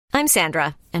I'm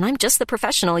Sandra, and I'm just the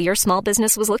professional your small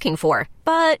business was looking for.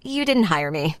 But you didn't hire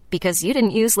me because you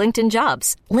didn't use LinkedIn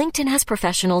Jobs. LinkedIn has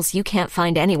professionals you can't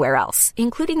find anywhere else,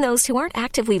 including those who aren't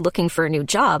actively looking for a new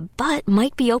job, but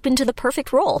might be open to the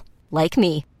perfect role, like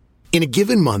me. In a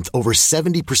given month, over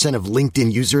 70% of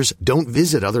LinkedIn users don't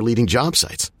visit other leading job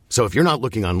sites. So if you're not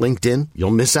looking on LinkedIn,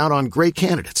 you'll miss out on great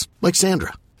candidates like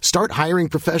Sandra. Start hiring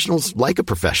professionals like a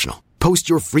professional. Post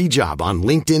your free job on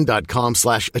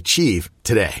linkedin.com/achieve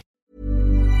today.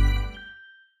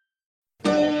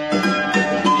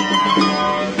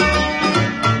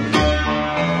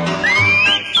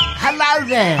 Hello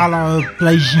there. Hello,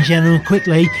 ladies and gentlemen.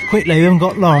 Quickly, we haven't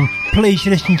got long. Please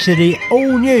listen to the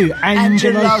all-new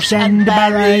Angelos and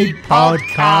Barry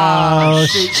podcast.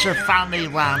 It's a funny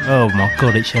one. Oh my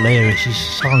God, it's hilarious. There's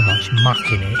so much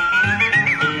muck in it.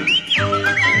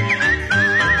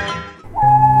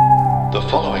 The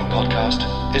following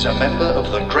podcast is a member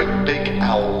of the Great Big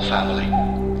Owl family.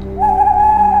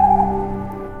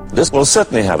 This will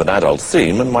certainly have an adult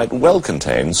theme and might well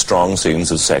contain strong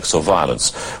scenes of sex or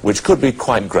violence, which could be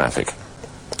quite graphic.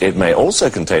 It may also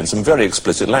contain some very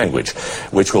explicit language,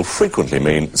 which will frequently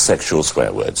mean sexual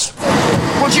swear words.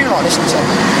 What do you like listening to?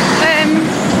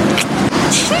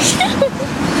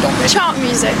 Chart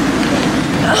music.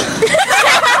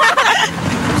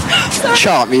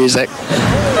 Chart music.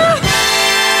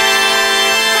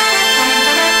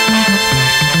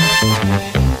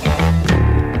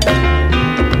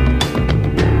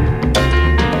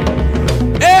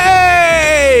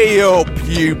 Hey up,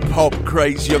 you pop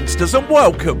craze youngsters, and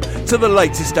welcome to the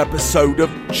latest episode of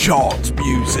Chart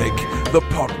Music, the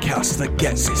podcast that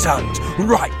gets its hand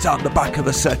right down the back of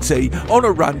the settee on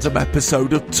a random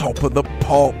episode of Top of the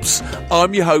Pops.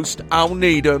 I'm your host, Al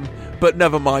Needham, but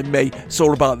never mind me, it's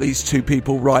all about these two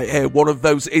people right here. One of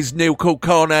those is Neil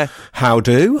Kulkarni. How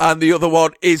do? And the other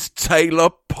one is Taylor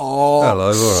Potts.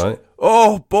 Hello, all right.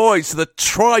 Oh, boys, the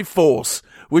Triforce,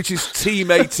 which is Team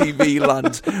ATV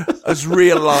land, has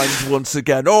realigned once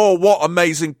again. Oh, what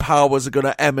amazing powers are going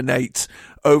to emanate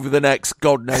over the next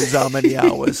God knows how many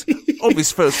hours.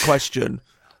 Obvious first question,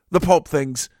 the pop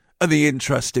things and the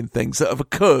interesting things that have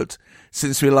occurred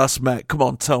since we last met. Come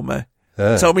on, tell me.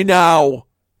 Yeah. Tell me now.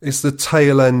 It's the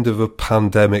tail end of a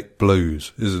pandemic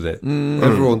blues, isn't it?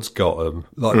 Everyone's got them.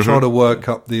 Like trying to work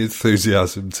up the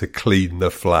enthusiasm to clean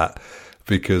the flat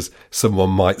because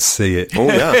someone might see it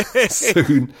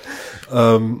soon.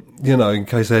 In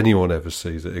case anyone ever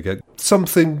sees it again.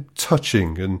 Something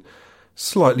touching and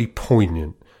slightly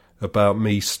poignant about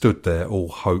me stood there all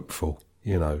hopeful,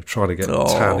 trying to get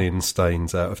tannin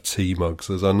stains out of tea mugs,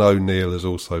 as I know Neil has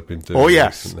also been doing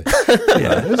recently.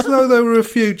 As though there were a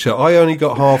future. I only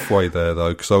got halfway there,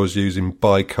 though, because I was using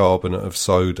bicarbonate of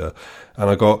soda,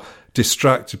 and I got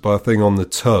distracted by a thing on the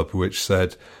tub which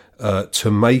said, to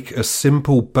make a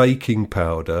simple baking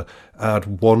powder,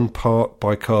 add 1 part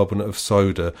bicarbonate of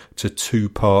soda to 2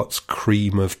 parts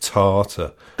cream of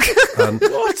tartar. And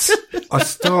what? I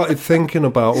started thinking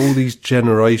about all these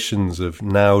generations of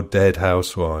now dead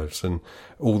housewives and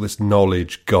all this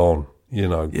knowledge gone,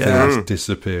 things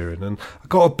disappearing. And I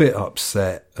got a bit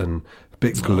upset and a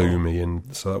bit gloomy,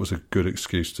 and so that was a good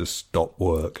excuse to stop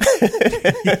work.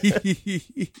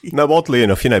 No, oddly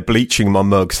enough, bleaching my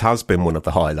mugs has been one of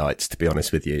the highlights, to be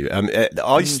honest with you.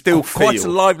 I still feel... Quite a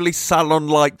lively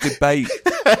salon-like debate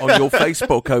on your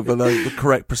Facebook over the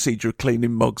correct procedure of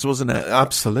cleaning mugs, wasn't it?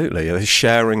 Absolutely. A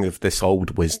sharing of this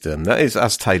old wisdom that is,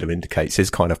 as Taylor indicates,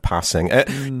 is kind of passing.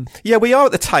 Yeah, we are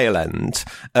at the tail end.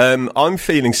 I'm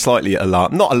feeling slightly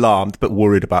not alarmed, but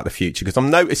worried about the future, because I'm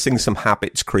noticing some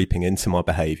habits creeping into my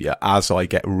behaviour as I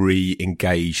get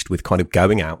re-engaged with kind of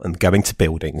going out and going to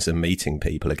buildings and meeting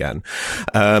people again.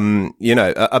 I'm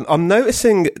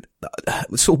noticing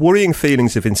sort of worrying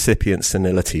feelings of incipient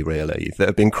senility, really, that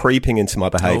have been creeping into my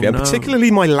behaviour, and particularly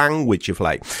my language of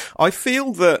late. I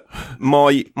feel that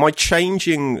my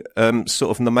changing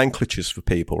sort of nomenclatures for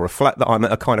people reflect that I'm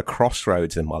at a kind of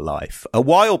crossroads in my life. A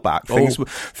while back,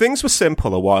 things were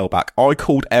simple. A while back, I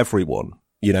called everyone,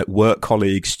 work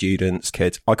colleagues, students,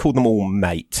 kids, I called them all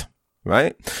mate.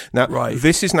 Right now,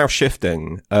 this is now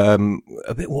shifting a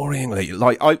bit worryingly.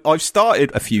 Like I've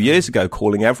started a few years ago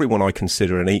calling everyone I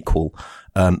consider an equal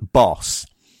boss.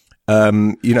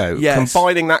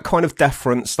 Combining that kind of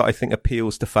deference that I think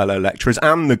appeals to fellow lecturers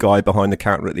and the guy behind the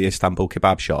counter at the Istanbul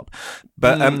kebab shop.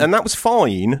 But and that was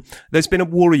fine. There's been a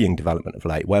worrying development of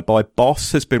late whereby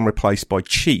boss has been replaced by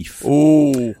chief.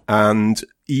 Ooh. And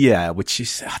which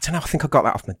is, I don't know, I think I got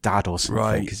that off my dad or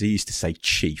something, because he used to say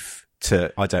chief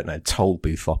to, I don't know, toll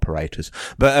booth operators.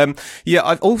 But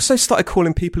I've also started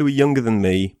calling people who are younger than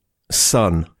me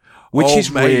son, which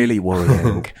is really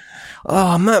worrying.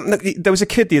 Oh man, look, there was a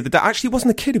kid the other day. Actually, he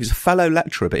wasn't a kid. He was a fellow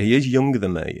lecturer, but he is younger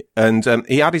than me. And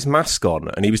he had his mask on,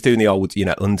 and he was doing the old,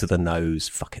 under the nose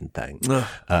fucking thing,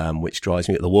 which drives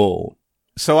me at the wall.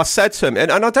 So I said to him,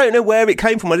 and I don't know where it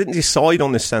came from. I didn't decide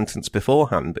on this sentence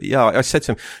beforehand, but yeah, I said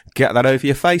to him, "Get that over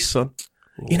your face, son."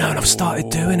 And I've started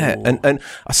doing it. And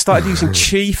I started using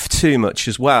chief too much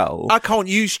as well. I can't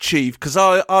use chief because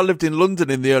I lived in London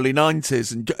in the early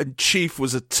 90s and chief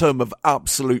was a term of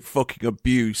absolute fucking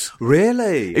abuse.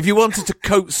 Really? If you wanted to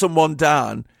coat someone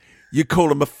down, you call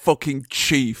them a fucking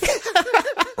chief.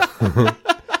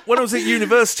 When I was at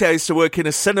university, I used to work in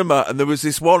a cinema and there was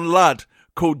this one lad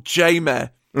called Jamie.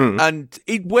 And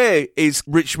he'd wear his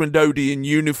Richmond Odeon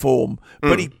uniform,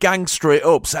 but he'd gangster it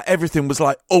up, so everything was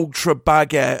like ultra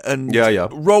baggy and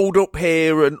rolled up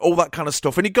here and all that kind of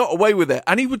stuff. And he got away with it,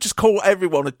 and he would just call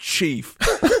everyone a chief.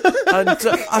 And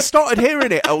I started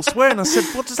hearing it elsewhere, and I said,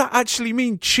 "What does that actually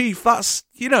mean, chief? That's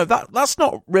that's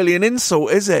not really an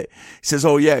insult, is it?" He says,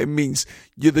 "Oh yeah, it means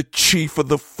you're the chief of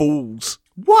the fools."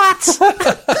 What?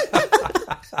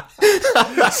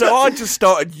 So I just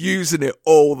started using it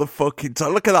all the fucking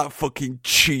time. Look at that fucking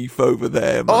chief over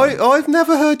there, man. I've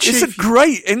never heard chief. It's a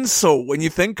great insult when you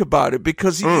think about it,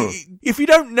 because if you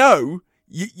don't know,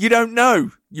 you don't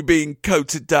know you're being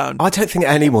coated down. I don't think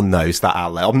anyone knows that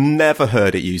outlet. I've never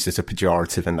heard it used as a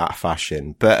pejorative in that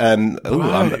fashion. But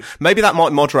maybe that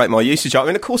might moderate my usage. I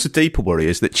mean, of course, a deeper worry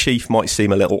is that chief might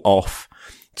seem a little off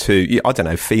to, I don't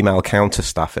know, female counter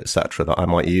staff, etc., that I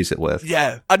might use it with.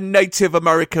 Yeah, and Native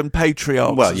American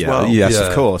patriarchs as well. Yes,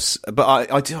 of course. But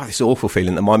I do have this awful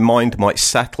feeling that my mind might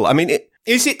settle. I mean,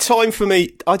 is it time for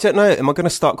me? I don't know. Am I going to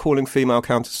start calling female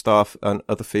counter staff and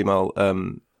other female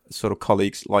sort of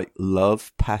colleagues like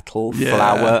love, petal,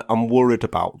 flower? I'm worried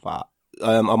about that.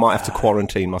 I might have to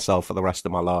quarantine myself for the rest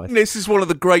of my life. This is one of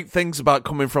the great things about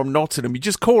coming from Nottingham. You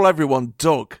just call everyone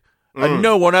Doug. And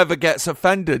no one ever gets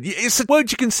offended. It's a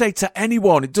word you can say to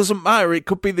anyone. It doesn't matter. It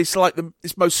could be this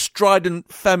this most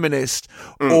strident feminist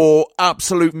or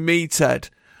absolute meathead.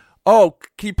 "Oh,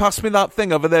 can you pass me that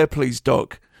thing over there, please,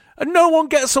 Doug?" And no one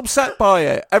gets upset by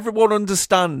it. Everyone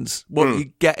understands what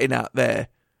you're getting at there.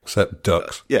 Except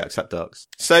ducks. Yeah, except ducks.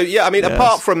 So, yeah, I mean,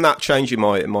 apart from that changing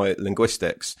my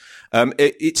linguistics,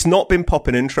 it's not been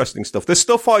popping interesting stuff. The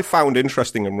stuff I found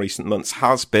interesting in recent months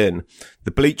has been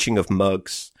the bleaching of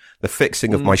mugs, the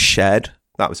fixing of my shed.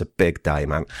 That was a big day,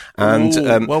 man.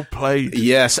 And well played.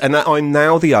 Yes, and I'm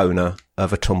now the owner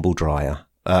of a tumble dryer.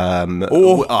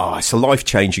 It's a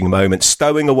life-changing moment.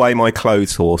 Stowing away my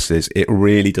clothes horses, it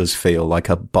really does feel like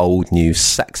a bold, new,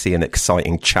 sexy and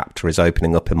exciting chapter is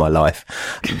opening up in my life.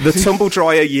 The tumble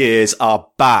dryer years are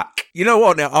back. You know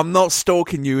what, now, I'm not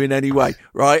stalking you in any way,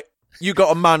 right? You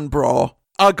got a man bra.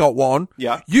 I got one.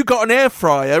 Yeah. You got an air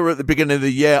fryer at the beginning of the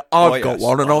year. I've got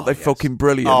one, and aren't they fucking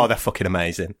brilliant? Oh, they're fucking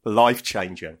amazing.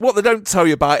 Life-changing. What they don't tell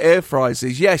you about air fryers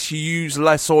is, yes, you use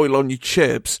less oil on your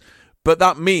chips, but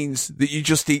that means that you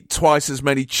just eat twice as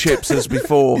many chips as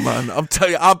before, man. I'm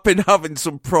telling you, I've been having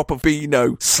some proper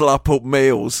Beano slap-up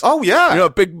meals. Oh, yeah. A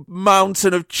big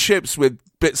mountain of chips with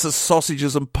bits of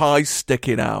sausages and pies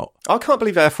sticking out. I can't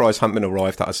believe air fryers haven't been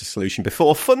arrived at as a solution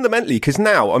before, fundamentally, because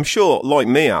now, I'm sure, like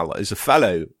me, Al, as a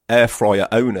fellow air fryer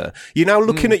owner, you're now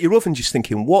looking at your oven just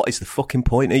thinking, what is the fucking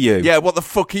point of you? Yeah, what the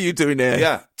fuck are you doing here?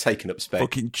 Yeah, taking up space.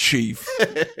 Fucking chief.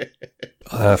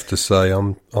 I have to say,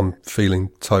 I'm feeling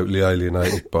totally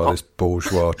alienated by this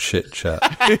bourgeois chit-chat.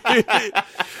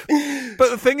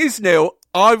 But the thing is, Neil,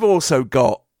 I've also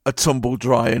got a tumble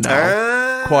dryer now.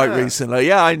 Quite recently.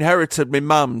 Yeah, I inherited my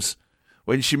mum's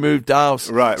when she moved house.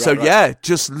 Right. Yeah,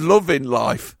 just loving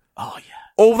life. Oh, yeah.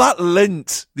 All that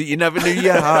lint that you never knew you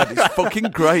had is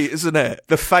fucking great, isn't it?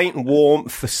 The faint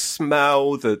warmth, the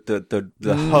smell,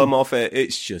 the hum of it,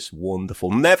 it's just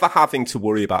wonderful. Never having to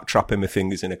worry about trapping my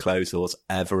fingers in a clothes horse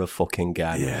ever a fucking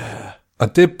game. Yeah. I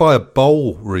did buy a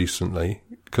bowl recently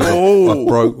because I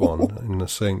broke one in the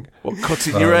sink. What,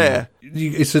 cutting your hair?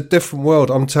 It's a different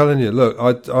world. I'm telling you, look,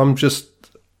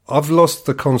 I've lost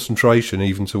the concentration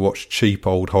even to watch cheap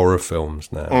old horror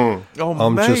films now.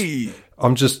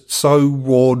 I'm just so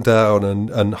worn down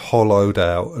and hollowed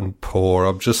out and poor.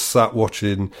 I'm just sat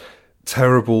watching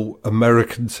terrible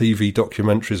American TV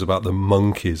documentaries about the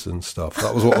monkeys and stuff.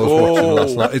 That was what I was watching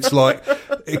last night. It's like,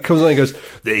 it comes on and goes,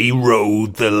 they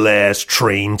rode the last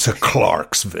train to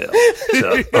Clarksville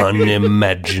to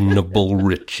unimaginable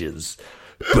riches,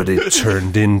 but it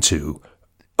turned into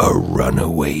a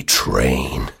runaway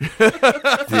train.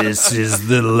 This is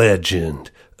the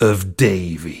legend of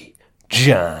Davy,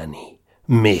 Johnny,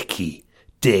 Mickey,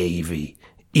 Davy,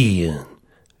 Ian,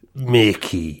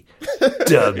 Mickey,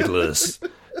 Douglas,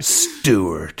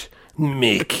 Stuart,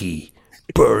 Mickey,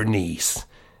 Bernice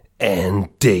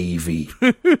and Davy,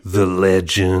 the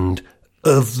legend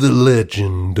of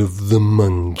the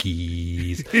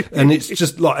monkeys. And it's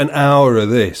just like an hour of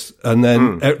this, and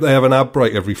then they have an ad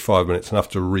break every 5 minutes and have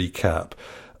to recap.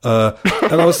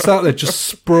 And I was sat there just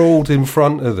sprawled in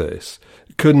front of this,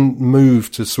 couldn't move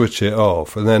to switch it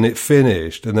off, and then it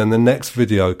finished, and then the next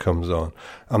video comes on,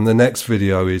 and the next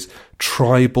video is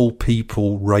tribal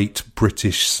people rate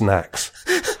British snacks.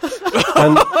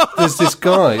 And there's this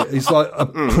guy, he's like a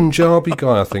Punjabi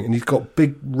guy, I think, and he's got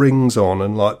big rings on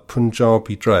and like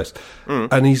Punjabi dress,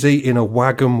 and he's eating a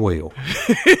wagon wheel.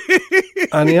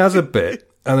 And he has a bit,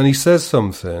 and then he says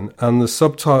something, and the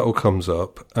subtitle comes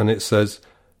up, and it says,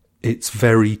 "It's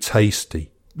very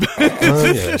tasty."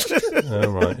 Oh, yeah. Oh,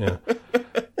 right, yeah.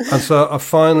 And so I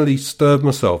finally stirred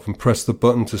myself and pressed the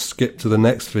button to skip to the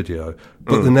next video.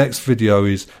 But the next video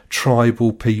is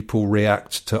tribal people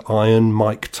react to Iron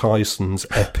Mike Tyson's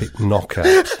epic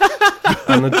knockout.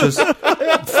 And I just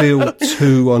feel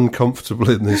too uncomfortable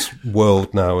in this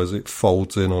world now as it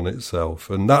folds in on itself.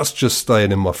 And that's just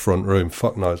staying in my front room.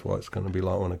 Fuck knows what it's going to be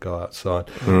like when I go outside.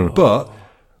 But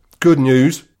good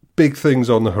news. Big things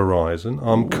on the horizon.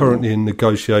 I'm currently in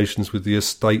negotiations with the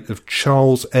estate of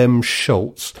Charles M.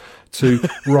 Schultz to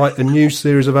write a new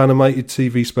series of animated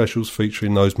TV specials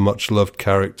featuring those much-loved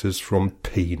characters from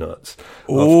Peanuts.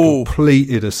 I've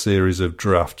completed a series of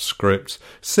draft scripts,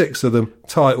 6 of them,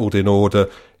 titled in order,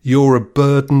 "You're a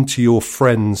burden to your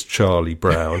friends, Charlie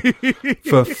Brown."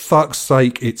 For fuck's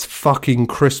sake, it's fucking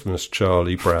Christmas,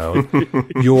 Charlie Brown.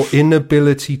 Your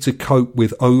inability to cope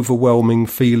with overwhelming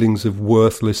feelings of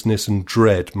worthlessness and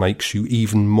dread makes you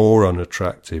even more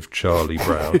unattractive, Charlie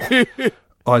Brown.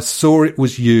 I saw it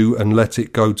was you and let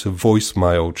it go to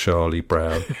voicemail, Charlie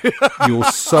Brown. Your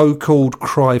so-called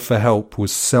cry for help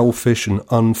was selfish and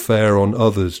unfair on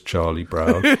others, Charlie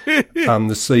Brown. And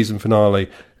the season finale,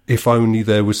 "If only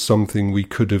there was something we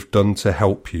could have done to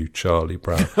help you, Charlie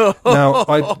Brown." Now,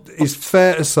 it's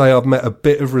fair to say I've met a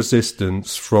bit of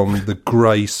resistance from the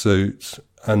grey suits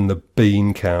and the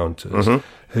bean counters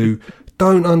who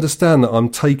don't understand that I'm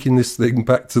taking this thing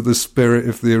back to the spirit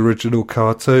of the original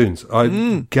cartoons.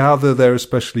 I gather they're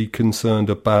especially concerned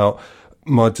about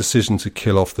my decision to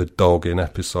kill off the dog in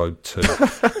episode 2.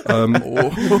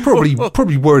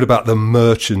 Probably worried about the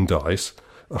merchandise.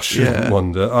 I shouldn't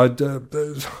wonder.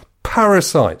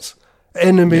 Parasites,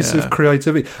 enemies of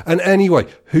creativity. And anyway,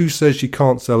 who says you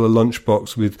can't sell a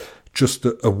lunchbox with just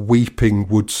a weeping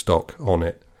Woodstock on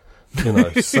it? You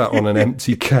know, sat on an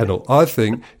empty kennel. I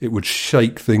think it would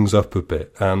shake things up a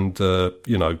bit and,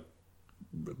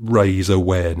 raise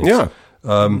awareness. Yeah.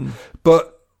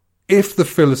 But if the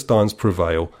Philistines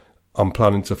prevail, I'm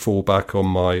planning to fall back on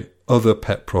my other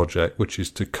pet project, which is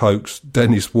to coax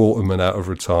Dennis Waterman out of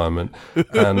retirement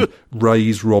and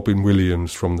raise Robin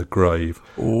Williams from the grave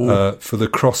for the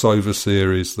crossover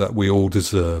series that we all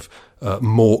deserve,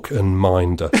 Mork and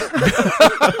Minder,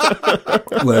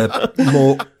 where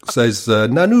Mork says,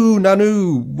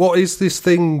 Nanu, what is this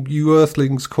thing you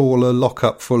earthlings call a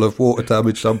lockup full of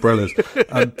water-damaged umbrellas?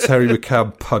 And Terry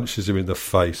McCann punches him in the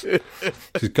face. He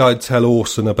says, "Go and tell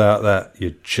Orson about that,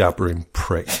 you jabbering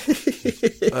prick."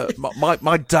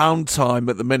 My downtime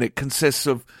at the minute consists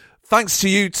of, thanks to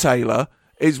you, Taylor,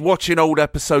 is watching old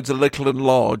episodes of Little and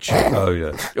Large. Oh,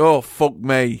 yeah. Oh, fuck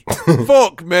me.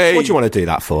 Fuck me. What do you want to do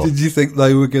that for? Did you think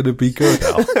they were going to be good?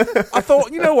 I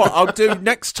thought, you know what, I'll do,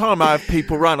 next time I have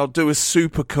people around, I'll do a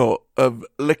supercut of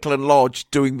Little and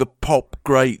Large doing the pop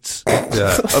greats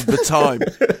of the time.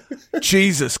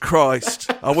 Jesus Christ.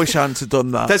 I wish I hadn't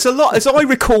done that. There's a lot, as I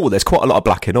recall, there's quite a lot of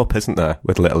blacking up, isn't there,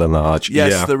 with Little and Large?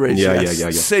 Yes, there is. Yeah, yes. yeah.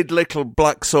 Sid Little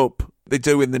blacks up. They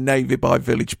do in the Navy by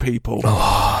Village People.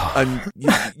 And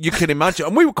you can imagine.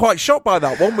 And we were quite shocked by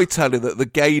that, weren't we, Telly, that the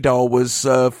gaydar was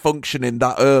functioning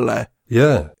that early.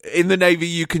 Yeah. In the Navy,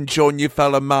 you can join your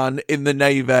fellow man. In the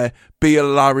Navy, be a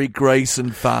Larry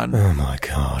Grayson fan. Oh, my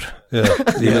God.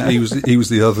 Yeah. He was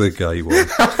the other gay one.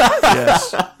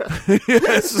 Yes.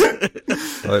 Yes.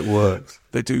 It works.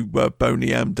 They do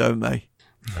Boney M, don't they?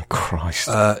 Oh, Christ.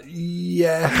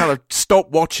 Yeah. I kind of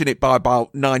stopped watching it by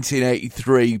about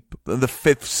 1983, the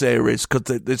 5th series,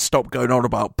 because they stopped going on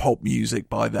about pop music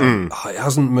by then. It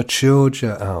hasn't matured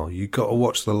yet, Al. You got to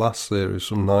watch the last series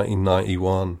from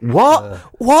 1991. What?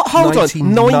 What? Hold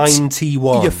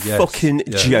 1991. on. You're yes. fucking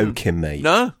joking me.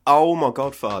 No? Oh, my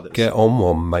God, Father. Get on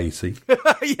one, matey.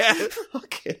 Yeah.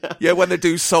 Yeah, when they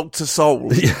do Soul to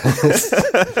Soul. And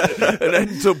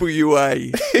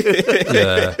NWA.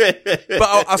 Yeah.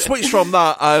 But I switched from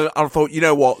that. I thought, you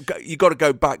know what? You got to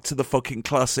go back to the fucking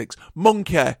classics.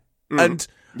 Monkey. And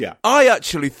I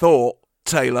actually thought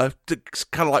Taylor,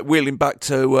 kind of like wheeling back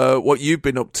to what you've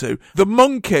been up to. The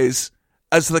Monkeys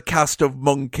as the cast of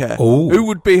Monkey. Ooh. Who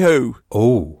would be who?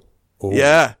 Oh.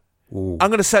 Yeah. Ooh. I'm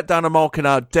going to set down a mark in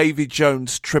our Davy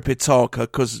Jones Tripitaka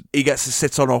because he gets to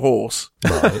sit on a horse.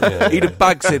 Right, yeah, He'd have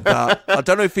bagsied that. I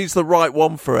don't know if he's the right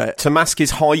one for it. To mask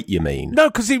his height, you mean? No,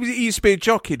 because he used to be a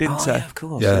jockey, didn't he? Yeah, of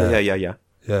course. Yeah.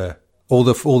 Yeah. All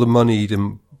the money he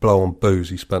didn't blow on booze,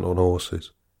 he spent on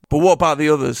horses. But what about the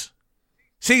others?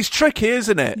 See, it's tricky,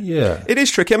 isn't it? Yeah. It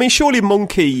is tricky. I mean, surely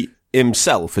Monkey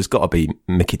himself has got to be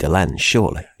Mickey DeLenz,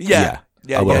 surely. Yeah.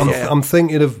 I'm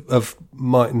thinking of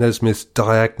Mike Nesmith's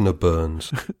Diagna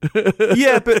Burns.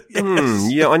 Yeah, but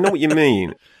yeah, I know what you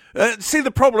mean. See, the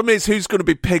problem is who's going to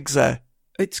be Pigs there?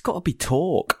 It's got to be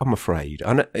Talk, I'm afraid.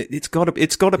 And it's got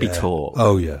to be Talk.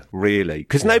 Oh yeah, really,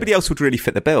 because nobody else would really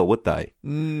fit the bill, would they?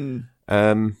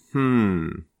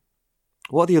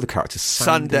 What are the other characters?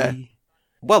 Sandy.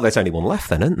 Well, there's only one left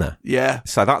then, isn't there? Yeah.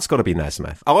 So that's got to be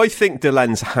Nesmith. I think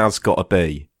DeLenz has got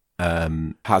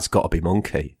to be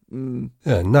Monkey.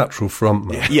 Yeah, natural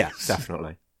frontman. Yeah,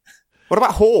 definitely. What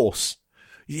about Horse?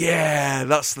 Yeah,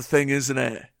 that's the thing, isn't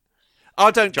it?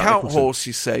 I don't Jack count Nicholson. Horse,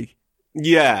 you see.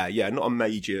 Yeah, not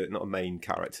a main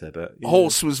character, but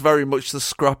Horse was very much the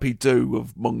Scrappy Doo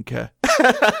of Monkey.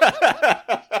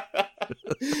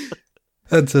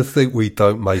 And to think we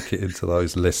don't make it into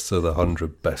those lists of the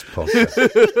 100 best podcasts.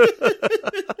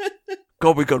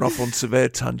 God, we've gone off on severe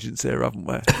tangents here, haven't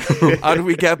we? How do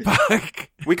we get back?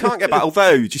 We can't get back,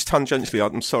 although, just tangentially,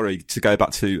 I'm sorry to go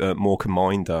back to Morecambe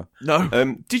Minder.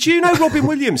 No. Did you know Robin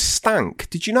Williams stank?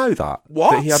 Did you know that?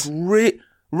 What? That he had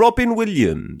Robin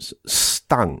Williams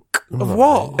stank. Of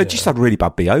what? He just had really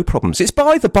bad BO problems. It's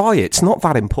by the by, it's not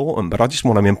that important, but I just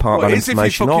want to impart that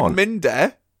information on. Is if you fucking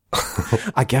Minder?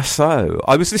 I guess so.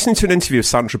 I was listening to an interview of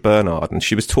Sandra Bernhard, and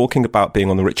she was talking about being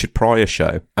on the Richard Pryor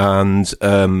show and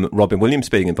Robin Williams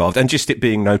being involved, and just it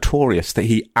being notorious that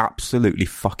he absolutely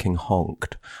fucking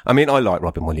honked. I mean, I like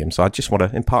Robin Williams, so I just want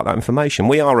to impart that information.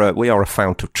 We are a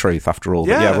fount of truth, after all.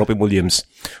 Yeah, but Robin Williams,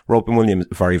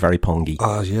 very, very pongy.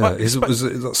 Yeah. Was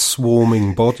it that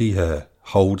swarming body hair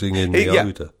holding in the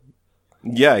odour?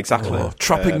 Yeah, exactly.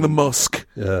 Trapping the musk.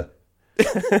 Yeah.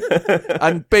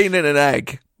 And being in an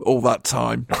egg all that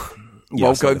time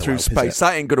while going through space.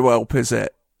 That ain't going to help, is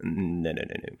it? No.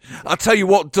 I'll tell you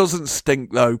what doesn't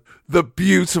stink, though. The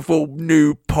beautiful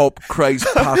new pop crazed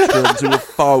patrons who have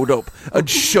filed up and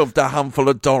shoved a handful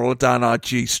of dollar down our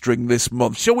G-string this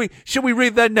month. Shall we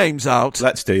read their names out?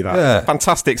 Let's do that. Yeah.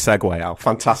 Fantastic segue, Al.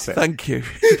 Fantastic. Thank you.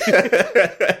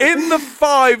 In the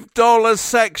 $5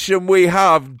 section, we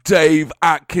have Dave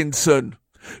Atkinson,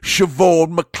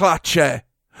 Siobhan McClatchy,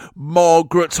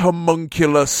 Margaret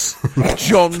Homunculus,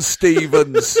 John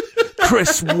Stevens,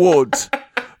 Chris Wood,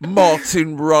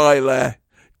 Martin Riley,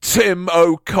 Tim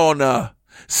O'Connor,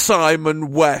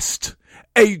 Simon West,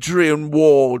 Adrian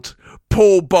Ward,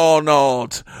 Paul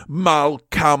Barnard, Mal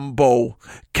Campbell,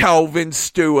 Calvin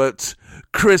Stewart,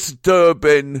 Chris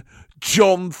Durbin,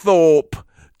 John Thorpe,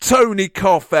 Tony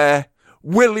Coffey,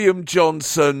 William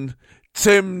Johnson,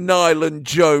 Tim Nyland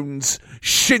Jones,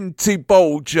 Shinty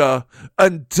Bolger,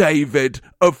 and David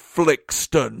of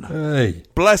Flixton. Hey.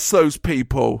 Bless those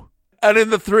people. And in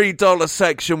the $3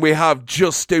 section, we have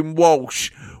Justin Walsh,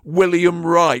 William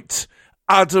Wright,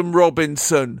 Adam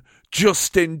Robinson,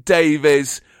 Justin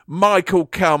Davies, Michael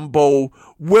Campbell,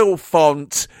 Will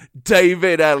Font,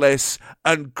 David Ellis,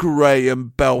 and Graham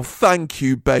Bell. Thank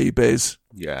you, babies.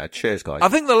 Yeah, cheers, guys. I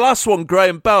think the last one,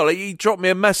 Graham Bell, he dropped me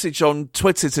a message on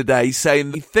Twitter today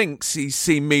saying he thinks he's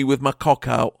seen me with my cock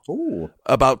out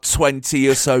about 20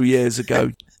 or so years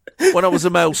ago. When I was a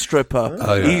male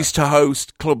stripper, he used to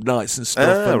host club nights and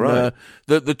stuff. And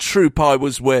the troupe I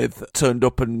was with turned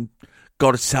up and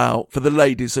got it out for the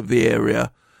ladies of the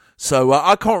area. So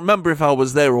I can't remember if I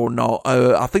was there or not.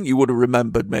 I think you would have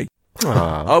remembered me.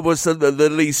 I was the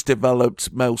least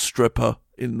developed male stripper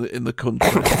in the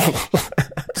country.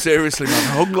 Seriously,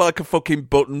 man, hung like a fucking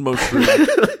button mushroom.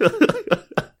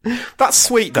 That's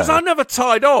sweet, though. Because I never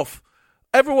tied off.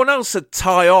 Everyone else said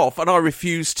tie off, and I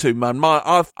refused to, man.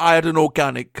 I had an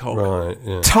organic cock. Right,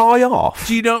 yeah. Tie off?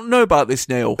 Do you not know about this,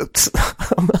 Neil?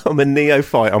 I'm a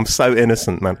neophyte. I'm so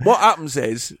innocent, man. What happens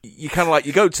is, you kind of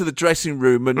you go to the dressing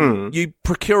room and you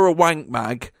procure a wank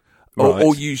mag,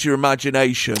 or use your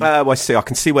imagination. I see. I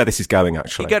can see where this is going,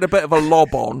 actually. You get a bit of a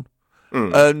lob on.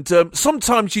 And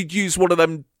sometimes you'd use one of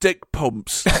them dick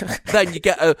pumps. Then you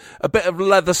get a bit of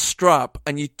leather strap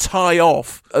and you tie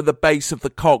off at the base of the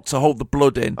cock to hold the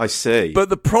blood in. I see. But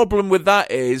the problem with that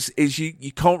is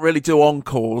you can't really do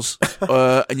encores,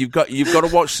 and you've got to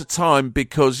watch the time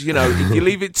because, you know, if you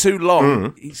leave it too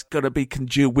long, it's going to be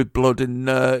congealed with blood and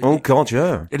oh God,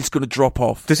 yeah. and it's going to drop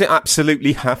off. Does it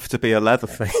absolutely have to be a leather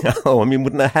thing? Oh, I mean,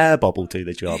 wouldn't a hair bubble do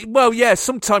the job? Well, yeah,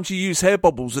 sometimes you use hair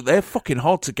bubbles, but they're fucking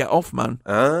hard to get off, man.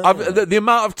 The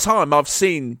amount of time I've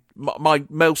seen my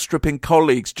male stripping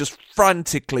colleagues just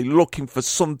frantically looking for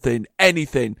something,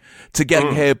 anything, to get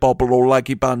a hair bubble or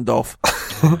leggy band off.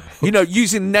 You know,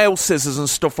 using nail scissors and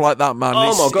stuff like that, man.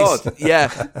 Oh, my God. Yeah.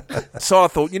 So I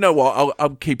thought, you know what,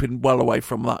 I'm keeping well away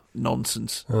from that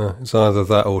nonsense. It's either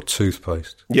that or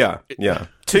toothpaste. Yeah.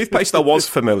 Toothpaste I was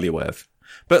familiar with.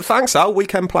 But thanks, Al.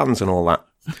 Weekend plans and all that.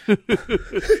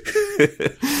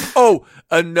 Oh,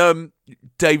 and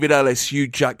David Ellis, you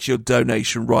jacked your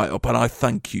donation right up, and I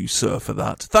thank you, sir, for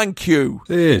that. Thank you.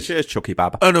 Cheers, Chucky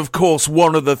Bab. And of course,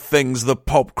 one of the things the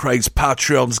Pop Craze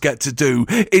Patreons get to do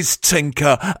is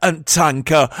tinker and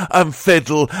tanker and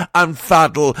fiddle and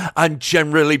faddle and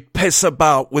generally piss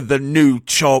about with the new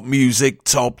chart music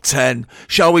top 10.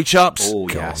 Shall we, chaps? Oh,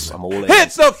 yes, I'm all in. Hit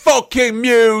the fucking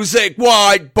music,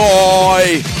 white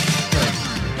boy!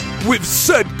 We've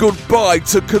said goodbye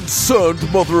to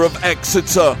Concerned Mother of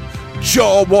Exeter,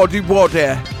 Jar Waddy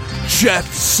Waddy,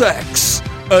 Jeff Sex,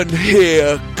 and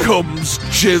here comes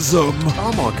Chisholm.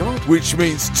 Oh my God. Which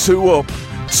means 2 up,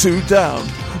 2 down,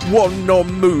 1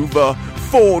 non-mover,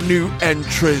 4 new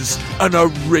entries, and a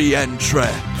re-entry.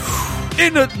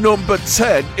 In at number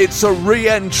 10, it's a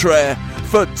re-entry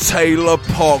for Taylor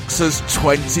Pox's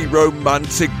 20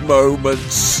 Romantic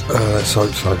Moments. Let's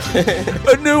hope so.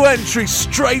 A new entry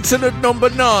straight in at number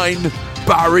 9,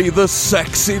 Barry the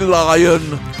Sexy Lion.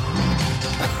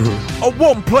 A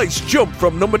one-place jump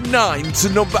from number 9 to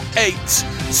number 8,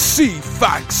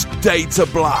 C-Fax Data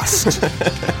Blast.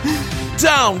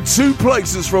 Down 2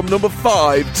 places from number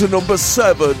 5 to number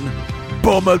 7,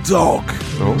 Bummer Dog.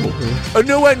 Oh. A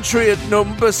new entry at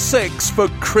number 6 for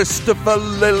Christopher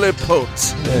Lilliput.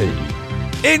 Hey.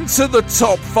 Into the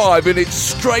top 5, and it's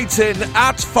straight in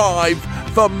at 5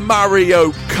 for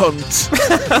Mario Cunt.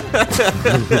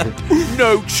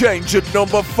 No change at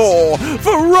number 4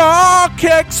 for rock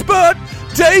expert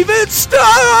David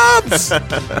Stubbs.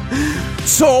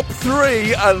 Top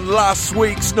 3, and last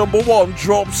week's number 1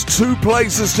 drops 2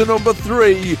 places to number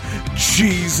 3,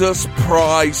 Jesus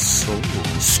Price.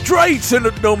 Straight in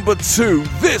at number 2,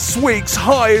 this week's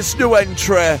highest new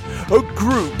entry, a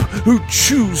group who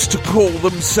choose to call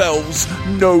themselves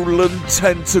Nolan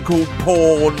Tentacle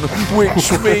Porn,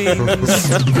 which means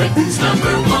Britain's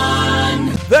number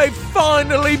 1. They've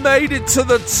finally made it to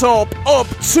the top, up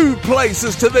 2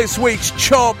 places to this week's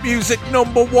chart music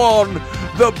number 1,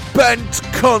 the bent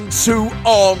cunts who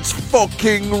aren't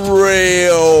fucking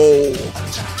real.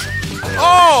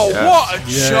 Oh, yeah. What a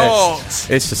chart!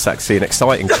 It's a sexy and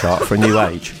exciting chart for a new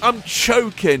age. I'm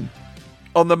choking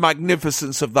on the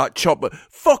magnificence of that chart, but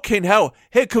fucking hell,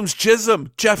 here comes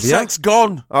Chisholm. Jeff Sex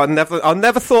gone. I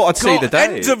never thought I'd see the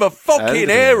day. End of a fucking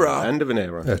era. End of an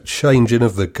era. A changing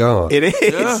of the guard. It is.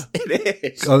 Yeah. It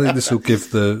is. I think this will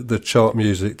give the chart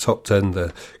music top 10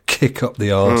 the kick up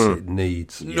the arse it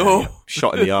needs. No.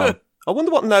 Shot in the arm. I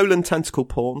wonder what Nolan Tentacle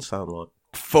Porn sound like.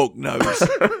 Fuck knows.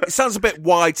 It sounds a bit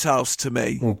White House to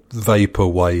me.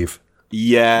 Vaporwave.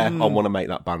 Yeah, I want to make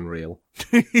that band real.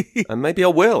 And maybe I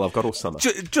will. I've got all summer.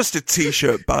 Just a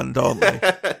T-shirt band, aren't they?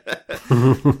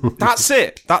 That's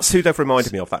it. That's who they've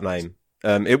reminded me of, that name.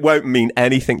 It won't mean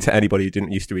anything to anybody who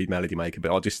didn't used to read Melody Maker,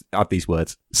 but I'll just add these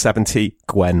words. 70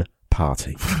 Gwen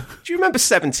Party. Do you remember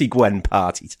 70 Gwen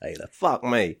Party, Taylor? Fuck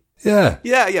me. Yeah.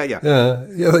 Yeah.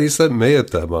 They sent me a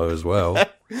demo as well.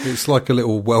 It's like a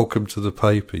little welcome to the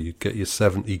paper. You'd get your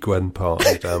 70 Gwen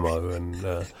Party demo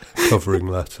and covering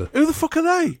letter. Who the fuck are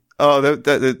they? Oh,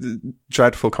 the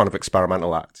dreadful kind of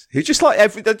experimental act. Who just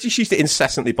like they just used to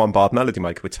incessantly bombard Melody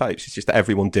Maker with tapes. It's just that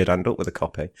everyone did end up with a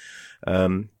copy.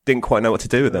 Didn't quite know what to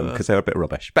do with them because they were a bit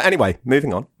rubbish. But anyway,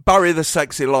 moving on. Barry the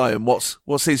Sexy Lion,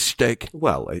 what's his shtick?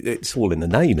 Well, it's all in the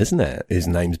name, isn't it? His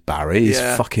name's Barry. He's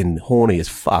fucking horny as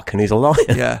fuck, and he's a lion.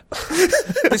 Yeah.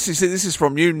 This is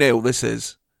from you, Neil. This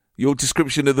is your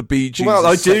description of the Bee Gees. Well,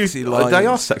 I do. Sexy lions. They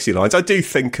are sexy lions. I do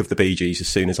think of the Bee Gees as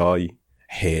soon as I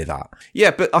hear that.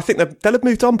 Yeah, but I think they'll have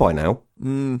moved on by now.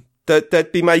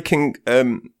 They'd be making. I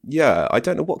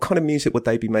don't know what kind of music would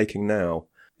they be making now.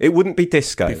 It wouldn't be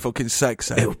disco. It'd be fucking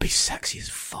sexy. It would be sexy as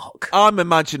fuck. I'm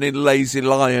imagining Lazy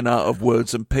Lion out of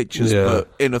Words and Pictures,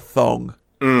 but in a thong.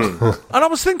 And I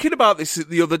was thinking about this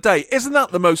the other day. Isn't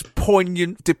that the most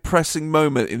poignant, depressing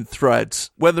moment in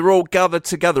Threads? When they're all gathered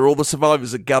together, all the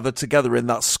survivors are gathered together in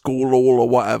that school hall or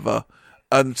whatever,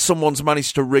 and someone's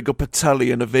managed to rig up a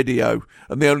telly and a video,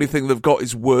 and the only thing they've got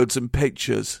is words and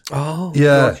pictures. Oh,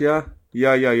 Yeah. God, yeah.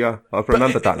 Yeah. I've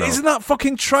remembered that now. Isn't that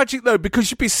fucking tragic, though?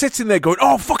 Because you'd be sitting there going,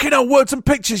 oh, fucking hell, words and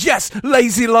pictures, yes,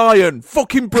 Lazy Lion,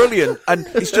 fucking brilliant. And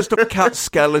it's just a cat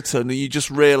skeleton, and you just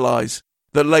realise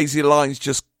that Lazy Lion's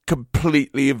just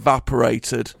completely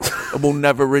evaporated and will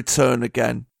never return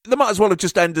again. They might as well have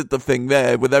just ended the thing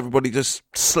there with everybody just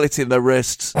slitting their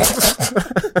wrists.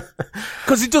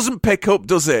 Because it doesn't pick up,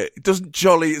 does it? It doesn't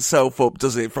jolly itself up,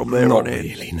 does it, from there on in? Not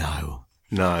really,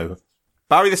 no.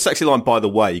 Barry the Sexy Lion, by the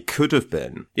way, could have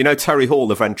been, Terry Hall,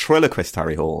 the ventriloquist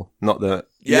Terry Hall, not the...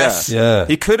 Yes. Yeah.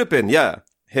 He could have been, yeah.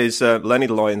 His Lenny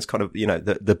the Lion's kind of,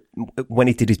 the when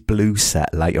he did his blue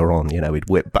set later on, he'd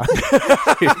whip back,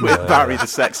 Barry the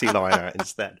Sexy Lion out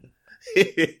instead. Do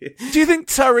you think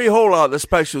Terry Hall out of the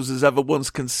specials has ever once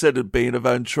considered being a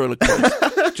ventriloquist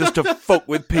just to fuck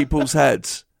with people's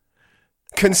heads?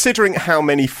 Considering how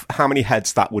many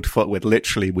heads that would fuck with,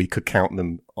 literally we could count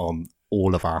them on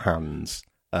all of our hands.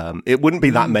 It wouldn't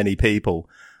be that many people.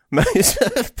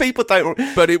 People don't...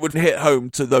 But it would hit home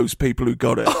to those people who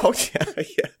got it. Oh,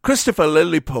 yeah. Christopher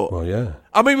Lilliput. Well, yeah.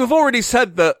 I mean, we've already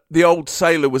said that the old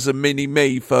sailor was a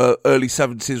mini-me for early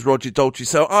 70s Roger Daltrey,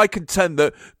 so I contend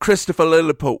that Christopher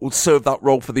Lilliput will serve that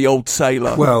role for the old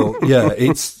sailor. Well, yeah,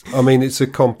 it's a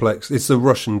complex... It's a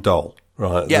Russian doll,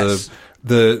 right? Yes.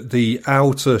 The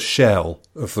outer shell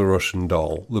of the Russian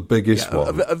doll, the biggest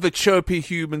one. Of the chirpy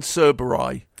human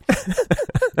Cerberus.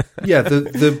 Yeah,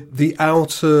 the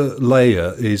outer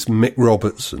layer is Mick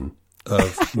Robertson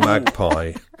of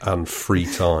Magpie and Free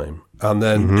Time. And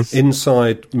then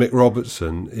inside Mick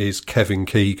Robertson is Kevin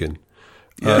Keegan.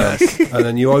 Yes. And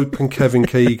then you open Kevin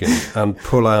Keegan and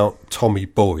pull out Tommy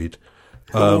Boyd.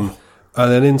 And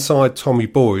then inside Tommy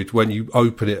Boyd, when you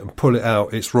open it and pull it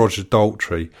out, it's Roger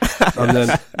Daltrey. And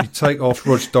then you take off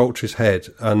Roger Daltrey's head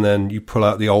and then you pull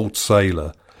out the old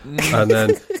sailor. And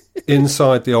then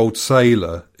inside the old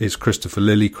sailor is Christopher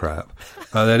Lillicrap.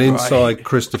 And then inside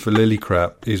Christopher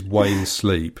Lillicrap is Wayne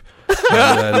Sleep.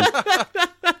 And then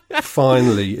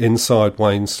finally, inside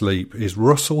Wayne Sleep is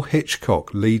Russell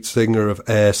Hitchcock, lead singer of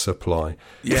Air Supply.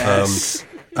 Yes.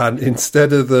 And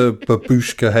instead of the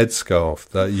babushka headscarf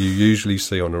that you usually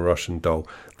see on a Russian doll,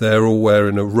 they're all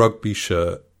wearing a rugby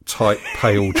shirt, tight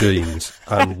pale jeans,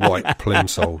 and white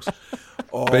plimsolls.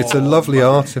 But it's a lovely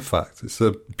artefact. It's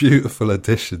a beautiful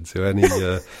addition to any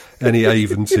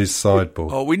Avens'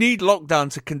 sideboard. Oh, we need lockdown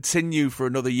to continue for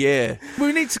another year.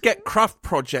 We need to get craft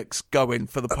projects going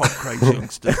for the Pop Craze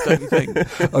youngsters, don't you think?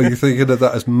 Oh, you're thinking of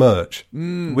that as merch?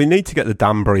 We need to get the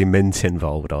Danbury Mint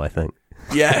involved, I think.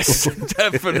 Yes,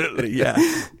 definitely, yeah.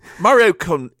 Mario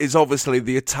Cunt is obviously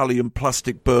the Italian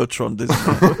Plastic Bertrand, isn't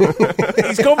he?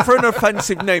 He's gone for an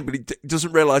offensive name, but he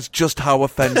doesn't realise just how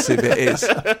offensive it is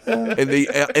in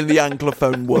the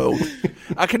Anglophone world.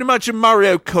 I can imagine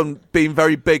Mario Cunt being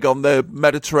very big on the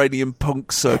Mediterranean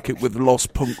punk circuit with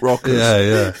Lost Punk Rockers.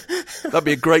 Yeah. That'd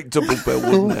be a great double bill,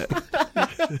 wouldn't it?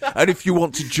 And if you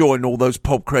want to join all those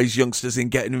Pop Craze youngsters in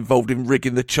getting involved in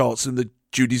rigging the charts and the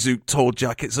Judy Zoot tour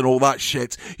jackets and all that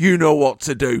shit, you know what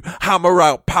to do. Hammer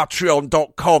out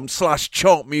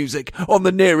patreon.com/chartmusic on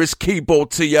the nearest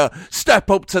keyboard to you. Step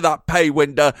up to that pay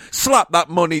window, slap that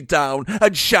money down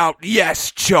and shout, yes,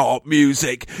 chart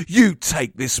music. You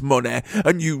take this money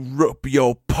and you rub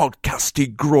your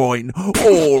podcasty groin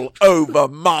all over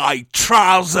my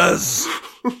trousers.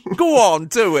 Go on,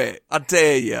 do it. I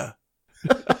dare you.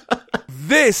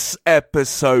 This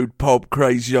episode, Pop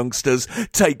Craze youngsters,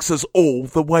 takes us all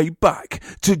the way back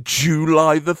to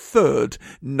July the 3rd,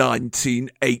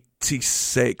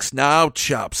 1986. Now,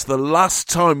 chaps, the last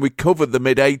time we covered the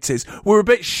mid-80s, we were a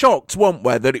bit shocked, weren't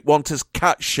we, that it wasn't as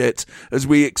cat shit as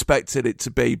we expected it to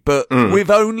be. But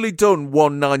we've only done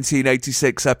one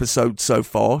 1986 episode so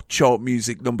far, Chart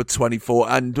Music number 24,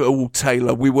 and,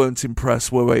 Taylor, we weren't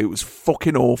impressed, were we? It was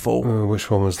fucking awful. Which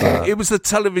one was that? It was the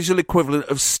television equivalent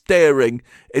of staring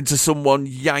into someone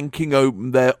yanking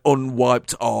open their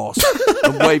unwiped arse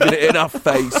and waving it in our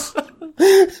face.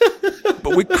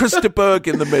 But with Krista Berg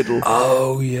in the middle.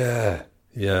 Oh, yeah.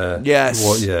 Yeah. Yes.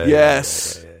 What, yeah,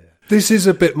 yes. Yeah. This is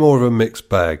a bit more of a mixed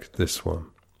bag, this one.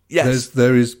 Yes.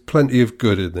 There is plenty of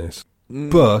good in this.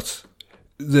 But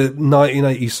the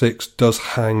 1986 does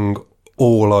hang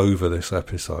all over this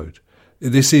episode.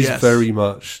 This is very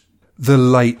much the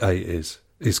late 80s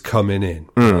is coming in.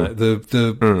 Right?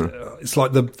 It's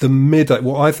like the mid,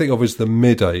 what I think of as the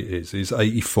mid 80s is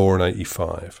 84 and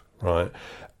 85, right?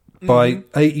 by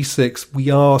 86, we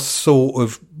are sort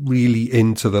of really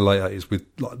into the late 80s with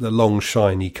like the long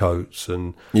shiny coats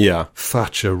and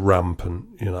Thatcher rampant,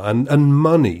 and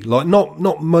money, like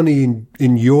not money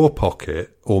in your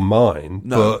pocket or mine,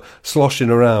 but sloshing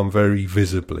around very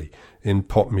visibly in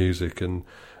pop music and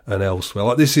elsewhere.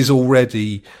 Like, this is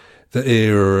already the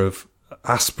era of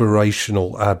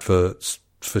aspirational adverts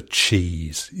for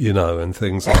cheese, and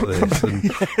things like this,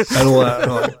 and all that,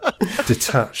 like,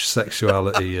 detached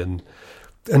sexuality and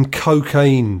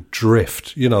cocaine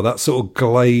drift, that sort of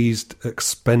glazed,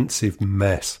 expensive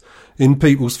mess in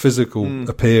people's physical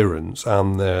appearance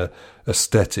and their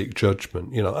aesthetic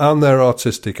judgment, and their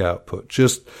artistic output,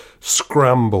 just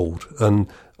scrambled and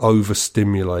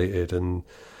overstimulated.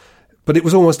 But it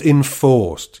was almost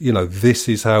enforced, this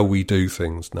is how we do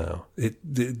things now.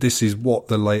 This is what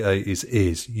the late 80s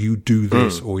is. You do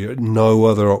this or no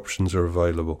other options are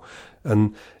available.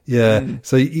 And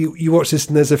so you watch this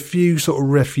and there's a few sort of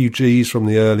refugees from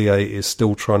the early 80s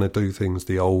still trying to do things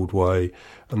the old way.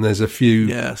 And there's a few...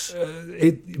 Yes.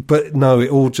 But no,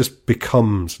 it all just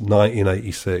becomes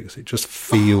 1986. It just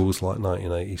feels like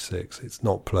 1986. It's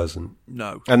not pleasant.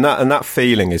 No. And that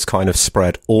feeling is kind of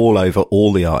spread all over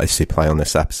all the artists who play on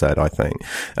this episode, I think.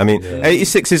 I mean,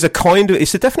 86 is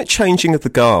it's a definite changing of the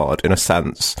guard in a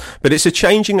sense, but it's a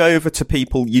changing over to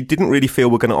people you didn't really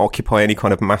feel were going to occupy any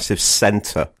kind of massive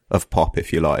centre of pop,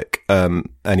 if you like,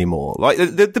 anymore. Like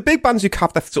the big bands who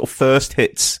have their sort of first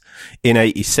hits in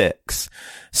 86,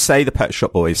 say the Pet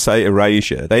Shop Boys, say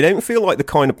Erasure, they don't feel like the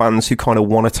kind of bands who kind of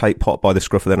want to take pop by the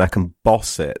scruff of the neck and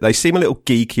boss it. They seem a little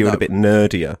geekier and a bit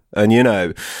nerdier. And,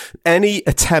 any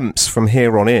attempts from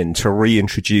here on in to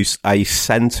reintroduce a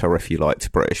centre, if you like, to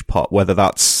British pop, whether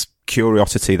that's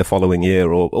Curiosity the following year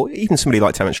or even somebody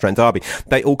like Terence Trent D'Arby,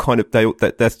 they all kind of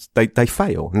they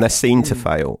fail and they're seen to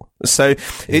fail. So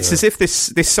it's as if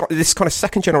this kind of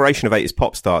second generation of 80s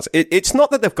pop stars, it's not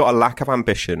that they've got a lack of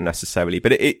ambition necessarily,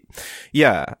 but a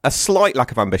slight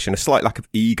lack of ambition, a slight lack of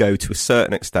ego to a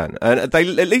certain extent, and at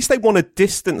least they want to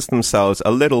distance themselves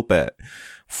a little bit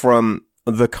from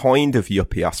the kind of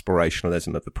yuppie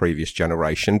aspirationalism of the previous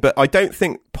generation. But I don't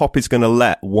think pop is going to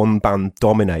let one band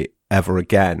dominate ever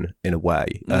again, in a way,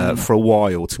 for a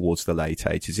while towards the late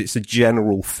 80s. It's a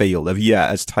general feel of,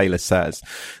 as Taylor says,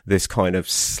 this kind of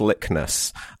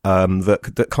slickness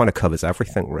that kind of covers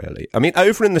everything, really. I mean,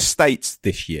 over in the States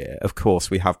this year, of course,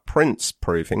 we have Prince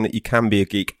proving that you can be a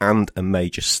geek and a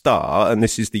major star, and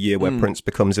this is the year where Prince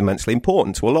becomes immensely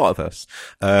important to a lot of us.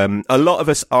 A lot of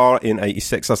us are, in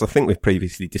 86, as I think we've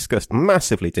previously discussed,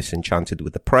 massively disenchanted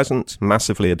with the present,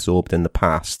 massively absorbed in the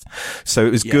past. So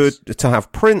it was good to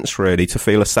have Prince, really, to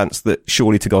feel a sense that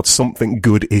surely to God something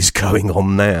good is going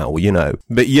on now,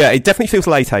 But it definitely feels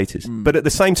late 80s. But at the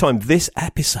same time, this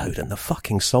episode and the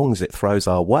fucking songs it throws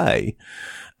our way,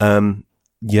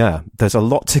 there's a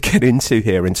lot to get into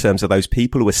here in terms of those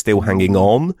people who are still hanging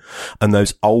on and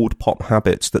those old pop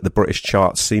habits that the British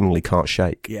charts seemingly can't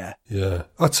shake. Yeah.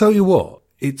 I tell you what,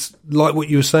 it's like what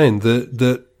you were saying,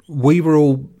 that we were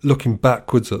all looking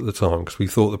backwards at the time because we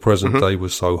thought the present day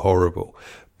was so horrible.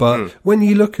 But when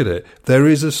you look at it, there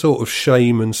is a sort of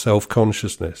shame and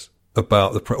self-consciousness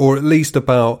about or at least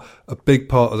about a big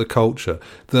part of the culture,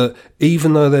 that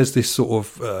even though there's this sort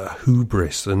of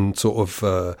hubris and sort of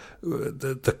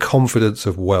the confidence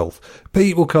of wealth,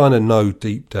 people kind of know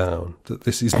deep down that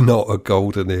this is not a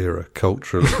golden era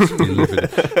culturally to be living in.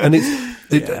 And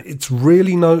it's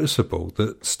really noticeable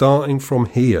that starting from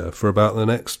here for about the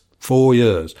next 4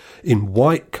 years, in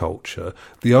white culture,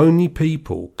 the only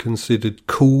people considered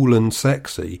cool and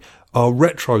sexy are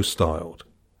retro-styled,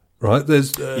 right?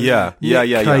 There's Nick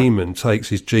Kamen takes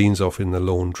his jeans off in the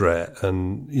laundrette,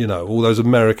 and, all those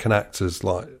American actors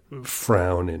like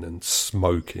frowning and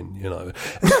smoking,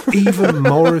 Even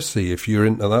Morrissey, if you're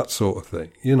into that sort of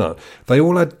thing, they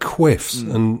all had quiffs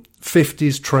and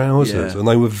 50s trousers, and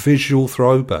they were visual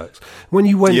throwbacks. When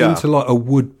you went into like a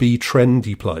would-be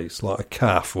trendy place like a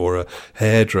cafe or a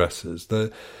hairdresser's, they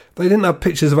didn't have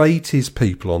pictures of 80s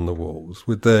people on the walls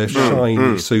with their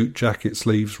shiny suit jacket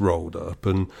sleeves rolled up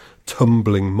and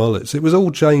tumbling mullets. It was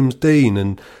all James Dean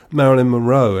and Marilyn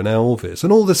Monroe and Elvis,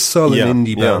 and all the sullen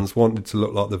indie bands wanted to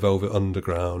look like the Velvet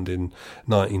Underground in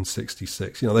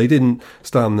 1966. They didn't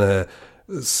stand there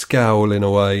scowling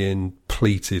away in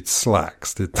pleated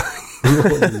slacks, did they?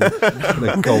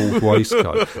 Their gold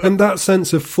waistcoat. And that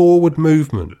sense of forward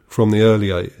movement from the early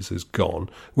 80s is gone.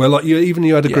 Where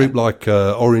you had a group like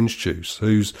Orange Juice,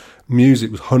 whose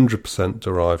music was 100%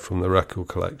 derived from the record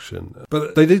collection.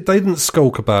 But they didn't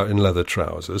skulk about in leather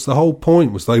trousers. The whole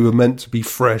point was they were meant to be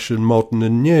fresh and modern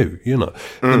and new, you know.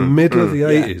 The middle of the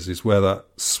 80s is where that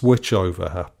switch over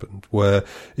happened, where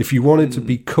if you wanted to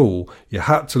be cool, you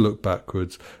had to look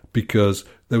backwards because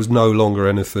there was no longer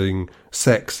anything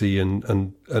sexy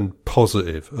and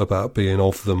positive about being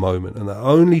of the moment. And that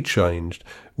only changed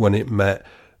when it met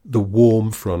the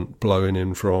warm front blowing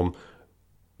in from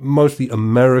mostly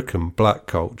American black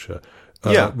culture,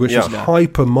 which is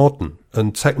hyper modern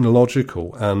and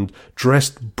technological and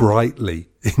dressed brightly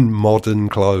in modern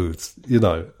clothes, you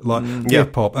know, like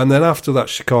hip hop. And then after that,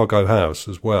 Chicago house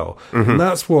as well. And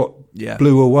that's what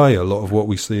blew away a lot of what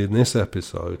we see in this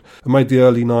episode and made the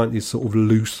early 90s sort of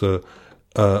looser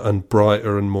and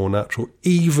brighter and more natural,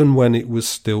 even when it was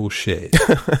still shit.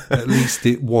 At least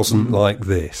it wasn't like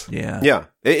this. Yeah.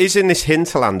 It is in this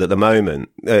hinterland at the moment,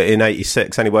 in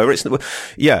 86 anyway, where it's,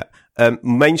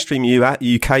 mainstream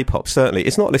UK pop, certainly.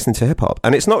 It's not listening to hip hop,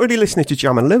 and it's not really listening to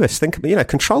Jam and Lewis. Think,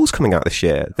 Control's coming out this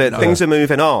year. Things are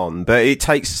moving on, but it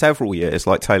takes several years,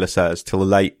 like Taylor says, till the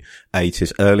late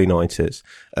 80s, early 90s,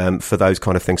 for those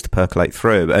kind of things to percolate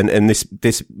through. And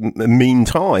this mean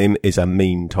time is a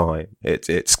mean time.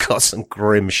 It's got some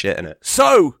grim shit in it.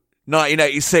 So,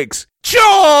 1986, George!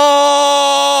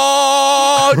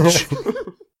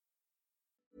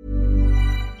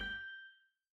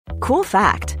 Cool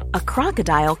fact, a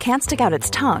crocodile can't stick out its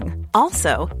tongue.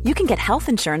 Also, you can get health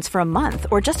insurance for a month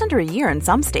or just under a year in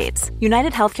some states.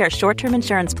 United Healthcare short-term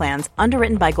insurance plans,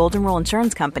 underwritten by Golden Rule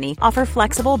Insurance Company, offer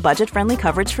flexible, budget-friendly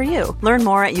coverage for you. Learn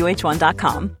more at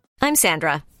uh1.com. I'm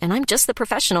Sandra, and I'm just the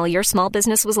professional your small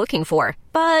business was looking for.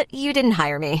 But you didn't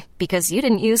hire me because you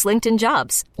didn't use LinkedIn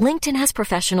Jobs. LinkedIn has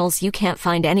professionals you can't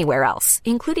find anywhere else,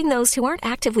 including those who aren't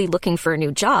actively looking for a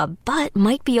new job, but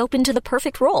might be open to the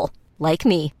perfect role, like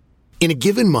me. In a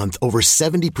given month, over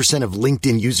 70% of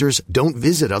LinkedIn users don't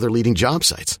visit other leading job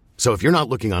sites. So if you're not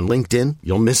looking on LinkedIn,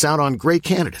 you'll miss out on great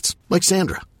candidates like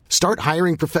Sandra. Start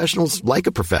hiring professionals like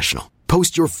a professional.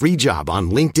 Post your free job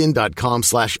on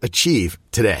linkedin.com/achieve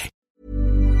today.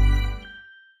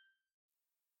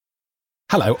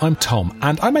 Hello, I'm Tom,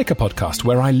 and I make a podcast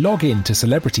where I log in to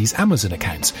celebrities' Amazon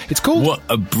accounts. It's called... What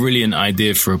a brilliant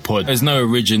idea for a pod. There's no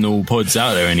original pods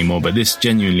out there anymore, but this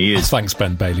genuinely is. Oh, thanks,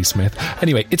 Ben Bailey-Smith.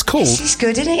 Anyway, it's called... This is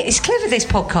good, isn't it? It's clever, this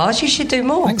podcast. You should do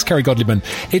more. Thanks, Kerry Godliman.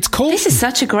 It's called... This is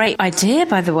such a great idea,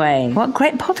 by the way. What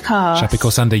great podcast. Shapik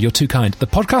Orsande, you're too kind. The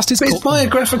podcast is called... It's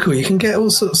biographical. You can get all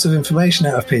sorts of information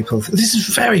out of people. This is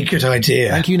a very good idea.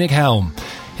 Thank you, Nick Helm.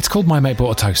 It's called My Mate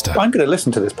Bought a Toaster. I'm going to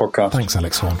listen to this podcast. Thanks,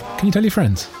 Alex Horn. Can you tell your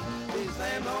friends?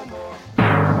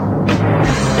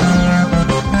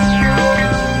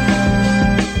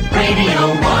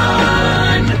 Radio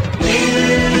 1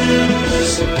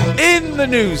 News. In the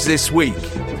news this week,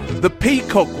 the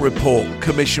Peacock Report,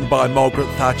 commissioned by Margaret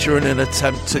Thatcher in an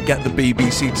attempt to get the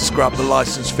BBC to scrap the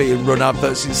licence fee and run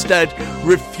adverts instead,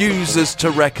 refuses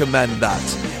to recommend that.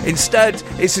 Instead,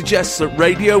 it suggests that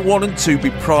Radio 1 and 2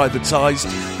 be privatised,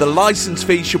 the licence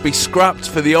fee should be scrapped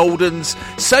for the old uns,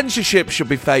 censorship should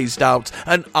be phased out,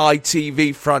 and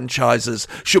ITV franchises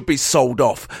should be sold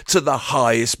off to the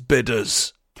highest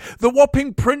bidders. The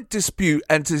Wapping print dispute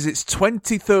enters its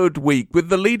 23rd week, with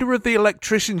the leader of the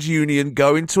Electricians' Union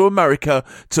going to America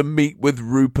to meet with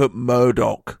Rupert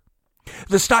Murdoch.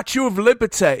 The Statue of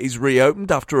Liberty is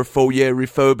reopened after a 4-year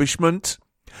refurbishment.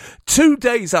 2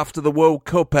 days after the World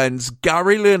Cup ends,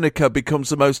 Gary Lineker becomes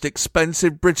the most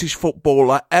expensive British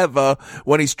footballer ever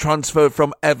when he's transferred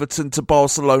from Everton to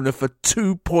Barcelona for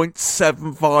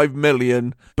 $2.75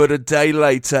 million. But a day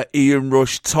later, Ian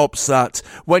Rush tops that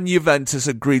when Juventus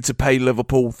agreed to pay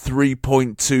Liverpool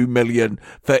 $3.2 million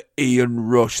for Ian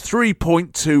Rush.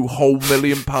 £3.2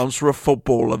 million for a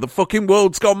footballer. The fucking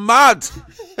world's gone mad.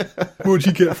 What do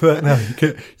you get for that now?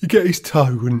 You get his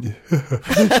toe, wouldn't you?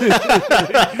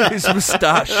 His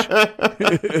moustache.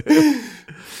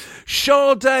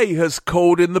 Sade has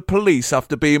called in the police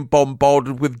after being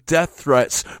bombarded with death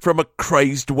threats from a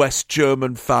crazed West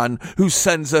German fan who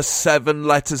sends her 7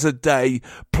 letters a day,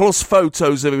 plus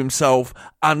photos of himself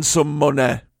and some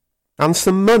money. And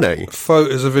some money?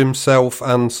 Photos of himself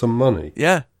and some money?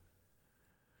 Yeah.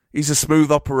 He's a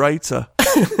smooth operator.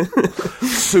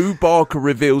 Sue Barker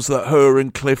reveals that her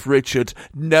and Cliff Richard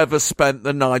never spent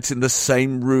the night in the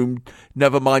same room,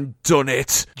 never mind done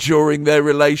it, during their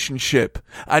relationship.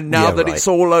 And now that it's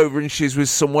all over and she's with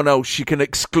someone else, she can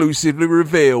exclusively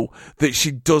reveal that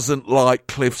she doesn't like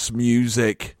Cliff's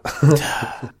music.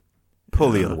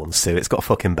 Pull the other one, Sue. It's got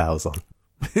fucking bells on.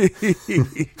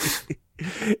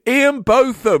 Ian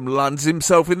Botham lands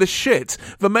himself in the shit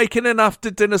for making an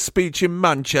after-dinner speech in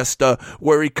Manchester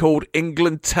where he called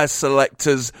England Test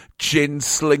selectors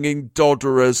gin-slinging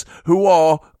dodderers who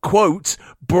are, quote,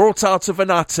 brought out of an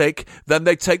attic, then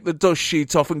they take the dust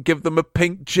sheet off and give them a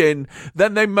pink gin,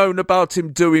 then they moan about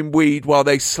him doing weed while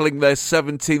they sling their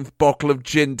 17th bottle of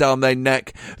gin down their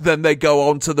neck, then they go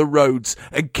onto the roads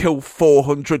and kill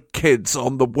 400 kids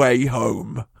on the way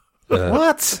home.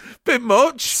 What? Bit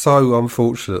much. So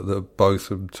unfortunate that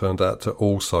Botham turned out to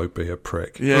also be a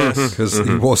prick. Yes. Because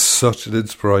he was such an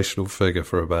inspirational figure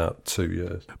for about 2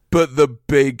 years. But the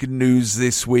big news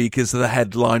this week is the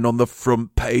headline on the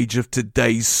front page of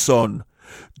today's Sun.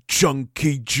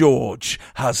 Junkie George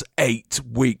has 8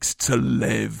 weeks to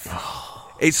live.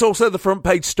 It's also the front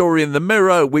page story in the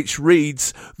Mirror, which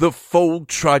reads, the full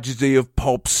tragedy of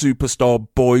pop superstar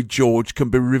Boy George can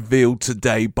be revealed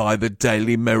today by the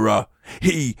Daily Mirror.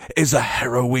 He is a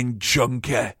heroin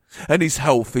junkie, and his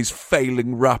health is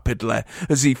failing rapidly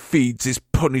as he feeds his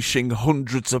punishing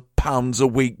hundreds of pounds a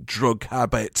week drug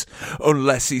habit.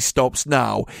 Unless he stops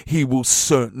now, he will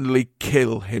certainly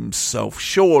kill himself.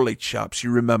 Surely, chaps, you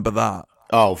remember that?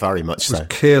 Oh, very much so. Was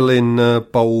kill in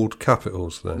bold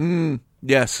capitals then?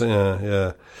 Yes.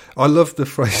 Yeah. I love the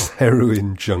phrase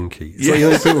heroin junkie. It's like, you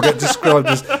know, people get described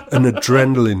as an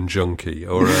adrenaline junkie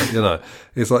or,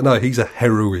 it's like, no, he's a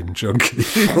heroin junkie.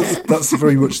 That's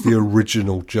very much the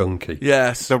original junkie.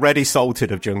 Yes. The ready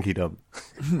salted of junkiedom.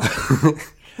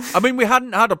 I mean, we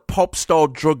hadn't had a pop star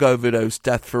drug overdose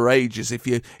death for ages. If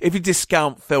you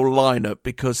discount Phil Lynott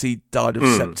because he died of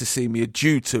septicemia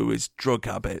due to his drug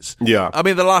habits. Yeah. I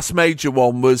mean, the last major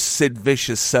one was Sid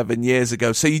Vicious 7 years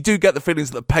ago. So you do get the feelings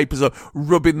that the papers are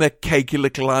rubbing their cakey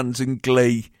little hands in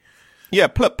glee. Yeah,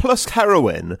 plus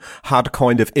heroin had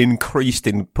kind of increased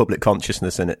in public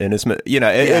consciousness in as it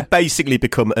had basically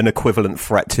become an equivalent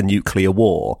threat to nuclear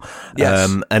war,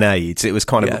 and AIDS. It was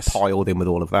kind of piled in with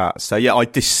all of that. So yeah, I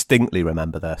distinctly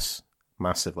remember this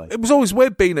massively. It was always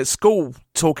weird being at school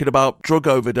talking about drug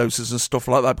overdoses and stuff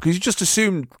like that because you just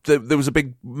assumed that there was a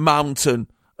big mountain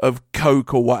of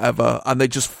coke or whatever, and they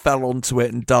just fell onto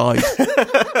it and died.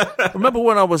 I remember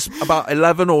when I was about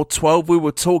 11 or 12, we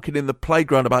were talking in the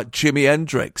playground about Jimi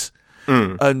Hendrix.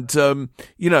 And,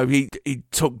 he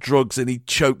took drugs and he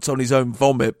choked on his own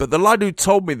vomit. But the lad who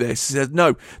told me this said,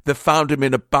 no, they found him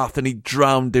in a bath and he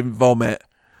drowned in vomit.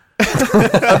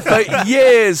 And for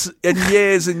years and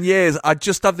years and years, I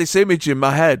just had this image in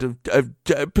my head of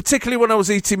particularly when I was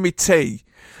eating my tea,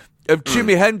 of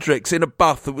Jimi Hendrix in a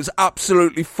bath that was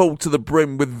absolutely full to the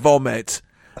brim with vomit,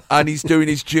 and he's doing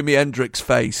his Jimi Hendrix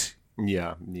face.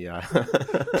 Yeah.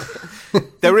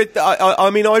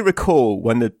 I recall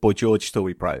when the Boy George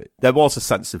story broke, there was a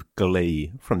sense of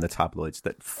glee from the tabloids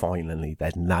that finally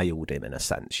they'd nailed him in a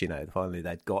sense, finally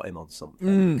they'd got him on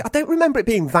something. I don't remember it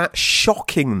being that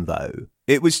shocking, though.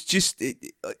 It was just,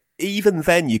 even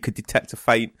then you could detect a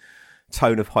faint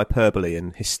tone of hyperbole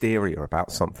and hysteria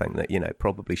about something that,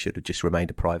 probably should have just remained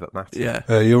a private matter.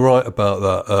 Yeah. You're right about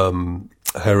that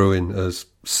heroin as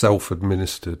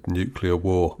self-administered nuclear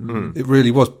war. It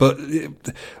really was. But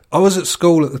I was at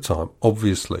school at the time,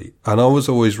 obviously, and I was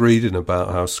always reading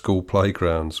about how school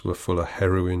playgrounds were full of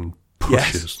heroin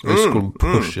pushers. They call them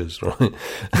pushers, right?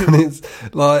 And it's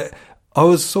like, I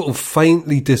was sort of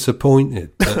faintly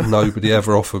disappointed that nobody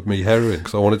ever offered me heroin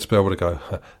because I wanted to be able to go,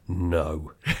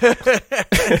 no.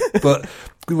 But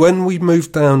when we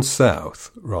moved down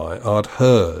south, right, I'd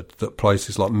heard that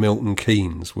places like Milton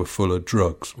Keynes were full of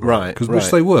drugs. Right.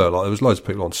 Which they were. Like, there was loads of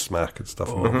people on smack and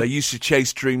stuff. They used to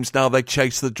chase dreams, now they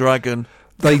chase the dragon.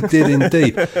 They did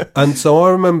indeed. And so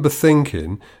I remember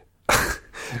thinking,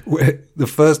 the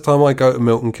first time I go to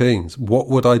Milton Keynes, what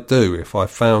would I do if I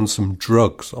found some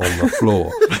drugs on the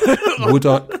floor?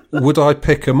 Would I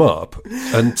pick them up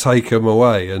and take them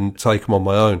away and take them on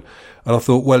my own? And I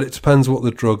thought, well, it depends what the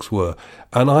drugs were.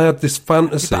 And I had this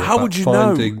fantasy but how about would you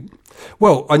finding... know?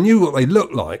 Well, I knew what they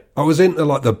looked like. I was into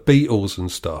like the Beatles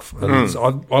and stuff. And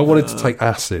I wanted to take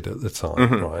acid at the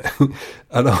time, right?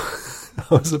 And I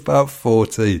was about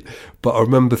 14. But I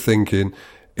remember thinking,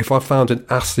 if I found an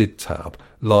acid tab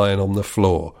lying on the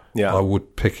floor, I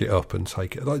would pick it up and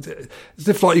take it. Like, as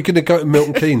if like you're going to go to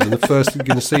Milton Keynes and the first thing you're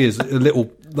going to see is a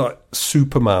little like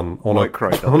Superman on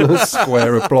a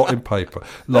square of blotting paper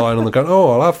lying on the ground.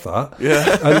 Oh, I'll have that.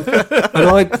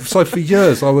 Yeah. So for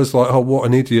years I was like, oh, what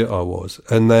an idiot I was.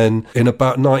 And then in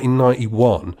about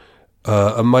 1991,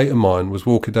 a mate of mine was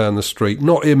walking down the street,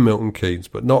 not in Milton Keynes,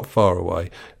 but not far away,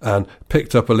 and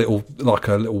picked up a little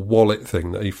wallet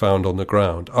thing that he found on the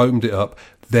ground, opened it up.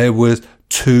 there was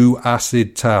 2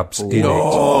 acid tabs in it,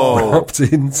 wrapped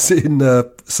in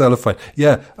cellophane.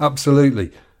 Yeah,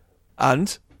 absolutely.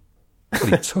 And? Well,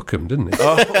 he took them, didn't he?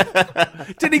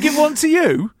 Did he give one to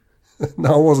you?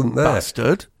 No, I wasn't there.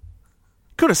 Bastard.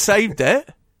 Could have saved it.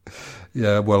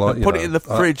 Yeah, well, put it in the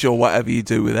fridge or whatever you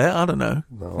do with it. I don't know.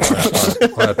 No,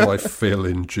 I had my fill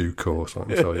in due course, I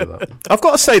can tell you that. I've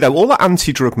got to say, though, all that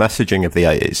anti-drug messaging of the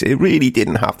 80s, it really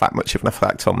didn't have that much of an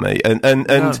effect on me.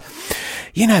 And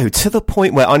you know, to the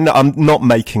point where I'm not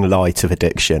making light of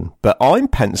addiction, but I'm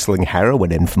penciling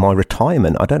heroin in for my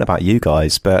retirement. I don't know about you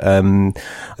guys, but I'm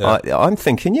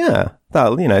thinking,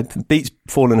 well, you know, beats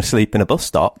falling asleep in a bus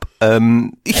stop.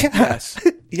 Yes.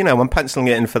 You know, I'm penciling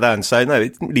it in for then. So, no,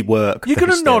 it didn't really work. You're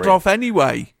going to nod off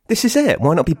anyway. This is it.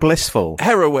 Why not be blissful?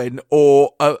 Heroin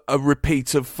or a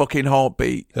repeat of fucking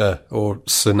Heartbeat. Yeah, or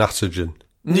Synatogen.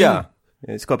 Yeah.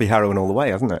 It's got to be heroin all the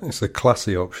way, hasn't it? It's a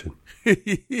classy option.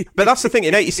 But that's the thing.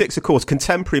 In 86, of course,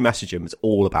 contemporary messaging was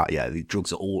all about, the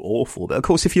drugs are all awful. But, of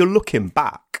course, if you're looking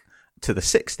back to the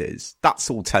 60s, that's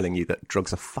all telling you that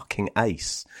drugs are fucking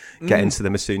ace. Get into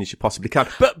them as soon as you possibly can.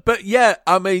 But yeah,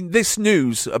 I mean, this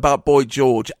news about Boy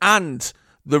George and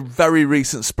the very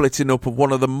recent splitting up of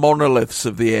one of the monoliths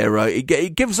of the era,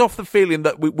 it gives off the feeling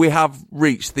that we have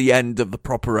reached the end of the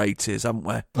proper 80s, haven't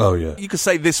we? Oh, yeah. You could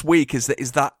say this week is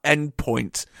that end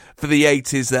point for the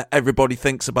 80s that everybody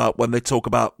thinks about when they talk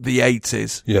about the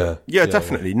 80s. Yeah,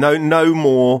 definitely. Yeah. No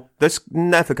more. There's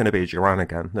never going to be a Duran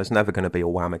again. There's never going to be a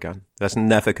Wham again. There's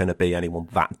never going to be anyone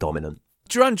that dominant.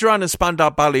 Duran Duran and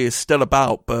Spandau Ballet is still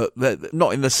about, but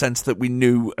not in the sense that we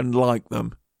knew and liked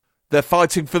them. They're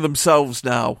fighting for themselves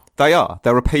now. They are.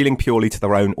 They're appealing purely to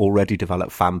their own already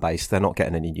developed fan base. They're not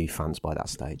getting any new fans by that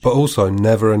stage. But also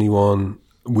never anyone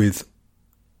with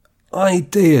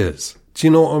ideas. Do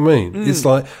you know what I mean? It's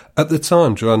like, at the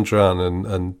time, Duran Duran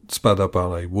and Spandau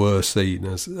Ballet were seen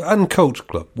as, and Culture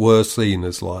Club were seen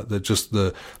as like,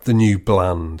 the new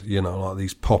bland, you know, like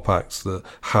these pop acts that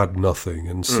had nothing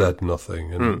and said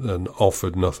nothing and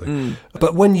offered nothing.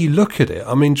 But when you look at it,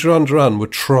 I mean, Duran Duran were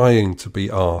trying to be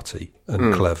arty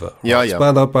and clever. Yeah.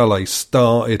 Spandau Ballet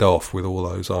started off with all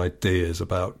those ideas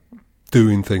about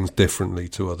doing things differently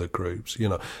to other groups. You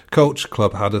know, Culture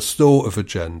Club had a sort of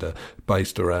agenda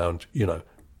based around, you know,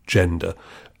 gender.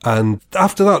 And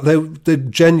after that, there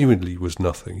genuinely was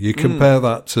nothing. You compare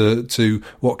that to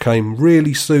what came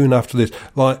really soon after this.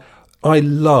 Like, I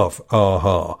love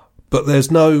a-ha, but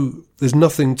there's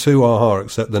nothing to a-ha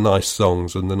except the nice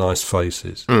songs and the nice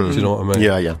faces. Do you know what I mean?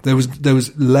 Yeah. There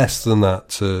was less than that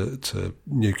to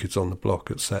New Kids on the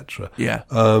Block, etc. Yeah.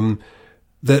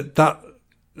 That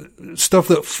stuff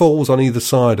that falls on either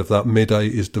side of that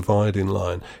mid-80s dividing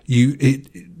line,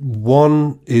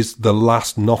 one is the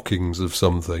last knockings of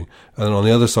something, and on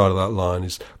the other side of that line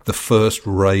is the first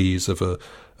rays of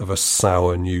a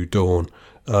sour new dawn.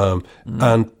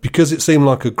 And because it seemed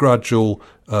like a gradual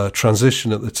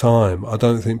transition at the time, I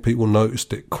don't think people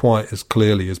noticed it quite as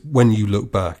clearly as when you look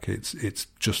back. It's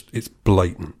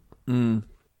blatant.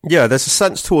 Yeah, there's a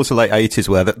sense towards the late 80s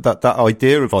where that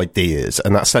idea of ideas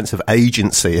and that sense of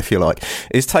agency, if you like,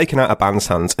 is taken out of bands'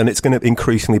 hands, and it's going to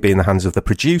increasingly be in the hands of the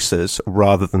producers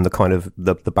rather than the kind of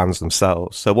the bands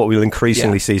themselves. So what we'll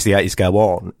increasingly see as the 80s go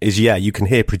on is, you can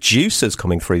hear producers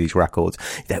coming through these records.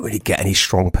 You don't really get any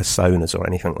strong personas or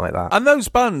anything like that. And those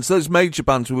bands, those major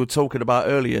bands we were talking about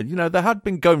earlier, you know, they had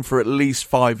been going for at least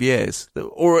 5 years,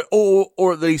 or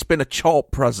at least been a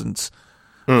chart presence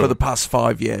for the past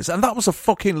 5 years, and that was a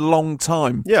fucking long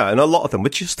time. Yeah, and a lot of them were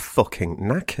just fucking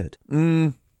knackered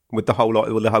with the whole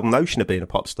notion of being a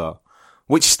pop star,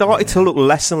 which started to look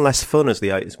less and less fun as the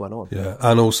 80s went on. Yeah,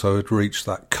 and also had reached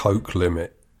that coke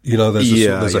limit. You know,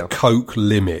 there's a coke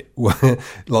limit where,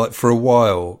 like, for a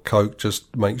while, coke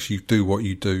just makes you do what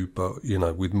you do, but, you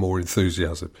know, with more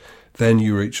enthusiasm. Then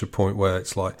you reach a point where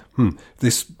it's like,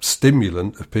 this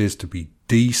stimulant appears to be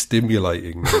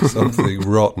de-stimulating something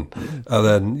rotten, and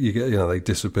then you get, you know, they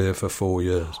disappear for 4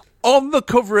 years. On the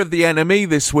cover of the NME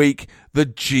this week, the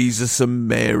Jesus and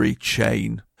Mary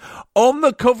chain. On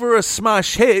the cover of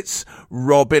Smash Hits,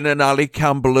 Robin and Ali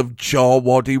Campbell of Jar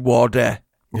Waddy Waddy.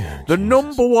 The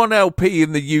number one LP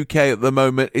in the UK at the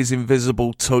moment is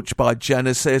Invisible Touch by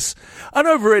Genesis. And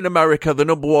over in America, the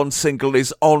number one single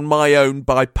is On My Own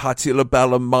by Patti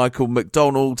LaBelle and Michael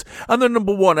McDonald. And the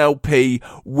number one LP,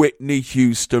 Whitney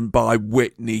Houston by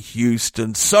Whitney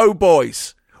Houston. So,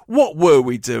 boys, what were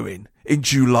we doing in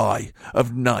July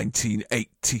of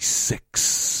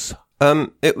 1986?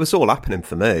 It was all happening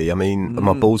for me. I mean,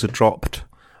 my balls had dropped.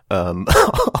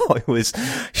 I was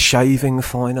shaving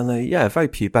finally. Yeah, very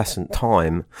pubescent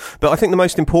time. But I think the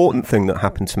most important thing that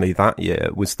happened to me that year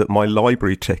was that my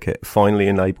library ticket finally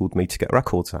enabled me to get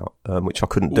records out, which I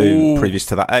couldn't do previous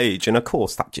to that age. And of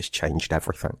course, that just changed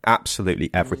everything. Absolutely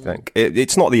everything.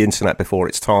 It's not the internet before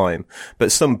its time,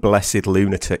 but some blessed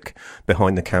lunatic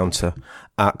behind the counter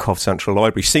at Cov Central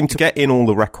Library seemed to get in all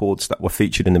the records that were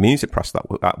featured in the music press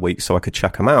that week so I could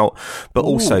check them out, but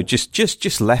also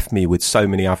just left me with so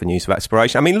many avenues of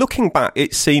exploration. I mean, looking back,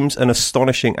 it seems an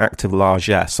astonishing act of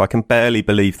largesse. I can barely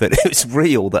believe that it's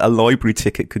real, that a library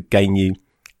ticket could gain you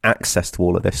access to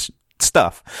all of this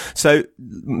stuff. So,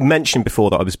 mentioned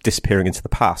before that I was disappearing into the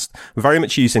past, very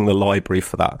much using the library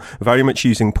for that, very much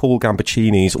using Paul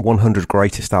Gambaccini's 100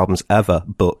 Greatest Albums Ever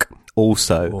book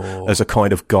also as a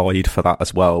kind of guide for that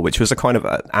as well, which was a kind of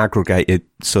an aggregated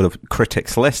sort of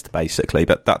critics list basically,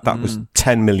 but that was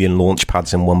 10 million launch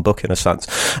pads in one book in a sense.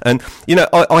 And you know,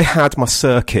 I had my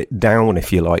circuit down,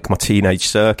 if you like, my teenage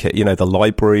circuit, you know, the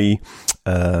library,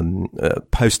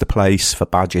 poster place for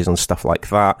badges and stuff like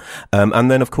that, and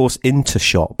then of course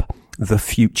Intershop, the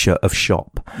future of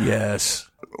shop. Yes.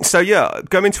 So yeah,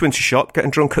 going to Intershop, getting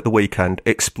drunk at the weekend,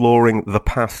 exploring the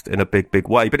past in a big, big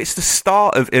way. But it's the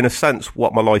start of, in a sense,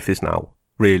 what my life is now,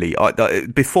 really.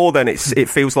 Before then, it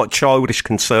feels like childish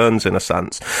concerns in a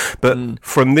sense. But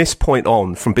from this point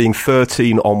on, from being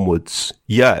 13 onwards,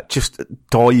 yeah, just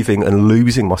diving and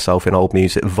losing myself in old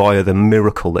music via the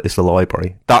miracle that is the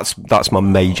library. That's my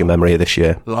major memory of this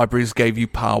year. Libraries gave you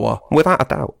power. Without a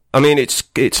doubt. I mean,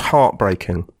 it's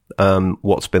heartbreaking.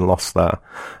 What's been lost there.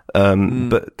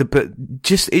 But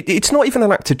just, it's not even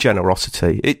an act of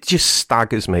generosity. It just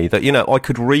staggers me that, you know, I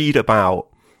could read about,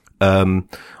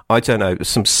 I don't know,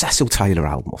 some Cecil Taylor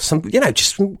album or some, you know,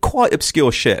 just some quite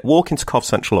obscure shit, walk into Cov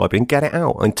Central Library and get it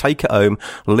out and take it home,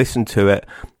 listen to it,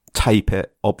 tape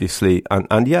it, obviously.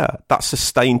 And yeah, that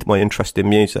sustained my interest in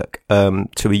music, to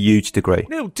a huge degree.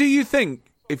 Neil, do you think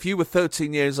if you were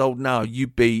 13 years old now,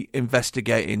 you'd be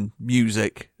investigating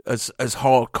music as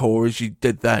hardcore as you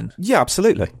did then? Yeah,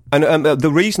 absolutely. And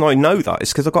the reason I know that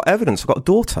is because I've got evidence. I've got a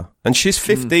daughter, and she's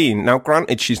 15. Now,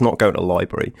 granted, she's not going to the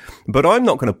library, but I'm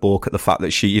not going to balk at the fact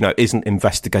that she, you know, isn't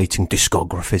investigating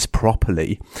discographies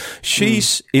properly.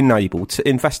 She's enabled to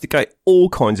investigate all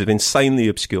kinds of insanely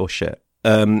obscure shit.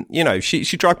 You know, she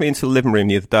dragged me into the living room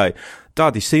the other day.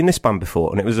 Dad, you seen this band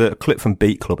before? And it was a clip from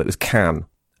Beat Club. It was Can.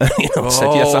 You know, I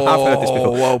said, yes, I have heard this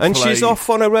before. Well and she's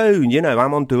off on her own, you know,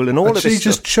 I'm on Duel and all of this stuff. She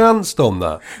just chanced on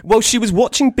that? Well, she was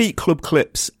watching Beat Club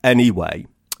clips anyway,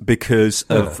 because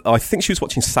of, I think she was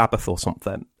watching Sabbath or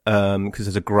something, because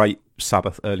there's a great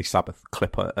early Sabbath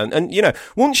clip. And, you know,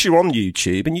 once you're on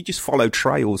YouTube and you just follow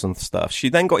trails and stuff, she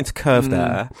then got into Curved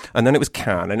Air, and then it was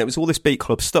Can, and it was all this Beat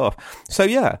Club stuff. So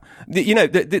yeah, you know,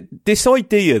 this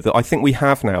idea that I think we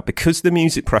have now, because the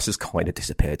music press has kind of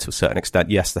disappeared to a certain extent.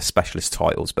 Yes, they're specialist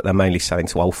titles, but they're mainly selling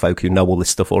to old folk who know all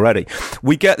this stuff already.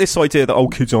 We get this idea that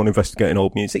old kids aren't investigating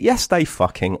old music. Yes, they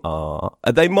fucking are.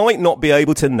 They might not be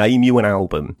able to name you an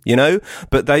album, you know,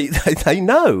 but they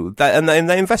know that, and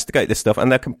they investigate this stuff,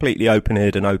 and they're completely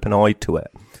open-eared and open-eyed to it.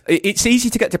 It's easy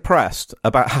to get depressed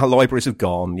about how libraries have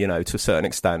gone, you know, to a certain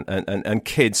extent, and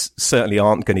kids certainly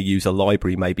aren't going to use a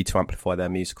library maybe to amplify their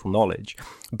musical knowledge.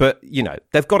 But, you know,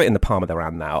 they've got it in the palm of their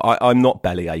hand now. I'm not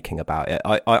belly aching about it.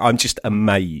 I'm just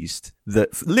amazed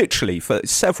that literally for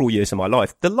several years of my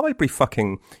life, the library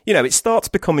fucking, you know, it starts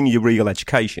becoming your real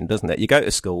education, doesn't it? You go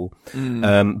to school,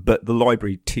 but the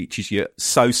library teaches you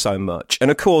so much.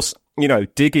 And of course, you know,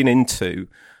 digging into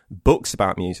books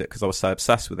about music, because I was so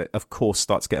obsessed with it, of course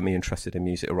starts getting me interested in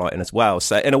music writing as well.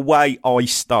 So in a way, I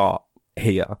start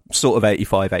here, sort of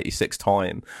 85, 86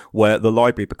 time, where the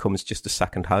library becomes just a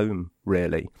second home,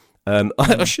 really.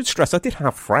 I should stress I did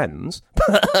have friends,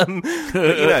 but,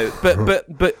 you know,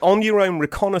 but on your own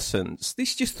reconnaissance,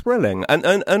 this is just thrilling.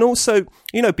 And also,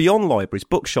 you know, beyond libraries,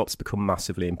 bookshops become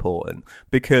massively important,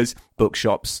 because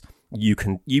bookshops, you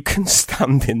can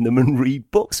stand in them and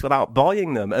read books without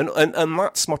buying them. And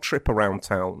that's my trip around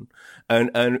town.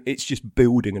 And it's just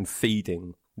building and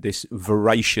feeding this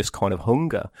voracious kind of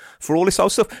hunger for all this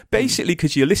old stuff. Basically,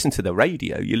 because you listen to the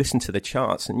radio, you listen to the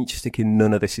charts, and you're just thinking,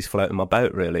 none of this is floating my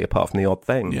boat, really, apart from the odd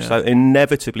thing. Yeah. So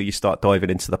inevitably, you start diving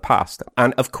into the past.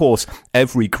 And of course,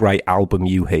 every great album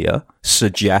you hear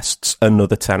suggests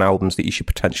another 10 albums that you should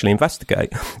potentially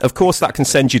investigate. Of course, that can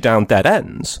send you down dead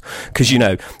ends. Because, you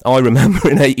know, I remember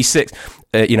in 86...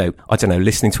 you know, I don't know,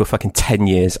 listening to a fucking 10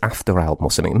 Years After album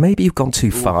or something. Maybe you've gone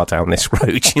too far down this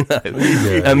road, you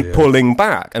know, pulling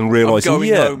back and realising,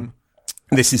 home.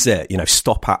 This is it, you know,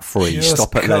 stop at Free,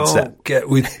 stop at Led Zeppelin. Get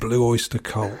with Blue Oyster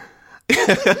Cult.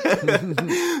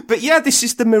 But yeah, this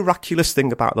is the miraculous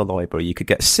thing about the library. You could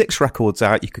get 6 records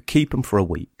out, you could keep them for a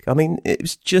week. I mean, it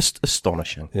was just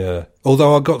astonishing. Yeah.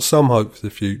 Although I've got some hope for the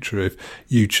future if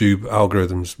YouTube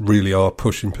algorithms really are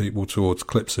pushing people towards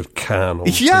clips of Can or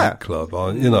Beat Club.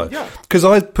 Because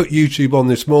I put YouTube on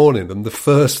this morning and the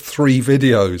first 3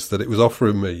 videos that it was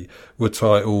offering me were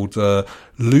titled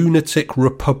Lunatic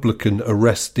Republican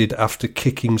Arrested After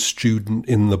Kicking Student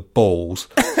in the Balls.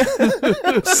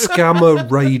 Scammer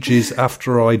Rages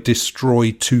After I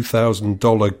Destroy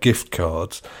 $2,000 Gift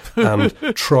Cards. And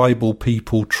Tribal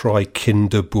People Try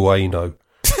Kinder Bueno.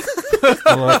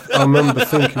 I remember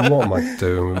thinking, what am I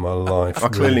doing with my life? I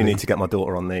clearly need to get my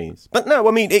daughter on these. But no,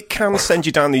 I mean, it can send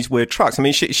you down these weird tracks. I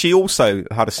mean, she also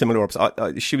had a similar...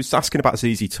 she was asking about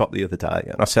ZZ Top the other day,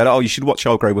 and I said, you should watch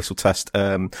Old Grey Whistle Test,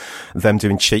 them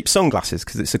doing Cheap Sunglasses,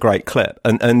 because it's a great clip.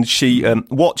 And she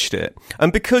watched it.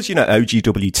 And because,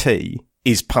 OGWT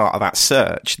is part of that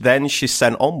search, then she's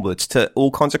sent onwards to all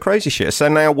kinds of crazy shit. So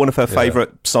now one of her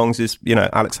favourite songs is,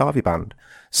 Alex Harvey Band.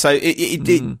 So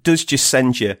it does just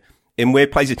send you in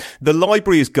weird places. The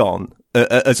library is gone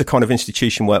as a kind of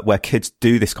institution where kids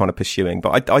do this kind of pursuing.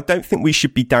 But I don't think we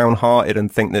should be downhearted and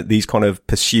think that these kind of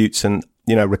pursuits and,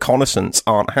 reconnaissance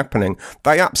aren't happening.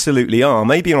 They absolutely are.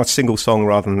 Maybe on a single song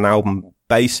rather than an album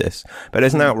basis. But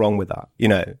there's nothing wrong with that.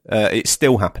 It's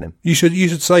still happening. You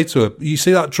should say to her, you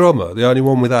see that drummer, the only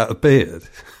one without a beard?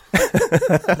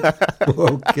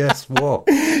 Well, guess what?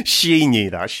 She knew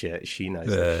that shit. She knows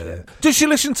that shit. Does she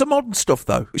listen to modern stuff,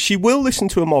 though? She will listen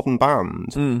to a modern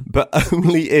band, but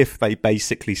only if they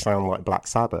basically sound like Black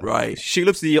Sabbath. Right. She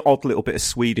loves the odd little bit of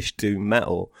Swedish doom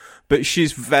metal, but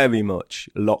she's very much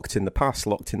locked in the past,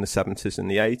 locked in the 70s and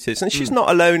the 80s. And she's not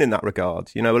alone in that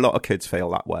regard. A lot of kids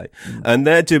feel that way. And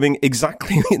they're doing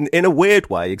exactly, in a weird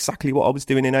way, exactly what I was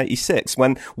doing in 86,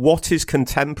 when what is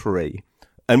contemporary...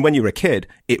 And when you're a kid,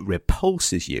 it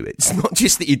repulses you. It's not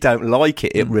just that you don't like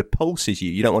it, it repulses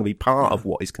you. You don't want to be part of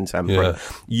what is contemporary.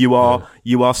 Yeah.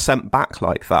 You are sent back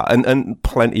like that. And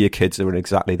plenty of kids are in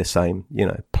exactly the same,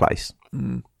 place.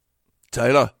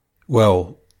 Taylor?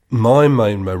 Well, my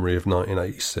main memory of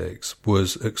 1986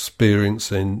 was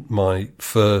experiencing my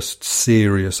first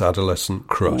serious adolescent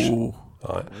crush. Ooh.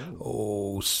 Right.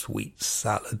 Oh, sweet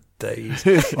salad days.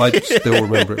 I still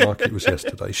remember it like it was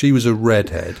yesterday. She was a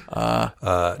redhead.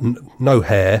 No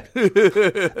hair.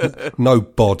 No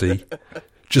body.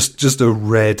 Just a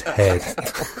red head.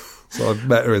 So I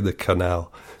met her in the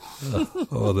canal.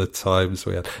 The times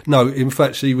we had. No, in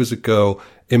fact, she was a girl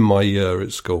in my year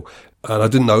at school. And I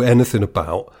didn't know anything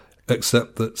about,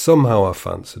 except that somehow I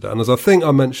fancied her. And as I think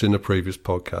I mentioned in a previous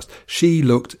podcast, she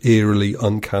looked eerily,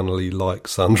 uncannily like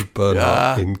Sandra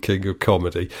Bernhard in King of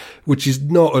Comedy, which is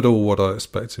not at all what I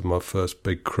expected my first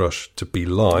big crush to be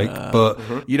like. But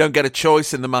you don't get a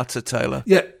choice in the matter, Taylor.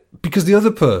 Yeah, because the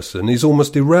other person is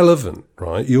almost irrelevant,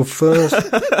 right? Your first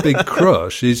big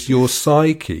crush is your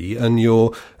psyche and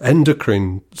your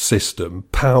endocrine system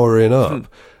powering up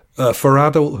for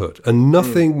adulthood, and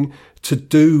nothing to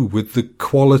do with the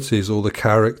qualities or the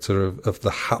character of the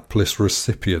hapless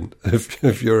recipient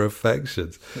of your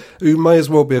affections, who may as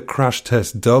well be a crash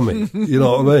test dummy. You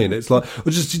know what I mean? It's like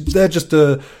they're just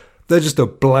a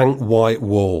blank white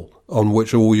wall on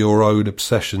which all your own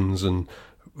obsessions and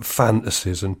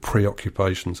fantasies and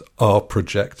preoccupations are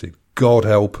projected. God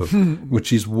help them,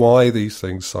 which is why these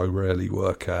things so rarely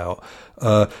work out.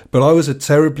 But I was a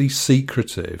terribly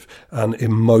secretive and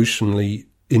emotionally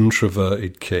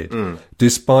introverted kid.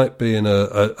 Despite being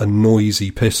a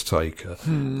noisy piss taker,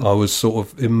 I was sort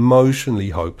of emotionally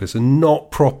hopeless and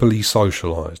not properly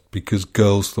socialised because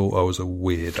girls thought I was a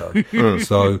weirdo.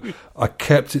 So I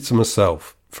kept it to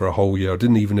myself for a whole year. I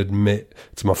didn't even admit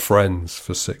to my friends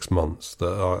for 6 months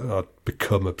that I'd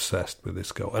become obsessed with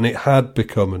this girl. And it had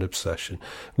become an obsession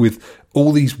with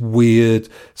all these weird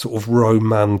sort of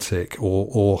romantic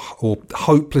or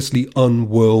hopelessly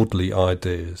unworldly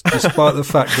ideas, despite the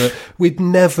fact that we'd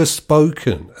never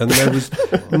spoken and there was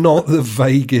not the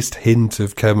vaguest hint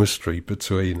of chemistry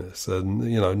between us, and,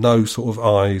 no sort of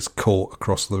eyes caught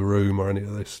across the room or any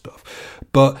of this stuff.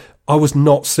 But I was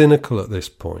not cynical at this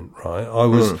point, right? I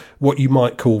was what you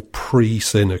might call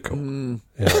pre-cynical.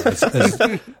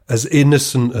 As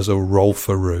innocent as a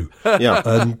Rolfaroo. Yeah.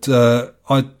 And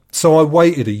so I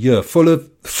waited a year full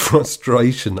of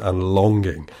frustration and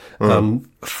longing. And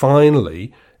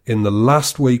finally, in the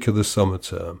last week of the summer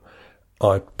term,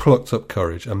 I plucked up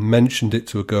courage and mentioned it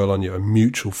to a girl I knew, a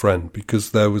mutual friend,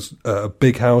 because there was a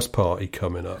big house party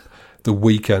coming up the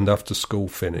weekend after school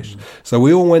finished. So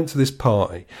we all went to this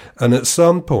party, and at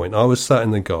some point I was sat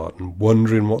in the garden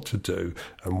wondering what to do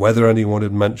and whether anyone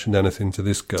had mentioned anything to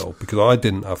this girl, because I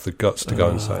didn't have the guts to go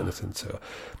and say anything to her.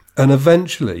 And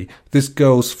eventually this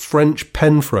girl's French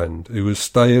pen friend who was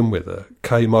staying with her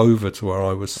came over to where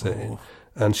I was sitting,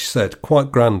 and she said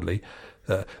quite grandly,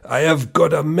 I have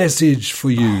got a message for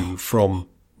you from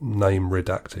name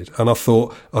redacted. And I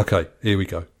thought, okay, here we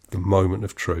go, the moment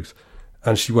of truth.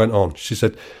 And she went on, she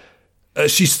said,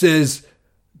 she says,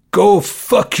 go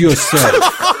fuck yourself.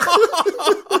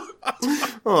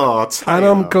 Oh, and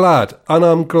I'm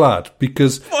glad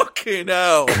because fucking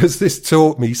hell, because this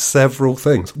taught me several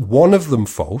things. One of them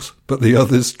false, but the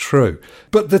other's true.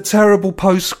 But the terrible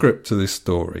postscript to this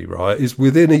story, right, is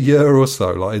within a year or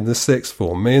so, like in the sixth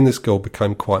form, me and this girl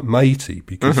became quite matey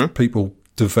because people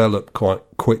develop quite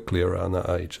quickly around that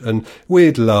age, and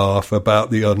we'd laugh about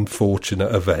the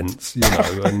unfortunate events, you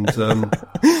know, and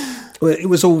it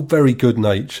was all very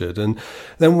good-natured. And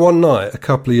then one night, a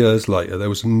couple of years later, there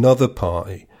was another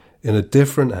party in a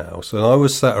different house, and I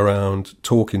was sat around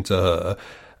talking to her,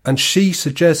 and she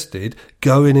suggested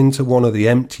going into one of the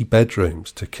empty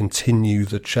bedrooms to continue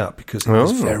the chat because it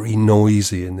was very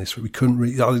noisy in this. We couldn't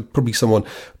really, probably someone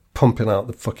pumping out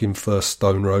the fucking first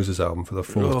Stone Roses album for the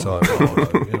fourth time.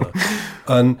 You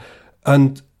know.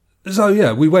 And so,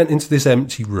 yeah, we went into this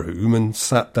empty room and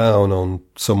sat down on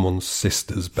someone's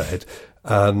sister's bed,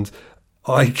 and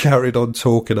I carried on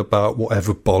talking about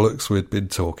whatever bollocks we'd been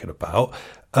talking about.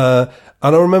 And I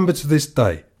remember to this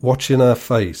day watching her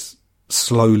face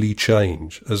slowly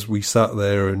change as we sat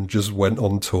there and just went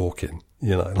on talking,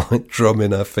 you know, like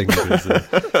drumming her fingers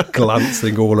and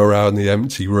glancing all around the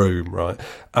empty room, right?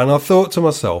 And I thought to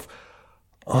myself,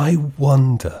 I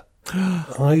wonder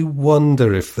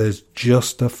if there's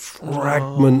just a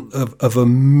fragment of a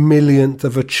millionth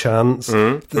of a chance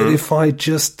that if I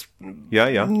just...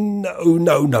 No.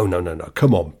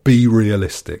 Come on, be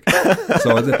realistic.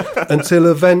 So until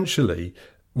eventually,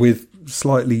 with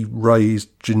slightly raised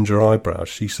ginger eyebrows,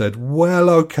 she said, well,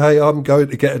 okay, I'm going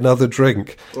to get another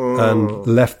drink, and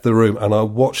left the room. And I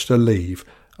watched her leave,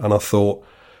 and I thought,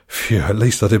 phew, at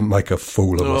least I didn't make a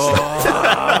fool of myself.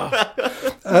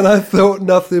 And I thought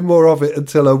nothing more of it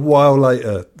until a while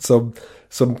later, some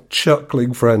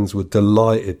chuckling friends were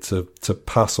delighted to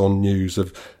pass on news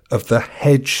of the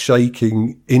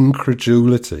head-shaking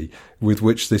incredulity with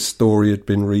which this story had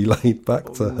been relayed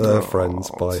back to her friends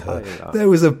by her. There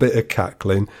was a bit of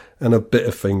cackling and a bit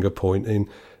of finger-pointing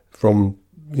from,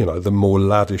 you know, the more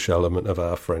laddish element of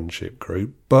our friendship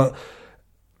group. But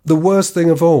the worst thing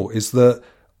of all is that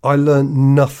I learnt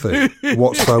nothing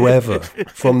whatsoever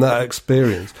from that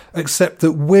experience, except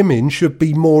that women should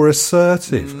be more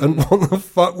assertive. And what the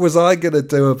fuck was I going to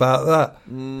do about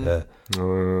that?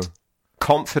 Yeah.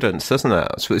 Confidence, doesn't it?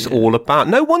 That's what it's all about.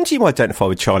 No wonder you identify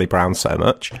with Charlie Brown so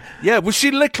much. Yeah, was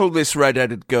she little, this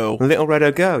red-headed girl? Little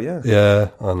red-headed girl, yeah. Yeah,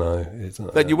 I know.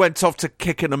 Then you went off to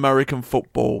kick an American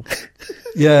football.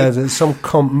 Yeah, some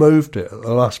comp moved it at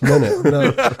the last minute.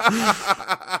 No.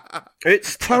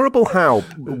 It's terrible how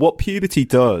what puberty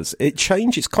does. It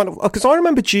changes kind of, because I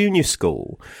remember junior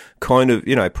school, kind of,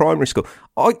 you know, primary school.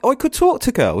 I could talk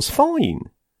to girls fine.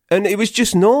 And it was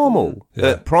just normal.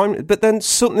 Yeah. But then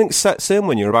something sets in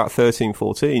when you're about 13,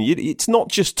 14. It's not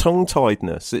just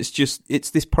tongue-tiedness. It's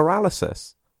this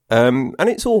paralysis. And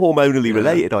it's all hormonally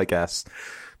related, I guess.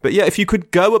 But yeah, if you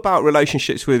could go about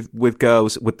relationships with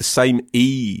girls with the same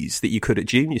ease that you could at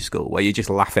junior school, where you're just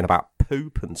laughing about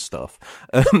poop and stuff,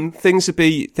 things would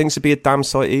be a damn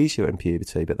sight easier in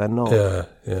puberty, but they're not.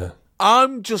 Yeah.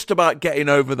 I'm just about getting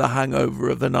over the hangover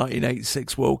of the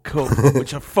 1986 World Cup,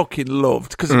 which I fucking loved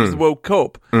because it was the World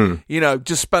Cup. You know,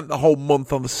 just spent the whole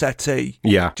month on the settee.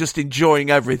 Yeah. Just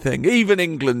enjoying everything. Even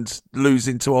England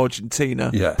losing to Argentina.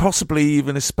 Yeah. Possibly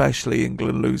even especially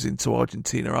England losing to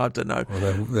Argentina. I don't know.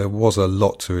 Well, there was a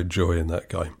lot to enjoy in that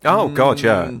game. Oh, God,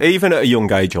 yeah. Even at a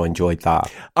young age, I enjoyed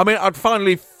that. I mean, I'd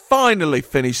finally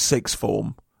finished sixth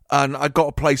form. And I got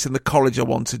a place in the college I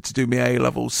wanted to do my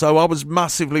A-levels. So I was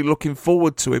massively looking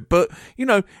forward to it. But, you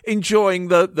know, enjoying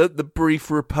the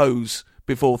brief repose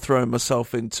before throwing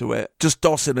myself into it. Just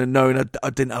dossing and knowing I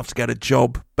didn't have to get a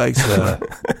job, basically.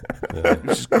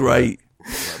 Which is great.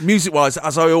 Music-wise,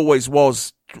 as I always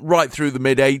was, right through the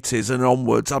mid-80s and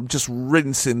onwards, I'm just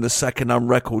rinsing the second-hand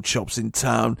record shops in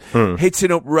town,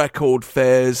 hitting up record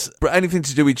fairs, but anything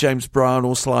to do with James Brown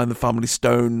or Sly and the Family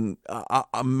Stone,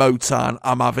 Motown,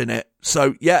 I'm having it.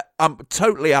 So, yeah, I'm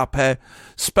totally happy,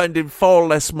 spending far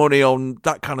less money on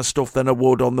that kind of stuff than I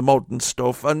would on the modern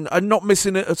stuff, and not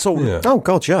missing it at all. Yeah. Oh,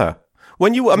 God, yeah.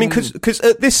 When you, I mean, because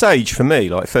at this age, for me,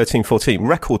 like 13, 14,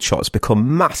 record shops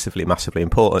become massively, massively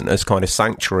important as kind of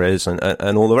sanctuaries and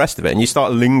all the rest of it. And you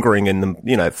start lingering in them,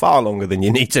 you know, far longer than you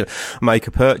need to make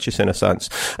a purchase, in a sense.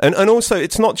 And also,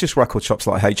 it's not just record shops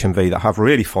like HMV that have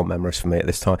really fond memories for me at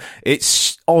this time.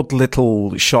 It's odd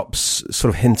little shops,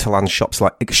 sort of hinterland shops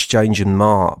like Exchange and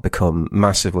Mart become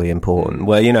massively important,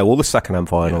 where, you know, all the second-hand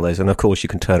vinyl is. And of course, you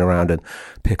can turn around and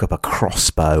pick up a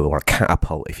crossbow or a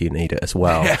catapult if you need it as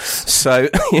well. Yes. So,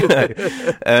 you know,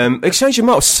 Exchange and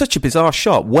Mart was such a bizarre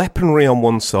shop. Weaponry on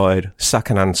one side,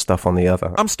 second-hand stuff on the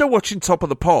other. I'm still watching Top of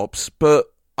the Pops, but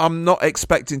I'm not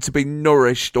expecting to be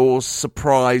nourished or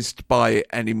surprised by it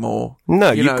anymore. No,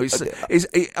 I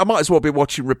might as well be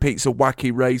watching repeats of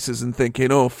Wacky Races and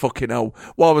thinking, oh, fucking hell,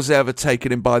 why was I ever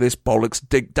taken in by this bollocks?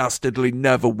 Dick Dastardly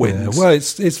never wins. Yeah, well,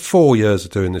 it's 4 years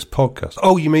of doing this podcast.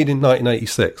 Oh, you mean in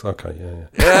 1986? Okay,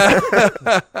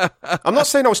 yeah. I'm not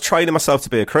saying I was training myself to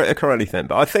be a critic or anything,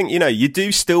 but I think, you know, you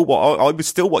do still I was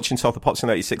still watching Top of the Pops in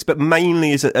 86, but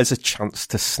mainly as a chance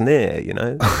to sneer, you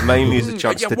know? Mainly as a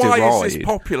chance to deride. Why is this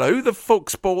popular? Who the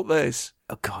fuck's bought this?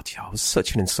 Oh God, yeah, I was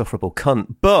such an insufferable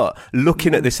cunt. But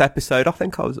looking at this episode, I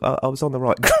think I was on the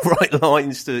right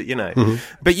lines to, you know. Mm-hmm.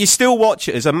 But you still watch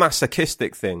it as a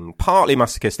masochistic thing, partly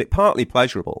masochistic, partly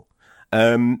pleasurable.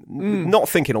 Not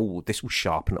thinking, oh, this will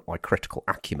sharpen up my critical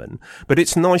acumen, but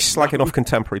it's nice slagging off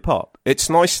contemporary pop. It's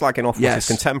nice slagging off what is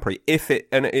contemporary.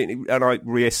 And I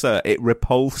reassert, it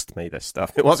repulsed me, this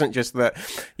stuff. It wasn't just that,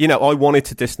 you know, I wanted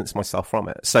to distance myself from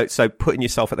it. So putting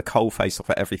yourself at the coalface of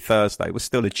it every Thursday was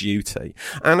still a duty.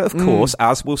 And of course,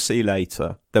 as we'll see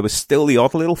later, there was still the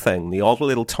odd little thing, the odd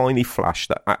little tiny flash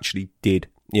that actually did,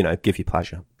 you know, give you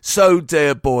pleasure. So,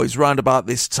 dear boys, round about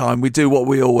this time, we do what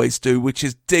we always do, which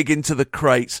is dig into the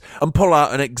crates and pull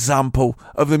out an example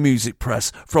of the music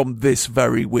press from this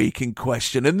very week in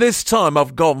question. And this time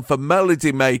I've gone for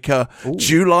Melody Maker,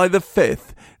 July the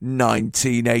 5th,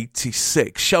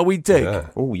 1986. Shall we dig? Yeah.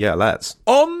 Oh, yeah, let's.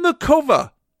 On the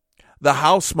cover, the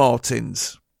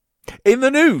Housemartins. In the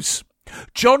news,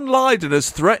 John Lydon has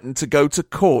threatened to go to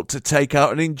court to take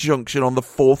out an injunction on the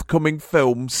forthcoming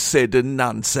film Sid and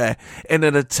Nancy in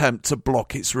an attempt to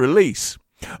block its release.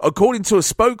 According to a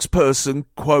spokesperson,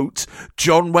 quote,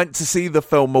 John went to see the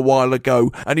film a while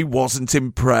ago and he wasn't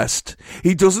impressed.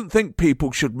 He doesn't think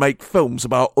people should make films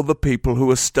about other people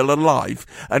who are still alive,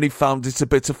 and he found it a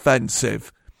bit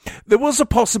offensive. There was a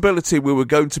possibility we were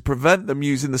going to prevent them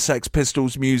using the Sex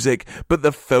Pistols music, but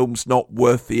the film's not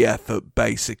worth the effort,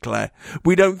 basically.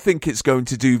 We don't think it's going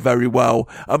to do very well,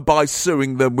 and by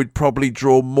suing them, we'd probably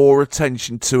draw more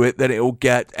attention to it than it'll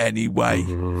get anyway.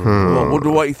 I wonder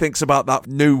what he thinks about that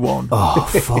new one. Oh,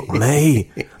 fuck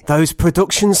me. Those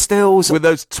production stills. With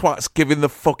those twats giving the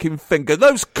fucking finger.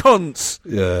 Those cunts.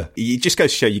 Yeah. You just go to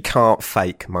show you can't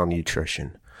fake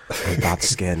malnutrition and bad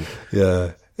skin.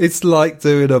 Yeah. It's like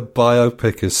doing a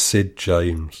biopic of Sid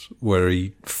James, where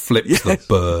he flips the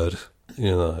bird, you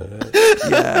know.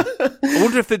 Yeah. I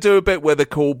wonder if they do a bit where they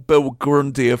call Bill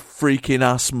Grundy a freaking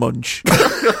ass munch.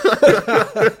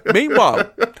 Meanwhile,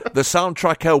 the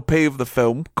soundtrack LP of the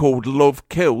film, called Love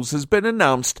Kills, has been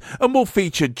announced and will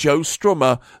feature Joe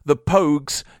Strummer, The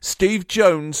Pogues, Steve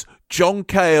Jones, John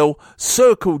Cale,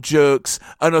 Circle Jerks,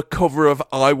 and a cover of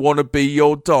I Wanna Be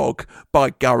Your Dog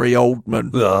by Gary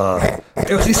Oldman.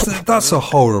 That's a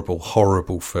horrible,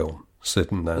 horrible film,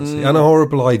 Sid and Nancy, and a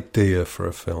horrible idea for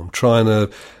a film, trying to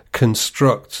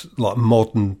construct like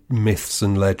modern myths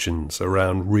and legends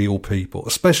around real people,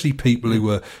 especially people who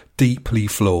were deeply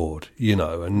flawed, you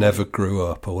know, and never grew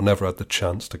up or never had the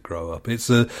chance to grow up. It's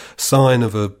a sign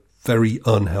of a very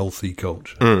unhealthy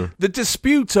culture. The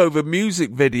dispute over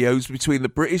music videos between the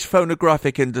British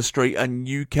phonographic industry and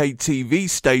UK TV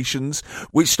stations,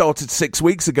 which started 6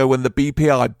 weeks ago when the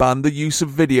BPI banned the use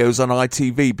of videos on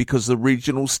ITV because the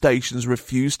regional stations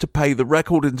refused to pay the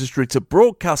record industry to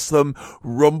broadcast them,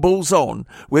 rumbles on,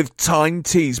 with Tyne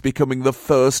Tees becoming the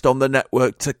first on the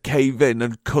network to cave in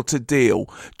and cut a deal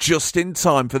just in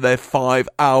time for their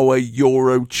 5-hour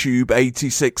Eurotube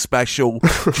 86 special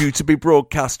due to be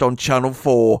broadcast on Channel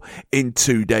 4 in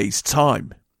 2 days'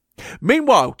 time.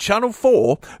 Meanwhile, Channel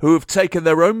 4, who have taken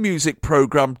their own music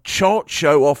programme Chart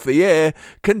Show off the air,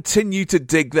 continue to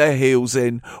dig their heels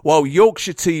in, while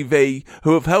Yorkshire TV,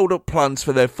 who have held up plans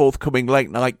for their forthcoming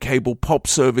late-night cable pop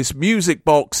service Music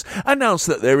Box, announced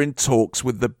that they're in talks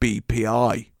with the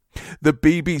BPI. The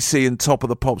BBC and Top of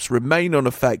the Pops remain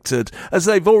unaffected, as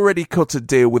they've already cut a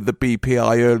deal with the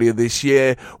BPI earlier this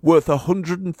year worth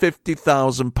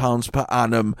 £150,000 per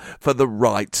annum for the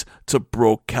right to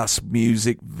broadcast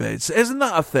music vids. Isn't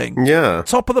that a thing? Yeah.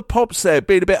 Top of the Pops there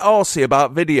being a bit arsey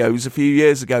about videos a few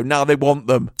years ago. Now they want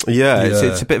them. Yeah,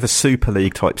 it's a bit of a Super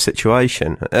League type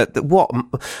situation.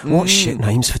 What shit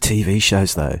names for TV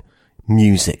shows though?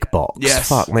 Music Box. Yes.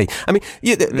 Fuck me. I mean,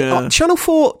 Channel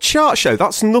 4 chart show,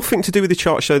 that's nothing to do with the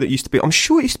chart show that used to be. I'm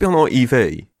sure it used to be on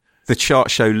ITV. The chart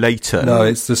show later. No,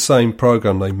 it's the same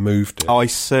programme, they moved it. I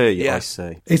see, Yeah. I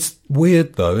see. It's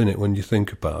weird though, isn't it, when you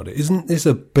think about it? Isn't this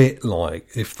a bit like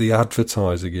if the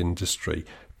advertising industry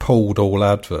pulled all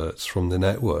adverts from the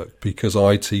network because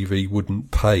ITV wouldn't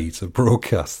pay to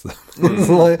broadcast them? It's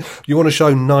like, you want to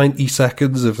show 90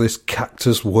 seconds of this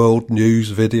Cactus World News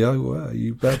video? Well,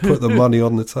 you better put the money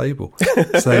on the table.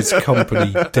 Says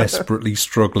company desperately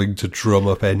struggling to drum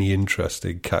up any interest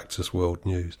in Cactus World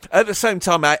News. At the same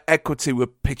time, Equity were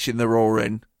pitching their oar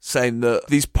in, saying that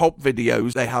these pop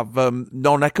videos, they have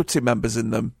non-Equity members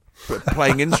in them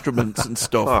playing instruments and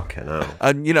stuff. Fucking hell.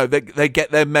 And, you know, they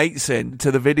get their mates in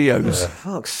to the videos.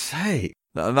 Fuck's sake.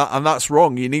 And that's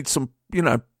wrong. You need some, you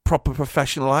know, proper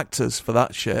professional actors for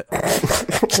that shit.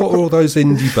 What are all those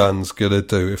indie bands going to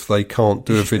do if they can't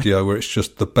do a video where it's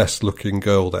just the best looking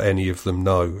girl that any of them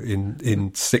know in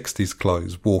 60s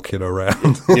clothes walking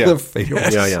around the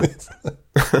field? Yeah.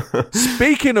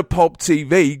 Speaking of pop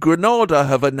TV, Granada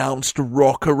have announced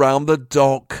Rock Around the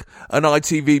Dock, an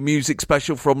ITV music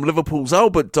special from Liverpool's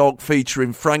Albert Dock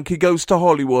featuring Frankie Goes to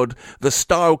Hollywood, The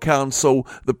Style Council,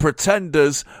 The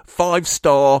Pretenders, 5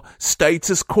 Star,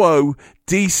 Status Quo,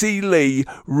 DC Lee,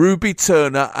 Ruby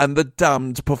Turner and The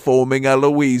Damned performing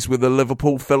Eloise with the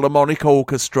Liverpool Philharmonic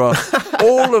Orchestra,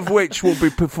 all of which will be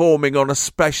performing on a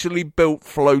specially built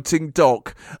floating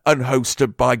dock and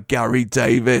hosted by Gary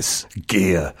Davis.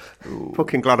 Gear.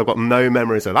 Fucking glad I've got no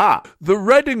memories of that. The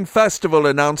Reading Festival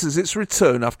announces its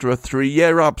return after a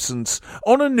 3-year absence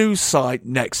on a new site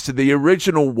next to the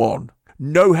original one.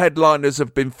 No headliners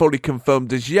have been fully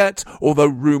confirmed as yet, although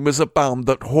rumours abound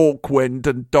that Hawkwind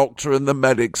and Doctor and the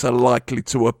Medics are likely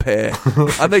to appear.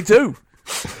 And they do,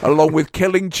 along with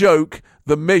Killing Joke,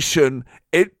 The Mission,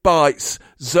 It Bites,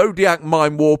 Zodiac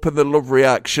Mind Warp and the Love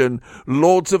Reaction,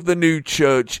 Lords of the New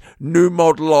Church, New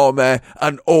Model Army,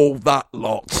 and all that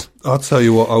lot. I'll tell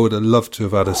you what, I would have loved to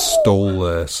have had a stall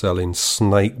there selling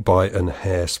snake bite and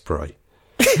hairspray.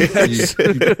 You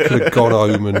could have gone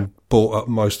home and bought up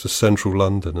most of central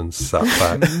London and sat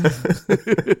back.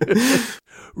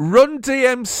 Run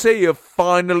DMC have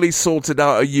finally sorted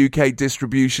out a UK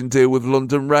distribution deal with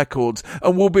London Records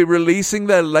and will be releasing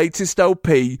their latest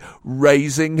LP,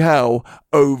 Raising Hell,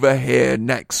 over here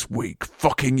next week.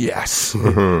 Fucking yes.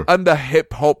 And the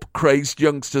hip-hop crazed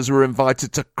youngsters are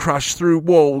invited to crash through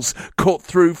walls, cut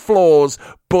through floors,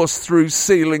 bust through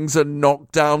ceilings and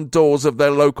knock down doors of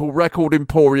their local record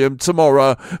emporium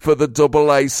tomorrow for the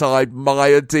double A side My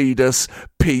Adidas,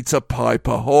 Peter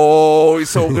Piper. Oh,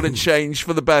 it's all going to change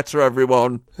for the better,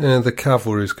 everyone. And the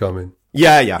cavalry's coming.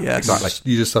 Yeah, yes.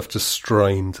 exactly. You just have to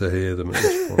strain to hear them at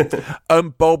this point.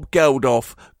 And Bob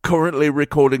Geldof, currently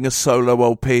recording a solo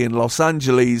LP in Los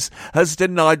Angeles, has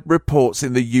denied reports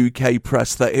in the UK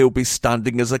press that he'll be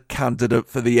standing as a candidate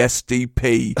for the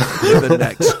SDP in the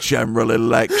next general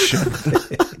election.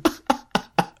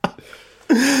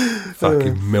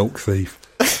 Fucking milk thief.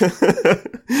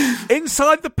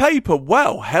 Inside the paper,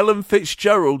 well, Helen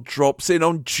Fitzgerald drops in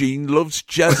on Gene Loves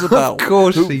Jezebel. Of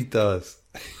course he does.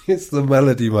 It's the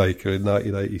Melody Maker in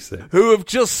 1986. Who have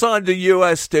just signed a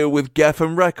US deal with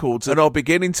Geffen Records and are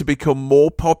beginning to become more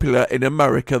popular in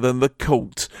America than the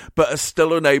Cult, but are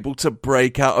still unable to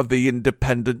break out of the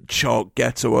independent chart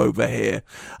ghetto over here,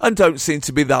 and don't seem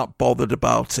to be that bothered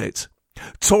about it.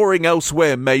 Touring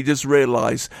elsewhere made us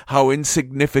realise how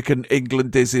insignificant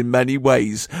England is in many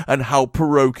ways and how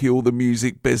parochial the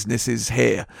music business is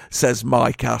here, says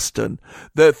Mike Aston.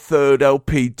 Their third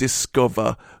LP,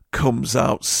 Discover, comes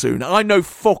out soon. I know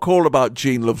fuck all about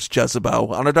Gene Loves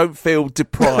Jezebel, and I don't feel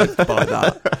deprived by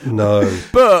that. No.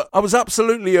 But I was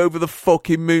absolutely over the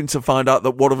fucking moon to find out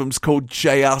that one of them's called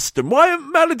Jay Aston. Why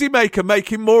aren't Melody Maker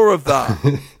making more of that?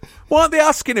 Why aren't they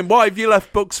asking him, why have you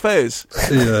left Bucks Fizz?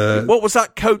 Yeah. What was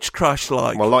that coach crash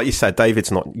like? Well, like you said,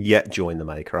 David's not yet joined the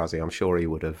Maker, has he? I'm sure he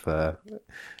would have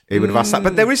He would have asked that.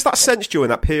 But there is that sense during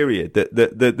that period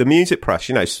that the music press,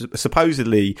 you know,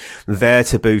 supposedly there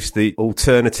to boost the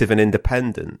alternative and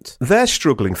independent, they're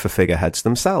struggling for figureheads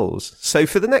themselves. So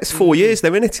for the next 4 years,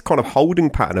 they're in a kind of holding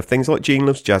pattern of things like Gene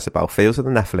Loves Jezebel, Fields of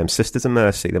the Nephilim, Sisters of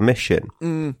Mercy, The Mission,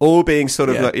 all being sort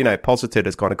of, like, you know, posited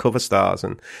as kind of cover stars.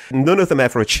 And none of them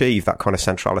ever achieve that kind of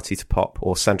centrality to pop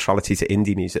or centrality to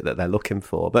indie music that they're looking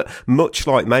for. But much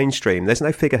like mainstream, there's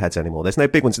no figureheads anymore. There's no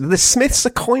big ones. The Smiths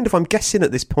are kind of, I'm guessing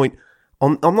at this point,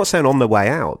 I'm not saying on the way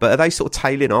out, but are they sort of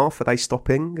tailing off? Are they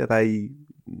stopping? Are they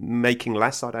making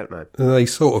less? I don't know. They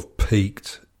sort of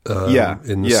peaked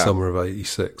in the summer of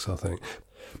 86, I think.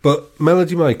 But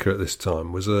Melody Maker at this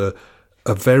time was a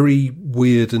very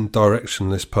weird and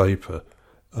directionless paper.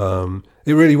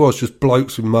 It really was just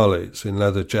blokes with mullets in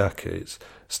leather jackets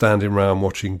standing around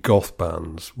watching goth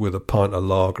bands with a pint of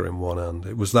lager in one hand.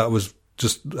 That was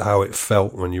just how it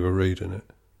felt when you were reading it.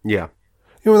 Yeah.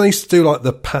 You know, when they used to do like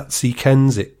the Patsy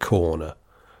Kensit corner.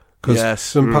 Because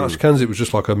Patsy Kensit was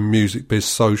just like a music biz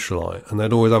socialite, and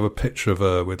they'd always have a picture of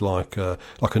her with like an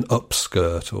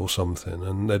upskirt or something,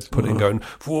 and they'd put it in going,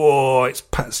 whoa, it's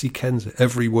Patsy Kensit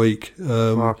every week.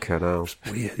 Fucking hell. It was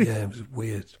weird, yeah, it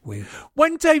was weird.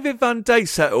 When David Van Day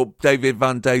set up David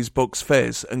Van Day's Books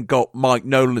Fizz and got Mike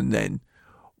Nolan in,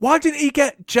 why didn't he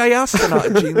get Jay Aston out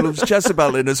of Gene Loves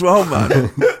Jezebel in as well, man?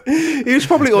 He was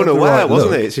probably unaware,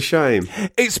 wasn't he? It's a shame.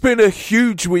 It's been a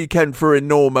huge weekend for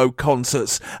Enormo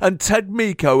concerts, and Ted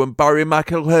Miko and Barry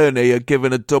McIlherney are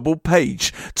given a double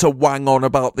page to wang on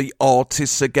about the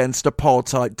Artists Against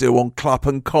Apartheid do on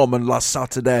Clapham Common last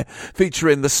Saturday,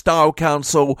 featuring the Style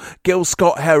Council, Gil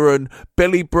Scott-Heron,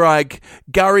 Billy Bragg,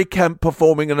 Gary Kemp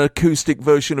performing an acoustic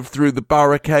version of Through the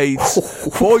Barricades,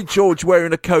 Boy George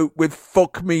wearing a coat with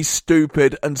 "Fuck Me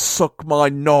Stupid" and "Suck My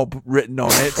Knob" written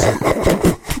on it,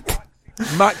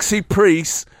 Maxi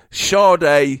Priest,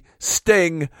 Sade,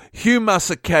 Sting, Hugh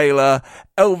Masekela,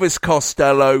 Elvis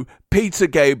Costello, Peter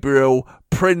Gabriel,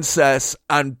 Princess,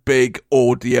 and Big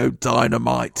Audio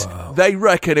Dynamite. Wow. They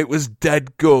reckon it was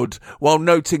dead good, while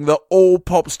noting that all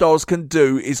pop stars can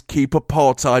do is keep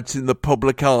apartheid in the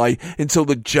public eye until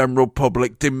the general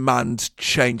public demand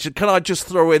change. And can I just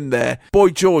throw in there, Boy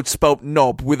George spelt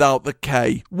knob without the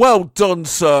K. Well done,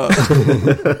 sir.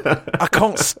 I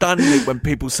can't stand it when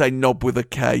people say knob with a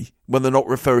K when they're not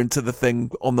referring to the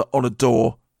thing on a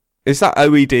door. Is that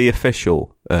OED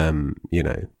official, Al?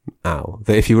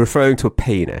 That if you're referring to a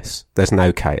penis, there's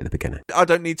no K at the beginning? I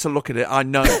don't need to look at it, I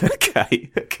know. Okay.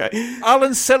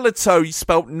 Alan Silito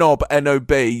spelt knob,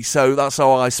 N-O-B, so that's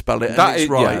how I spell it, and it's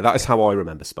right. Yeah, that is how I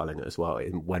remember spelling it as well,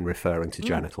 when referring to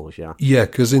genitals, yeah. Yeah,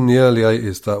 because in the early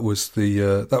 80s, that was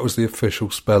the official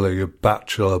spelling of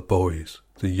Bachelor Boys,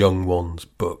 the Young Ones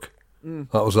book.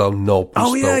 That was how knob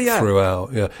was spelt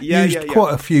throughout. Yeah. Used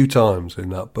quite a few times in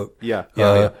that book. Yeah.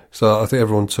 So I think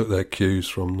everyone took their cues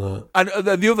from that. And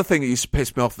the other thing that used to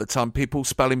piss me off at the time, people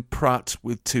spelling Pratt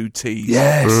with 2 T's.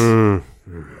 Yes.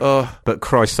 But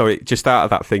Christ, sorry, just out of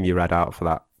that thing you read out for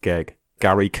that gig,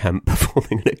 Gary Kemp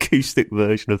performing an acoustic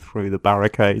version of Through the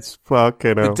Barricades.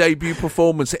 Fucking hell. The debut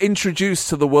performance, introduced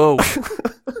to the world.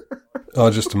 I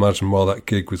just imagine while that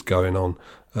gig was going on,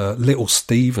 little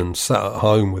Stephen sat at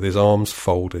home with his arms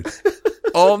folded.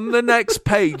 On the next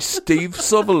page, Steve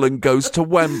Sutherland goes to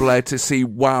Wembley to see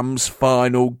Wham's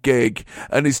final gig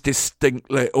and is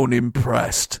distinctly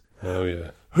unimpressed. Oh,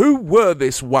 yeah. Who were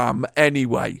this Wham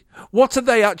anyway? What have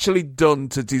they actually done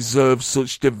to deserve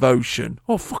such devotion?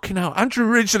 Oh, fucking hell. Andrew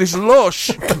Ridgeley's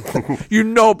lush. You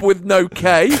knob with no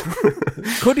K.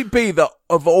 Could it be that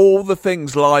of all the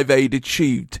things Live Aid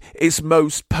achieved, its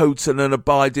most potent and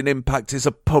abiding impact is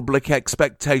a public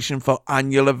expectation for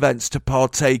annual events to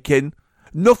partake in?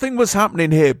 Nothing was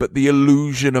happening here but the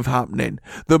illusion of happening,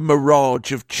 the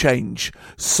mirage of change,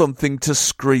 something to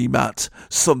scream at,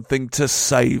 something to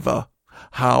savour.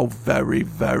 How very,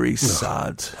 very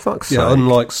sad. Fuck's sake. Yeah,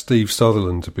 unlike Steve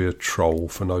Sutherland to be a troll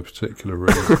for no particular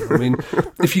reason. I mean,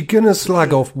 if you're going to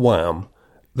slag off Wham,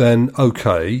 then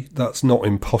okay, that's not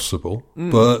impossible,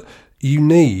 but you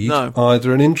need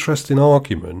either an interesting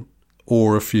argument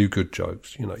or a few good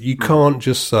jokes. You know, you can't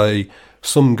just say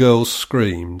some girls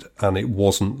screamed and it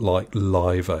wasn't like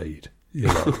Live Aid. You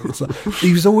know, it's like,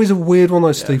 he was always a weird one,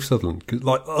 like Steve Sutherland. 'Cause,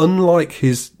 like, unlike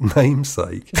his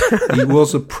namesake, he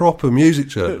was a proper music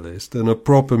journalist and a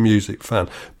proper music fan.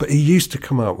 But he used to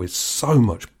come out with so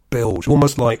much bilge,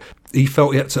 almost like he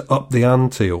felt he had to up the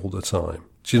ante all the time.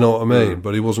 Do you know what I mean?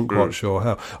 But he wasn't quite sure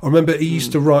how. I remember he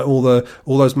used to write all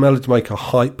those Melody Maker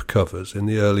hype covers in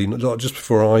the early, like just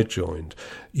before I joined.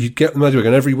 You'd get the Melody Maker,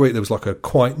 and every week there was like a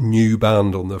quite new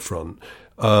band on the front.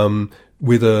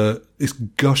 with this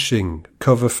gushing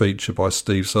cover feature by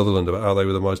Steve Sutherland about how they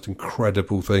were the most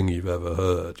incredible thing you've ever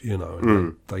heard, you know,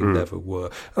 and they never were.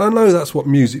 And I know that's what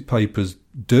music papers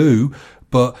do,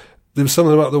 but there was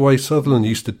something about the way Sutherland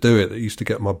used to do it that used to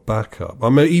get my back up. I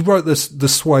mean, he wrote the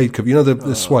Suede cover, you know,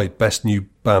 the Suede, best new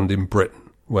band in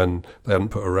Britain, when they hadn't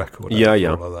put a record out.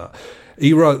 Yeah. Like that.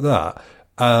 He wrote that,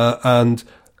 and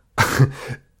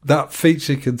that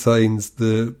feature contains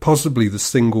possibly the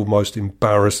single most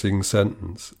embarrassing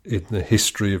sentence in the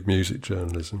history of music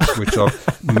journalism, which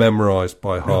I've memorised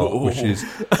by heart, which is,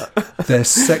 their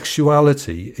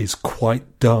sexuality is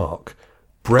quite dark.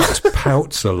 Brett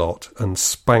pouts a lot and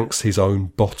spanks his own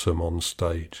bottom on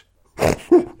stage.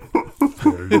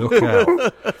 Look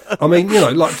out. I mean, you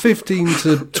know, like 15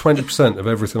 to 20% of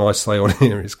everything I say on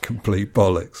here is complete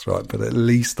bollocks, right? But at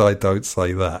least I don't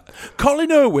say that.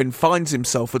 Colin Irwin finds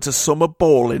himself at a summer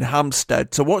ball in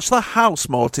Hampstead to watch the House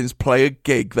Martins play a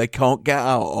gig they can't get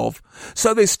out of.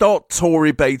 So they start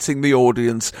Tory baiting the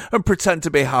audience and pretend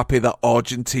to be happy that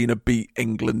Argentina beat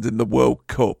England in the World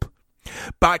Cup.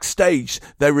 Backstage,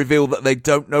 they reveal that they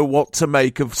don't know what to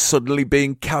make of suddenly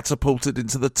being catapulted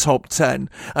into the top 10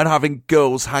 and having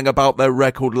girls hang about their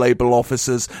record label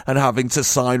offices and having to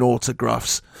sign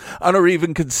autographs, and are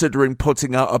even considering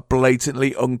putting out a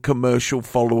blatantly uncommercial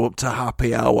follow-up to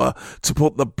Happy Hour to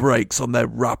put the brakes on their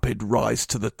rapid rise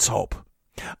to the top.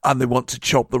 And they want to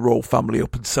chop the royal family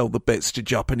up and sell the bits to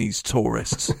Japanese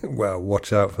tourists. Well,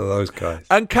 watch out for those guys.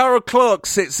 And Carol Clark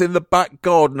sits in the back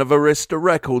garden of Arista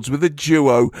Records with a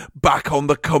duo back on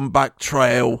the comeback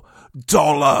trail.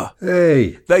 Dollar.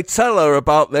 Hey. They tell her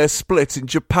about their split in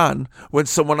Japan when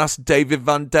someone asked David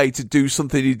Van Day to do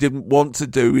something he didn't want to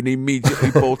do and he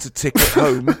immediately bought a ticket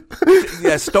home.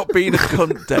 Yeah, stop being a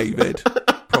cunt, David.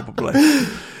 Probably.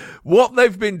 What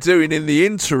they've been doing in the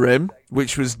interim,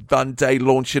 which was Van Day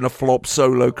launching a flop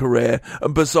solo career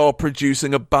and Bizarre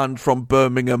producing a band from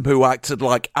Birmingham who acted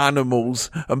like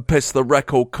animals and pissed the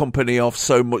record company off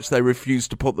so much they refused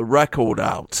to put the record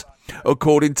out.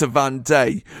 According to Van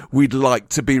Day, we'd like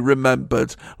to be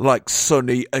remembered like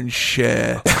Sonny and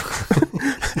Cher.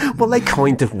 Well, they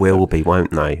kind of will be,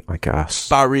 won't they, I guess?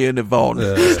 Barry and Yvonne.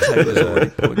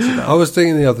 I was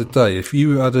thinking the other day, if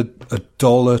you had a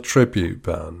Dollar tribute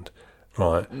band,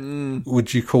 right,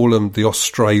 would you call them the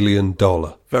Australian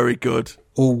Dollar? Very good.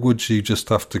 Or would you just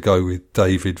have to go with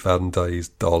David Van Day's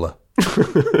Dollar?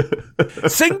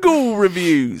 Single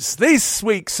reviews. This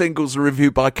week's singles are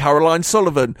reviewed by Caroline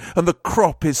Sullivan, and the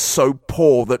crop is so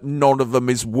poor that none of them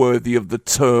is worthy of the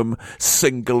term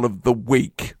Single of the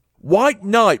Week. White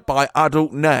Knight by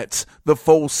Adult Net, the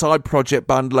full side project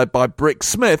band led by Brick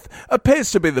Smith,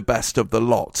 appears to be the best of the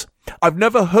lot. I've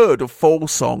never heard of Fall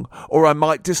Song, or I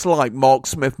might dislike Mark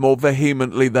Smith more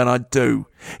vehemently than I do.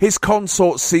 His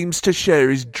consort seems to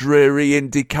share his dreary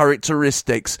indie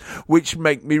characteristics, which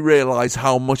make me realise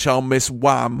how much I'll miss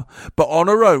Wham. But on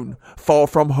her own, far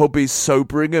from hubby's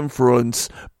sobering influence,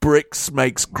 Bricks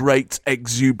makes great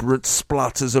exuberant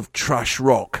splatters of trash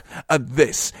rock, and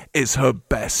this is her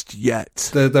best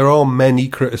yet. There are many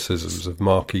criticisms of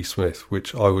Marky Smith,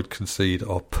 which I would concede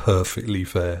are perfectly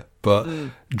fair. But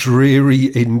dreary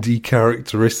indie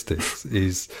characteristics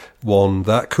is one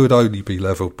that could only be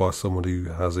levelled by someone who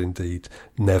has indeed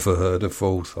never heard of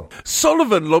Fall Song.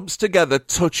 Sullivan lumps together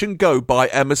Touch and Go by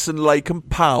Emerson, Lake and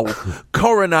Powell,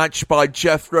 Coronach by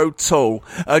Jethro Tull,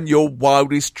 and Your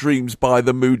Wildest Dreams by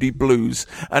the Moody Blues,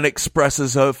 and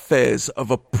expresses her fears of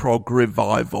a prog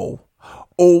revival.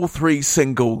 All three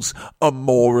singles are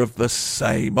more of the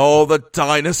same. Oh, the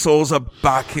dinosaurs are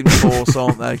back in force,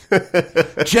 aren't they?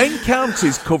 Jane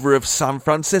County's cover of San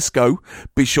Francisco,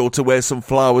 Be Sure to Wear Some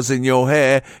Flowers in Your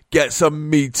Hair, gets a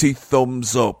meaty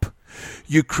thumbs up.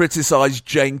 You criticise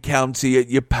Jane County at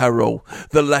your peril.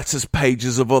 The letters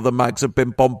pages of other mags have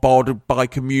been bombarded by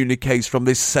communiques from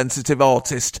this sensitive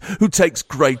artist who takes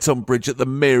great umbrage at the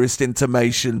merest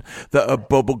intimation that her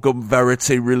bubblegum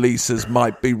Verity releases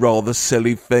might be rather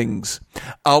silly things.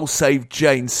 I'll save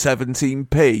Jane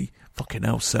 17p. Fucking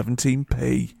hell,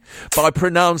 17p. By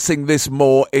pronouncing this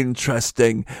more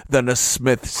interesting than a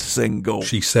Smith single.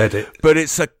 She said it. But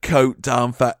it's a coat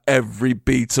down for Every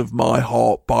Beat of My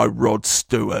Heart by Rod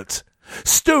Stewart.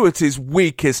 Stewart is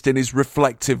weakest in his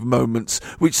reflective moments,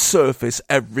 which surface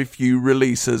every few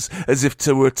releases as if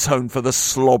to atone for the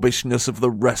slobbishness of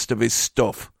the rest of his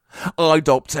stuff. I'd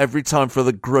opt every time for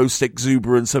the gross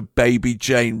exuberance of Baby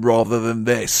Jane rather than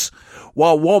this.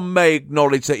 While one may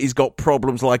acknowledge that he's got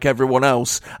problems like everyone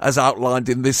else, as outlined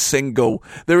in this single,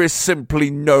 there is simply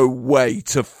no way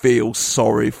to feel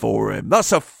sorry for him.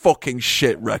 That's a fucking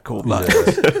shit record, that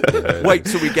is. Wait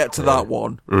till we get to that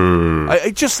one.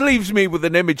 It just leaves me with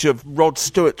an image of Rod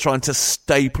Stewart trying to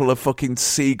staple a fucking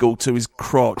seagull to his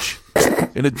crotch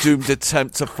in a doomed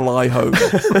attempt to fly home.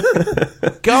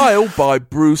 Guile by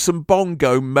Bruce and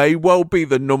Bongo may well be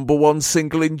the number one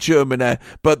single in Germany,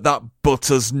 but that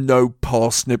butters no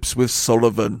parsnips with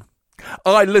Sullivan.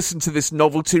 I listened to this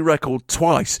novelty record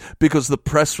twice because the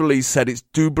press release said its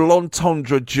double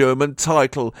entendre German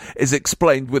title is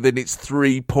explained within its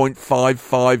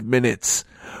 3.55 minutes.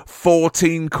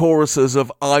 14 choruses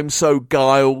of I'm so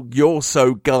Guile, you're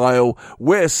so Guile,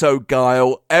 we're so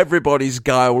Guile, everybody's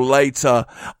Guile later,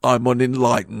 I'm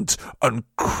unenlightened and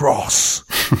cross.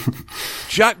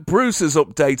 Jack Bruce's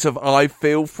update of I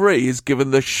Feel Free is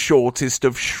given the shortest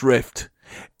of shrift.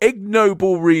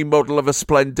 Ignoble remodel of a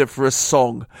splendiferous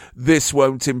song. This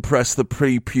won't impress the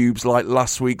pre-pubes like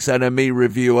last week's NME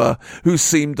reviewer, who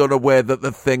seemed unaware that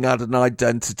the thing had an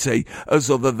identity as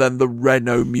other than the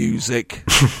Renault music.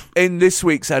 In this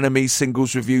week's NME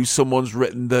singles review, someone's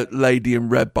written that Lady in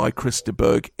Red by Krista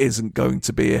Berg isn't going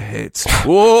to be a hit.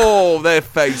 Whoa, their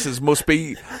faces must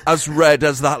be as red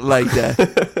as that lady.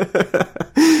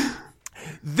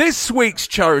 This week's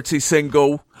charity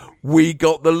single, We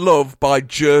Got the Love by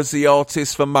Jersey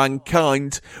Artists for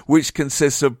Mankind, which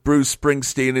consists of Bruce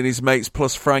Springsteen and his mates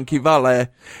plus Frankie Valli,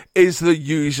 is the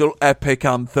usual epic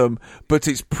anthem, but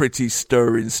it's pretty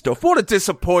stirring stuff. What a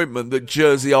disappointment that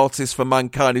Jersey Artists for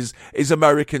Mankind is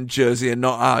American Jersey and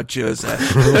not our Jersey.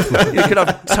 You could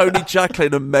have Tony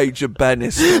Jacklin and Major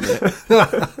Bennis in it.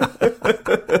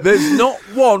 There's not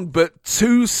one but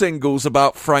two singles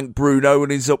about Frank Bruno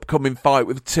and his upcoming fight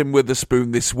with Tim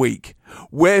Witherspoon this week.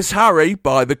 Where's Harry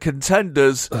by The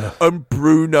Contenders and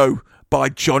Bruno by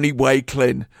Johnny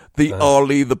Wakelin, the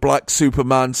Ali the Black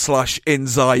Superman / In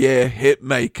Zaire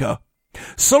hitmaker.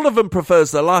 Sullivan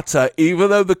prefers the latter, even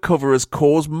though the cover has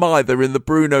caused mither in the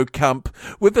Bruno camp,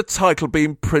 with the title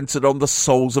being printed on the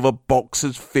soles of a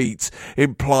boxer's feet,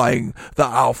 implying that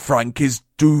our Frank is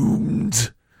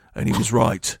doomed. And he was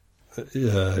right.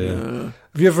 Yeah.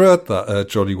 Have you ever heard that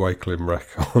Johnny Wakelin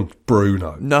record,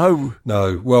 Bruno? No.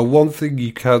 Well, one thing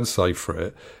you can say for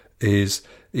it is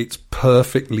it's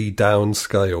perfectly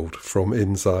downscaled from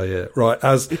In Zaire. Right,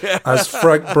 as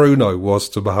Frank Bruno was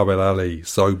to Muhammad Ali,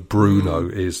 so Bruno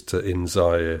is to In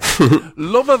Zaire.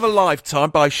 Love of a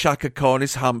Lifetime by Shaka Khan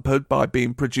is hampered by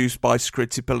being produced by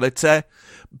Scritti Politti.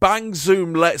 Bang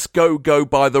Zoom Let's Go Go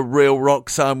by The Real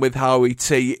Roxanne with Howie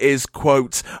T is,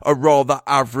 quote, a rather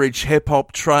average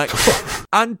hip-hop track.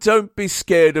 And Don't Be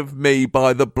Scared of Me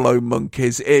by The Blow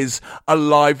Monkeys is a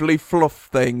lively fluff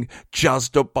thing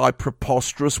jazzed up by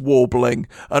preposterous warbling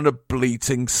and a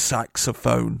bleating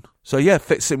saxophone. So yeah,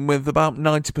 fits in with about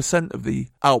 90% of the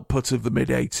output of the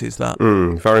mid-80s, that.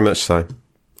 Very much so.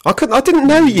 I didn't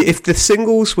know if the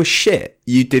singles were shit,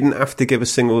 you didn't have to give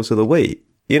us singles of the week.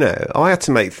 You know, I had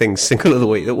to make things single of the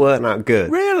week that weren't that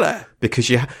good. Really? Because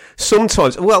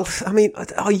sometimes, well, I mean,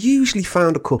 I usually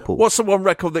found a couple. What's the one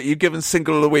record that you've given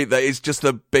single of the week that is just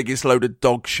the biggest load of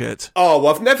dog shit? Oh,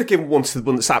 well, I've never given one to the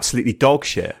one that's absolutely dog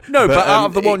shit. No, but out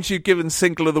of the ones you've given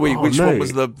single of the week, which one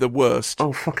was the worst?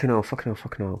 Oh, fucking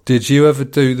hell. Did you ever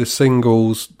do the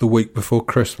singles the week before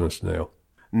Christmas, Neil?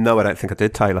 No, I don't think I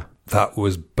did, Taylor. That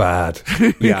was bad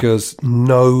because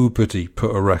nobody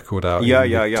put a record out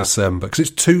in December because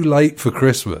it's too late for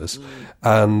Christmas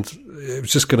and it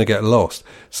was just going to get lost.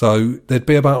 So there'd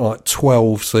be about like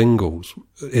 12 singles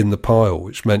in the pile,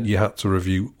 which meant you had to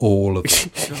review all of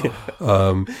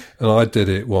them. And I did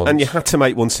it once. And you had to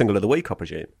make one single of the week, I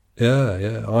presume.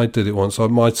 Yeah, I did it once.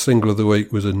 My single of the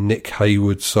week was a Nick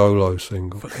Hayward solo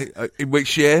single. In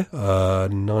which year?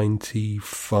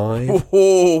 95.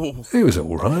 Oh. It was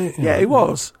all right. Yeah, it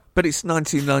was. But it's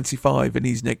 1995 and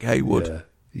he's Nick Hayward.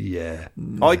 Yeah.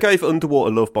 I gave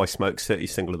Underwater Love by Smoke City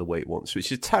single of the week once,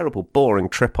 which is a terrible, boring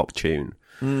trip-hop tune.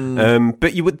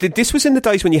 But this was in the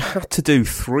days when you had to do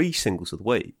 3 singles of the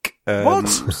week.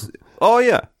 What? Oh,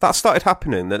 yeah. That started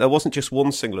happening. That there wasn't just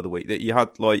one single of the week, that you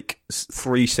had like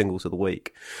 3 singles of the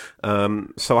week.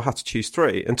 So I had to choose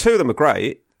 3. And 2 of them are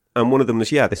great. And one of them was,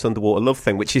 this Underwater Love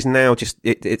thing, which is now just,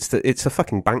 it's a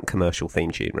fucking bank commercial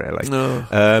theme tune, really.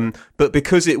 No. But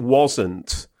because it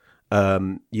wasn't,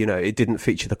 it didn't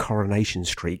feature the Coronation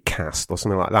Street cast or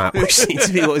something like that, which seemed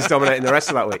to be what was dominating the rest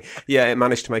of that week. Yeah, it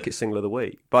managed to make it single of the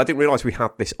week. But I didn't realise we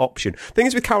had this option. Thing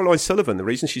is with Caroline Sullivan, the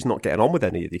reason she's not getting on with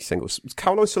any of these singles,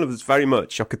 Caroline Sullivan's very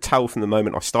much, I could tell from the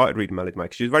moment I started reading Melody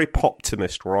Maker, she's a very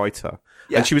poptimist writer.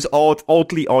 And she was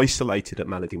oddly isolated at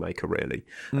Melody Maker, really.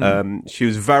 She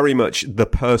was very much the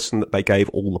person that they gave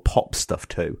all the pop stuff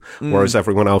to, whereas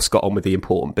everyone else got on with the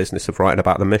important business of writing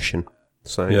about the mission.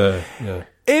 So Yeah.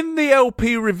 In the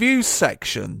LP review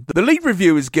section, the lead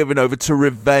review is given over to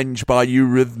Revenge by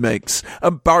Eurythmics,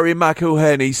 and Barry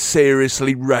McElhenney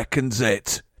seriously reckons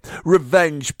it.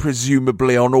 Revenge,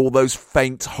 presumably, on all those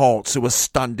faint hearts who were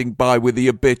standing by with the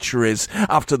obituaries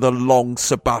after the long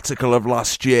sabbatical of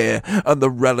last year and the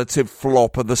relative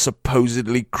flop of the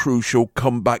supposedly crucial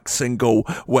comeback single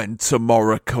When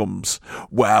Tomorrow Comes.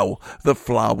 Well, the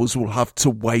flowers will have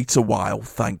to wait a while,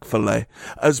 thankfully,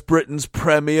 as Britain's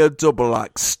premier double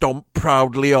act stomp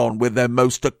proudly on with their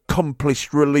most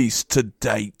accomplished release to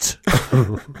date.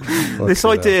 This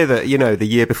idea that, you know, the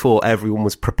year before everyone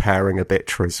was preparing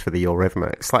obituaries for the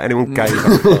Eurythmics, like anyone gave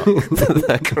up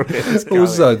their careers.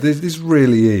 Also, this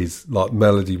really is like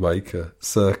Melody Maker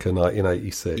circa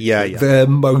 1986. Yeah. Their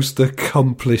most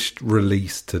accomplished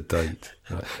release to date.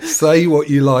 Right. Say what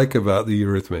you like about the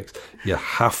Eurythmics, you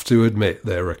have to admit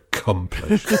they're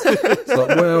accomplished. It's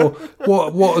like, well,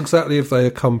 what exactly have they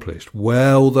accomplished?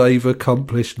 Well, they've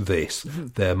accomplished this,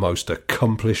 their most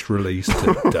accomplished release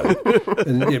to date.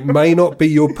 And it may not be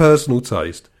your personal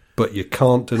taste, but you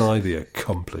can't deny the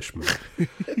accomplishment.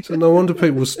 So no wonder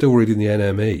people were still reading the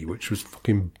NME, which was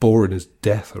fucking boring as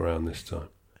death around this time.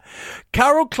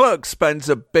 Carol Clerk spends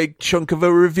a big chunk of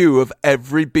a review of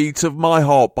Every Beat of My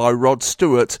Heart by Rod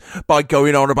Stewart by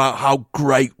going on about how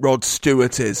great Rod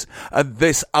Stewart is, and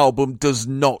this album does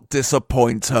not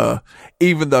disappoint her.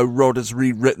 Even though Rod has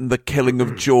rewritten The Killing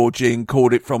of Georgie and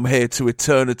called it From Here to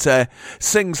Eternity,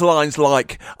 sings lines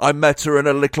like, I met her in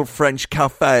a little French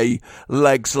cafe,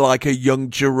 legs like a young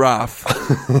giraffe.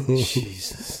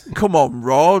 Jesus. Come on,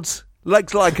 Rod.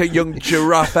 Legs like a young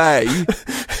giraffe, eh?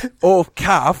 Or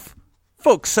calf.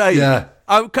 Fuck's sake. Yeah.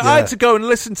 I had to go and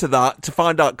listen to that to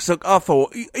find out, because I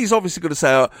thought he's obviously going to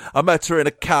say, I met her in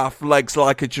a calf, legs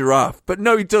like a giraffe. But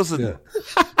no, he doesn't. Yeah.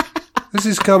 This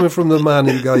is coming from the man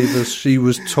who gave us She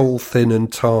Was Tall, Thin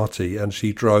and Tarty and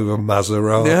She Drove a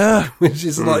Maserati. Yeah. Which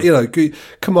is like, you know,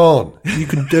 come on, you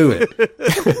can do it.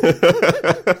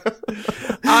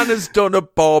 Anna's done a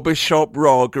barbershop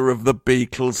raga of the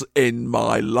Beatles in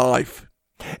my life.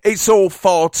 It's all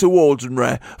far too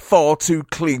ordinary, far too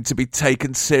clean to be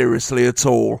taken seriously at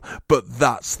all, but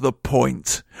that's the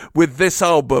point. With this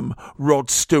album, Rod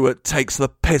Stewart takes the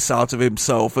piss out of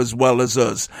himself as well as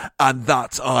us, and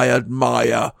that I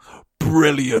admire.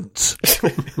 Brilliant.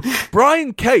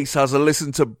 Brian Case has a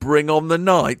listen to Bring on the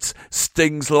Night,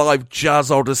 Sting's live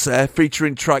jazz odyssey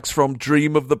featuring tracks from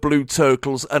Dream of the Blue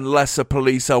Turtles and Lesser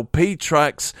Police LP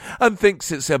tracks, and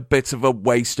thinks it's a bit of a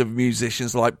waste of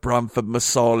musicians like Branford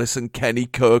Marsalis and Kenny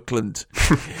Kirkland.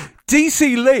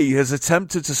 DC Lee has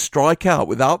attempted to strike out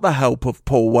without the help of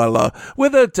Paul Weller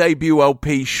with her debut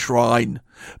LP Shrine,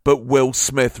 but Will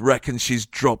Smith reckons she's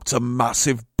dropped a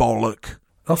massive bollock.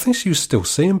 I think she was still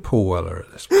seeing Paul Weller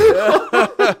at this point.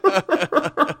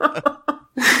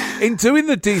 In doing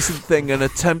the decent thing and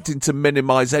attempting to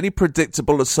minimise any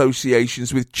predictable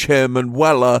associations with Chairman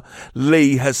Weller,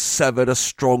 Lee has severed a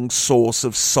strong source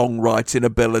of songwriting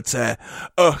ability.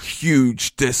 A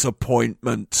huge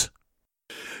disappointment.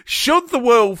 Should the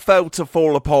World Fail to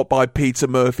Fall Apart by Peter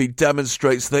Murphy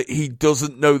demonstrates that he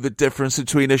doesn't know the difference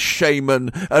between a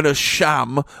shaman and a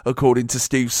sham, according to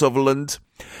Steve Sutherland.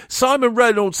 Simon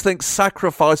Reynolds thinks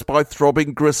Sacrifice by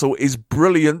Throbbing Gristle is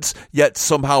brilliant, yet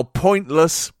somehow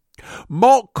pointless.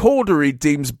 Mark Cordery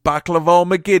deems Battle of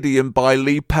Armageddon by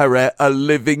Lee Perry a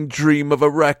living dream of a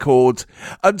record,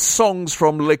 and Songs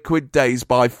from Liquid Days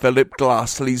by Philip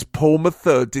Glass leaves Paul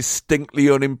III distinctly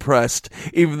unimpressed,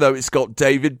 even though it's got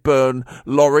David Byrne,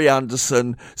 Laurie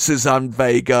Anderson, Suzanne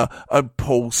Vega and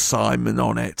Paul Simon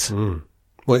on it.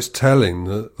 Well, it's telling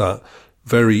that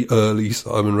very early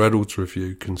Simon Reynolds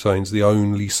review contains the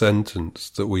only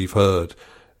sentence that we've heard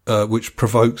which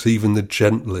provokes even the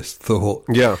gentlest thought.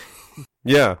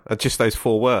 Yeah, just those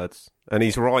 4 words. And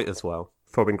he's right as well.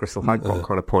 Throbbing Gristle had got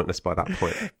kind of pointless by that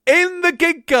point. In the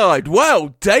gig guide,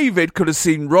 well, David could have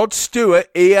seen Rod Stewart,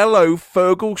 ELO,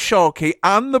 Fergal Sharkey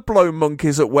and the Blow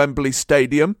Monkeys at Wembley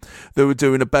Stadium. They were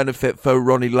doing a benefit for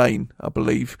Ronnie Lane, I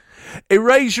believe.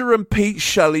 Erasure and Pete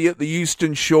Shelley at the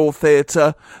Euston Shore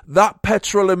Theatre, That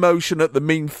Petrol Emotion at the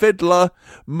Mean Fiddler,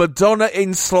 Madonna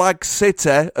in Slag City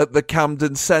at the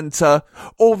Camden Centre,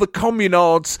 or the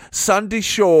Communards, Sandy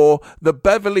Shaw, the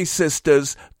Beverly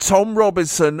Sisters, Tom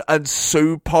Robinson and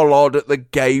Sue Pollard at the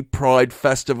Gay Pride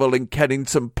Festival in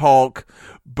Kennington Park,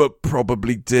 but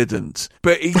probably didn't.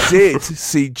 But he did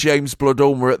see James Blood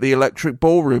Ulmer at the Electric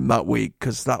Ballroom that week,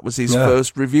 because that was his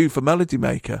first review for Melody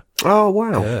Maker. Oh,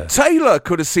 wow. Yeah. Taylor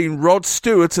could have seen Rod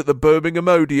Stewart at the Birmingham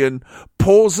Odeon,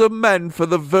 Paws of Men for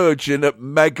the Virgin at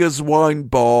Mega's Wine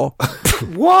Bar.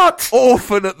 What?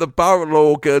 Orphan at the Barrel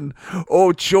Organ,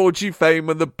 or Georgie Fame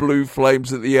and the Blue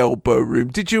Flames at the Elbow Room.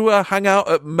 Did you hang out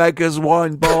at Mega's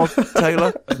Wine Bar,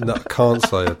 Taylor? No, can't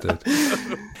say I did.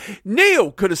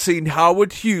 Neil could have seen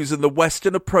Howard Hughes and the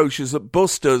Western Approaches at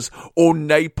Buster's, or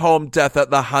Napalm Death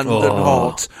at the Hand and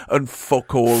Heart, and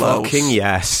fuck all else. Fucking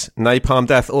yes. Napalm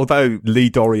Death, although Lee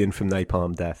Dorian from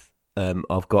Napalm Death.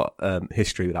 I've got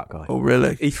history with that guy. Oh,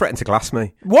 really? He threatened to glass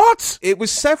me. What? It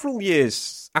was several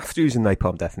years after he was in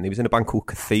Napalm Death, and he was in a band called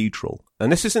Cathedral.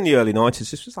 And this was in the early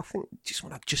 90s. This was, I think, just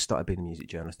when I just started being a music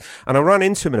journalist. And I ran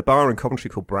into him in a bar in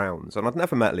Coventry called Brown's, and I'd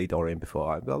never met Lee Dorian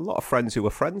before. I had a lot of friends who were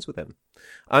friends with him.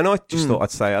 And I just thought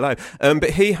I'd say hello.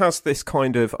 But he has this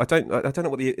kind of, I don't know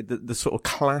what the sort of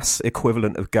class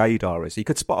equivalent of gaydar is. He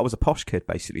could spot I was a posh kid,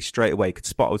 basically, straight away. He could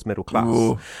spot I was middle class.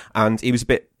 Ooh. And he was a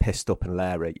bit pissed up and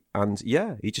leery. And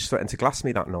yeah, he just threatened to glass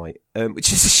me that night,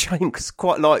 which is a shame, because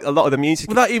quite like a lot of the music.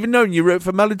 Without even knowing you wrote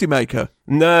for Melody Maker?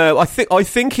 No, I think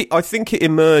it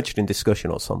emerged in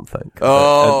discussion or something.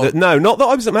 Oh. No, not that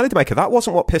I was at Melody Maker. That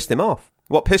wasn't what pissed him off.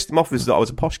 What pissed him off was that I was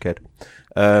a posh kid.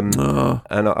 And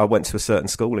I went to a certain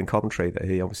school in Coventry that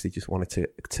he obviously just wanted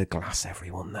to glass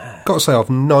everyone there. Got to say, I've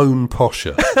known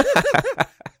posher.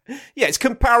 Yeah, it's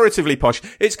comparatively posh.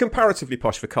 It's comparatively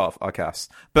posh for Cardiff, I guess.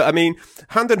 But I mean,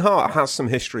 Hand and Heart has some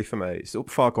history for me. It's up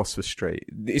Far Gosford Street.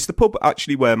 It's the pub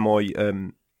actually where my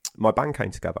band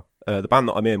came together. The band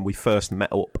that I'm in, we first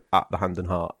met up at the Hand and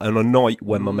Heart on a night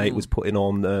when my mate was putting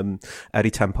on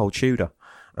Eddie Temple Tudor,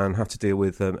 and had to deal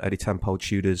with Eddie Temple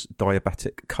Tudor's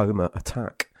diabetic coma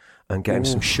attack and get him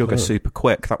some sugar super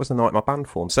quick. That was the night my band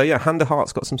formed. So yeah, Hand and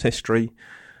Heart's got some history.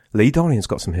 Lee Dorian's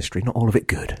got some history, not all of it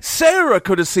good. Sarah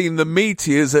could have seen the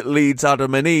Meteors at Leeds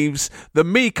Adam and Eve's, the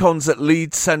Mekons at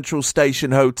Leeds Central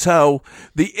Station Hotel,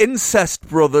 the Incest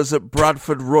Brothers at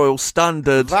Bradford Royal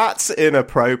Standard. That's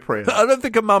inappropriate. I don't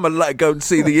think a mum would let her go and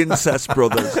see the Incest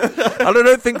Brothers. And I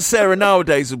don't think Sarah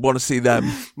nowadays would want to see them.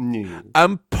 No.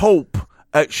 And Pulp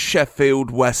at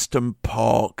Sheffield Weston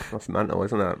Park. That's mental,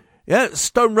 isn't it? Yeah,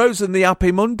 Stone Rose and the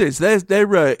Happy Mondays.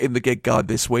 They're in the gig guide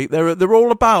this week. They're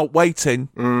all about waiting.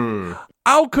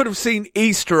 Al could have seen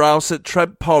Easter House at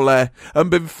Trent Polly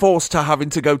and been forced to having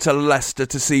to go to Leicester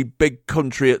to see Big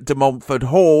Country at De Montfort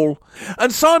Hall.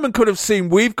 And Simon could have seen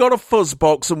We've Got a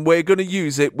Fuzzbox and We're Going to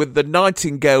Use It with the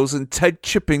Nightingales and Ted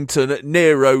Chippington at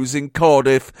Nero's in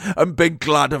Cardiff and been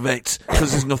glad of it,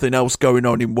 because there's nothing else going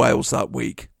on in Wales that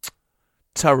week.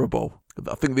 Terrible.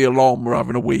 I think the Alarm were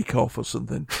having a week off or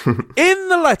something. In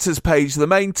the letters page, the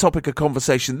main topic of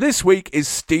conversation this week is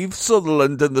Steve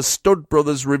Sutherland and the Stud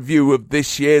Brothers review of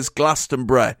this year's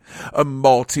Glastonbury. And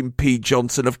Martin P.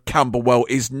 Johnson of Camberwell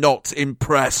is not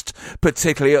impressed,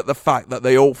 particularly at the fact that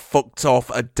they all fucked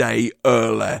off a day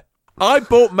early. I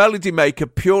bought Melody Maker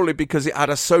purely because it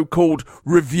had a so-called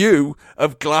review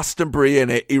of Glastonbury in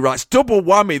it. He writes, double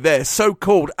whammy there,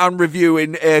 so-called and review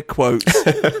in air quotes.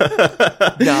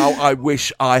 Now I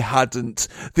wish I hadn't.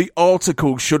 The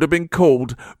article should have been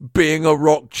called Being a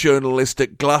Rock Journalist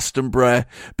at Glastonbury,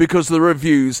 because the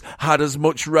reviews had as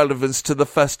much relevance to the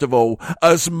festival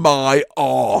as my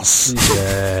arse.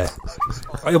 Yeah.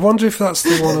 I wonder if that's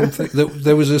the one I'm thinking.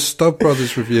 There was a Stud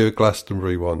Brothers review of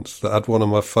Glastonbury once that had one of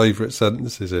my favourite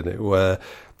sentences in it, where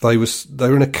they were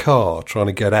in a car trying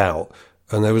to get out,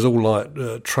 and there was all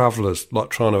like travellers like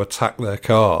trying to attack their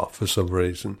car for some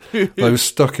reason. They were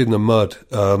stuck in the mud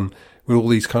with all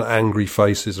these kind of angry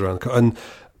faces around the car, and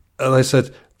they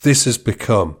said, "This has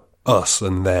become us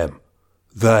and them.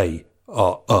 They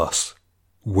are us.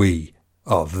 We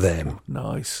are them."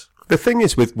 Nice. The thing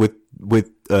is with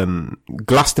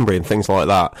Glastonbury and things like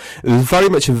that, it was very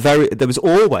much there was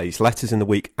always letters in the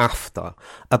week after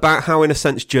about how, in a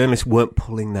sense, journalists weren't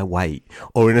pulling their weight,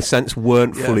 or in a sense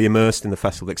weren't fully immersed in the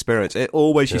festival experience. It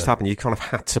always used to happen. You kind of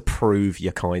had to prove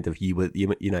you were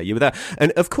there.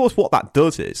 And of course, what that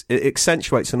does is it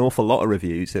accentuates an awful lot of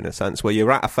reviews, in a sense, where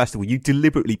you're at a festival, you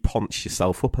deliberately punch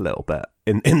yourself up a little bit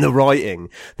in the writing,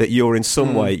 that you're in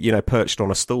some way, perched on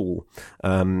a stool,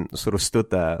 sort of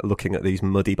stood there looking at these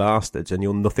muddy bastards, and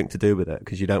you're nothing to do with it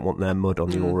because you don't want their mud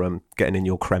on your getting in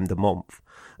your creme de menthe.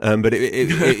 But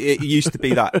it used to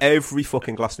be that every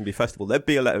fucking Glastonbury festival, there'd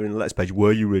be a letter in the letters page,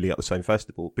 were you really at the same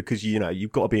festival? Because,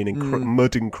 you've got to be an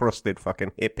mud-encrusted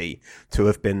fucking hippie to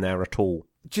have been there at all.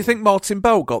 Do you think Martin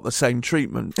Bell got the same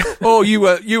treatment? Oh, you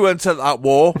weren't at that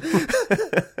war.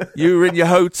 You were in your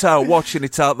hotel watching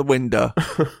it out the window.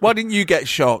 Why didn't you get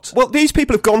shot? Well, these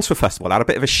people have gone to a festival, had a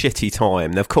bit of a shitty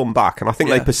time. They've come back, and I think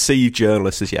they perceive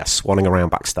journalists as, swanning around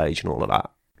backstage and all of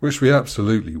that. Which we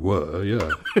absolutely were, yeah.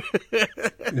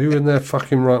 Who in their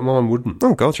fucking right mind wouldn't?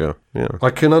 Oh, God, yeah. I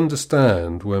can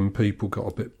understand when people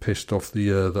got a bit pissed off the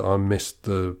year that I missed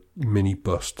the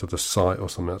minibus to the site or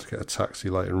something. I had to get a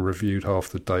taxi later and reviewed half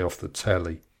the day off the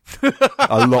telly.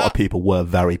 A lot of people were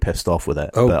very pissed off with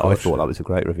it, but I thought that was a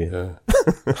great review. Yeah.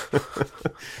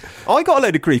 I got a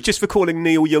load of grief just for calling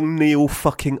Neil Young Neil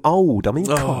fucking old. I mean,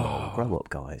 come on, grow up,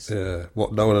 guys. Yeah,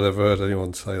 what? No one had ever heard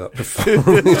anyone say that before.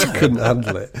 He couldn't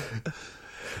handle it.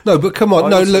 No, but come on.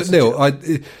 No, look, Neil,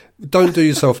 don't do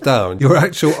yourself down. Your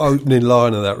actual opening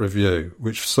line of that review,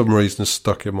 which for some reason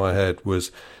stuck in my head,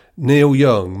 was Neil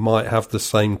Young might have the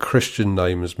same Christian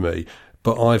name as me,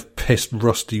 but I've pissed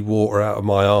rusty water out of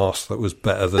my arse that was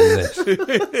better than this.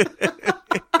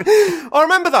 I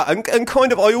remember that, and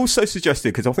kind of, I also suggested,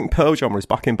 because I think Pearl Jam was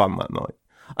back in band that night,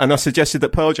 and I suggested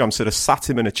that Pearl Jam sort of sat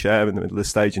him in a chair in the middle of the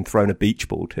stage and thrown a beach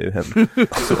ball to him,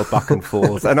 sort of back and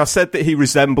forth. And I said that he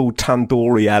resembled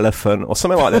Tandoori Elephant or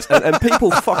something like this. And people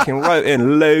fucking wrote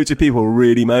in, loads of people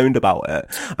really moaned about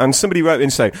it. And somebody wrote in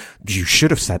saying, you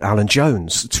should have said Alan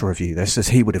Jones to review this, as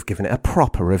he would have given it a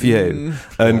proper review.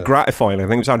 And gratifyingly, I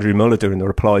think it was Andrew Muller doing the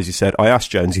replies, he said, I asked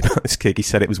Jonesy about this gig, he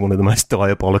said it was one of the most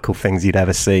diabolical things he'd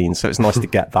ever seen. So it's nice to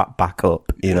get that back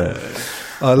up, you know.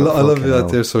 I love the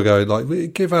idea of sort of going,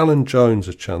 like, give Alan Jones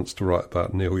a chance to write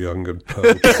about Neil Young and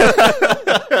Pearl Jam.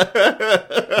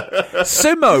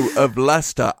 Simo of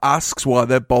Leicester asks why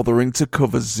they're bothering to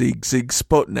cover Zig Zig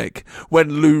Sputnik when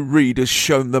Lou Reed has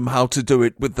shown them how to do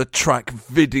it with the track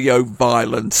Video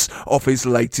Violence off his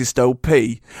latest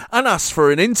LP, and asks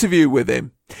for an interview with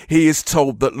him. He is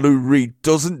told that Lou Reed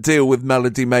doesn't deal with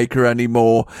Melody Maker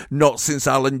anymore, not since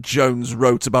Alan Jones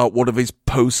wrote about one of his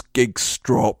post-gig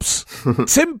strops.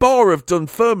 Tim Barr of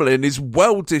Dunfermline is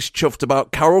well dish-chuffed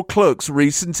about Carol Clerk's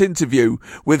recent interview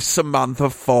with Samantha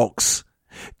Fox.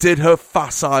 Did her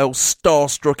facile,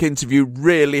 starstruck interview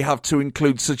really have to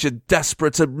include such a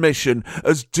desperate admission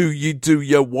as "Do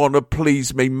you wanna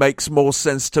please me" makes more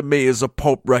sense to me as a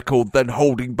pop record than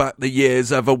Holding Back the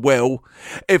Years ever will?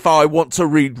 If I want to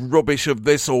read rubbish of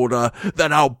this order,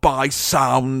 then I'll buy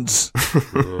Sounds.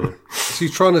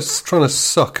 She's trying to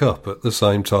suck up at the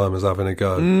same time as having a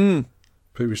go.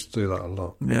 People should do that a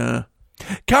lot. Yeah.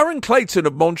 Karen Clayton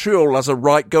of Montreal has a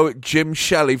right go at Jim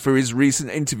Shelley for his recent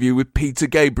interview with Peter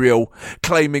Gabriel,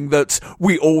 claiming that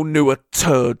we all knew a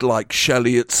turd like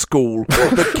Shelley at school,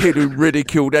 the kid who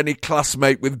ridiculed any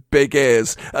classmate with big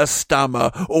ears, a stammer,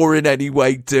 or in any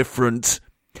way different.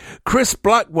 Chris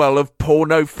Blackwell of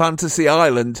Porno Fantasy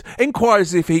Island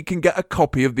inquires if he can get a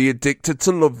copy of the Addicted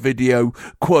to Love video,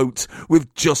 quote,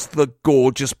 with just the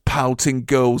gorgeous pouting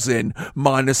girls in,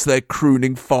 minus their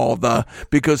crooning father,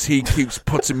 because he keeps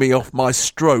putting me off my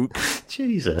stroke.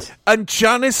 Jesus. And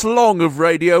Janice Long of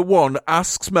Radio 1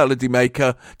 asks Melody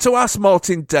Maker to ask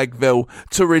Martin Degville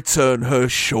to return her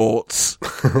shorts.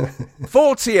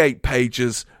 48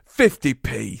 pages.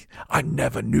 50p. I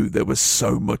never knew there was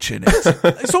so much in it.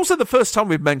 It's also the first time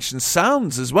we've mentioned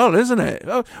Sounds as well, isn't it?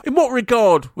 In what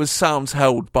regard was Sounds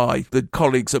held by the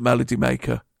colleagues at Melody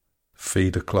Maker?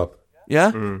 Feeder club.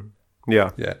 Yeah?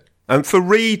 Yeah. And for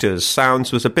readers,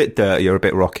 Sounds was a bit dirtier, a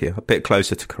bit rockier, a bit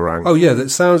closer to Kerrang. Oh yeah, that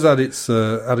Sounds at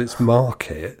its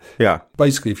market. Yeah.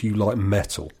 Basically, if you like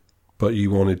metal, but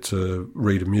you wanted to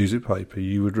read a music paper,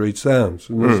 you would read Sounds.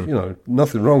 And there's,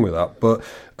 nothing wrong with that. But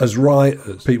as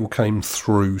writers, people came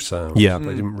through Sounds. Yeah.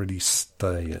 They didn't really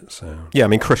stay at Sounds. Yeah, I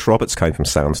mean, Chris Roberts came from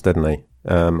Sounds, didn't he?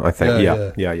 I think.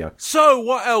 Yeah. So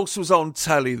what else was on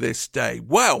telly this day?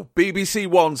 Well, BBC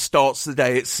One starts the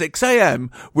day at 6 a.m.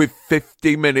 with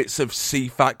 50 minutes of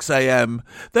CFAX AM.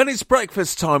 Then it's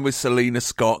breakfast time with Selena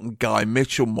Scott and Guy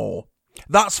Mitchellmore.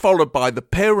 That's followed by the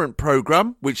Parent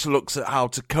Programme, which looks at how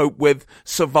to cope with,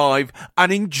 survive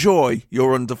and enjoy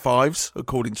your under-5s,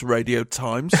 according to Radio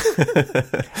Times.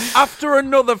 After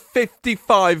another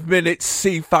 55 minutes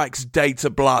CFAX data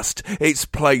blast, it's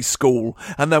Play School,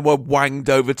 and then we're wanged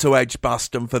over to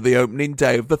Edgbaston for the opening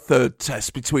day of the third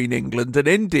test between England and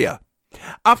India.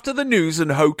 After the news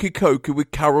and Hokey Cokey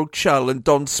with Carol Chell and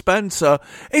Don Spencer,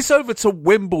 it's over to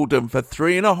Wimbledon for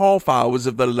 3.5 hours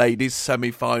of the ladies'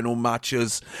 semi-final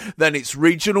matches. Then it's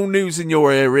regional news in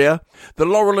your area, the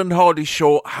Laurel and Hardy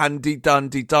short Handy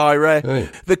Dandy Diary,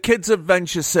 the Kids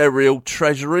Adventure serial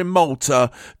Treasure in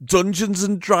Malta, Dungeons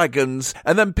and Dragons,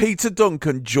 and then Peter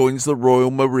Duncan joins the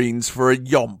Royal Marines for a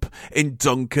yomp in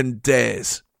Duncan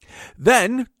Dares.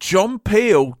 Then John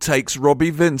Peel takes Robbie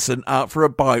Vincent out for a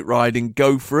bike ride in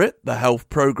Go For It, the health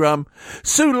programme.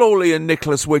 Sue Lawley and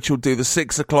Nicholas Witch will do the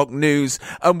 6 o'clock news,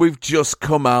 and we've just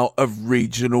come out of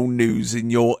regional news in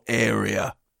your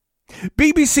area.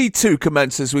 BBC Two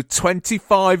commences with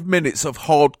 25 minutes of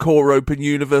hardcore Open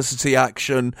University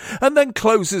action and then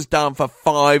closes down for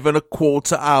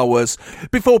 5.25 hours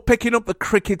before picking up the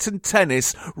cricket and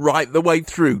tennis right the way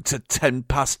through to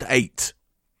 8:10.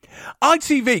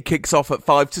 ITV kicks off at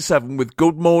 5 to 7 with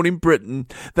Good Morning Britain,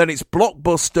 then it's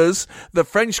Blockbusters, the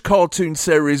French cartoon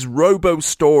series Robo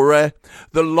Story,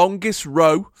 The Longest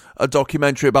Row, a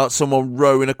documentary about someone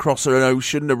rowing across an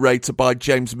ocean, narrated by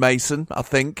James Mason, I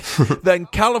think. Then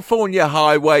California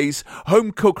Highways,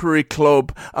 Home Cookery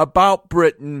Club, About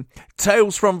Britain,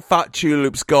 Tales from Fat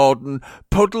Tulip's Garden,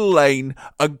 Puddle Lane,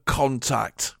 and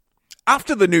Contact.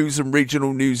 After the news and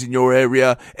regional news in your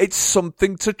area, it's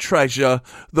Something to Treasure,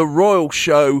 The Royal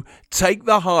Show, Take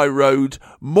the High Road,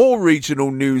 more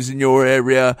regional news in your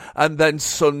area, and then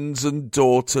Sons and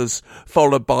Daughters,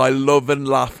 followed by Love and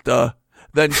Laughter,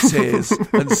 then Tears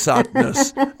and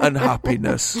Sadness and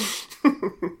Happiness.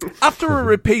 After a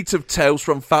repeat of Tales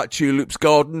from Fat Tulip's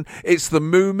Garden, it's The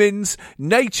Moomins,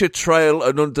 Nature Trail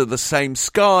and Under the Same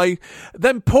Sky.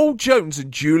 Then Paul Jones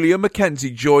and Julia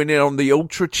Mackenzie join in on the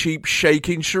ultra-cheap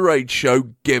shaking charade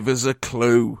show Give Us a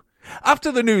Clue.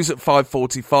 After the news at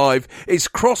 5:45, it's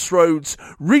Crossroads,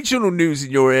 regional news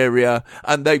in your area,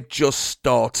 and they've just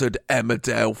started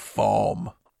Emmerdale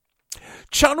Farm.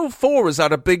 Channel 4 has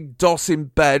had a big doss in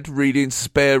bed reading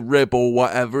Spare Rib or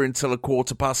whatever until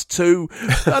 2:15,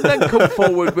 and then come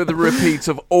forward with a repeat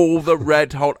of all the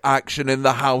red-hot action in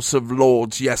the House of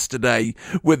Lords yesterday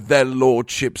with their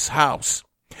Lordship's House.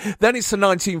 Then it's the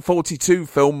 1942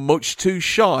 film Much Too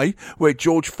Shy, where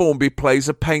George Formby plays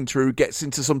a painter who gets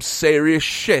into some serious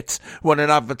shit when an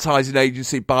advertising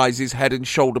agency buys his head and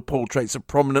shoulder portraits of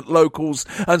prominent locals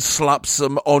and slaps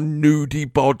them on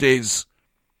nudie bodies.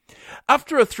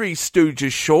 After a Three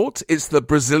Stooges short, it's the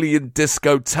Brazilian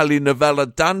disco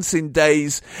telenovela Dancing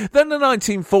Days, then the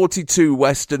 1942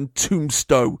 western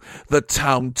Tombstone, The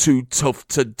Town Too Tough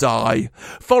to Die,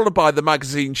 followed by the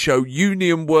magazine show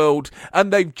Union World,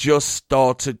 and they've just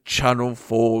started Channel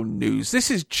 4 News. This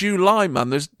is July,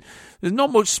 man. There's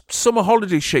not much summer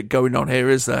holiday shit going on here,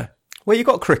 is there? Well, you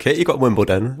got cricket, you got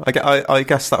Wimbledon. I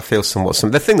guess that feels somewhat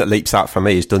similar. The thing that leaps out for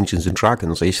me is Dungeons and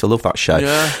Dragons. I used to love that show.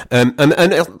 Yeah. And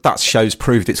that show's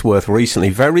proved its worth recently.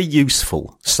 Very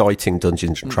useful citing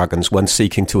Dungeons and Dragons when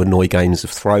seeking to annoy Games of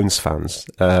Thrones fans.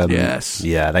 Yes.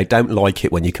 Yeah, they don't like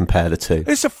it when you compare the two.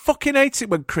 It's a fucking hate it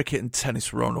when cricket and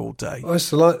tennis were on all day. I used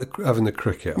to like having the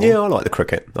cricket on. Yeah, I like the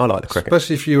cricket.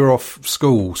 Especially if you were off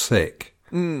school sick.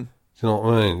 You know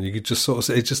what I mean? You could just sort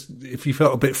of if you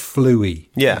felt a bit fluey,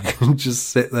 yeah, you can just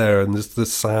sit there and there's the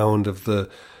sound of the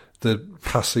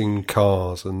passing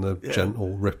cars and the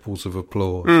gentle ripples of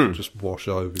applause just wash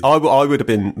over you. I would have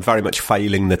been very much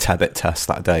failing the Tebbit test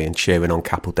that day and cheering on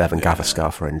Kapil Dev and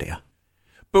Gavaskar for India.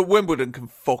 But Wimbledon can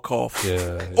fuck off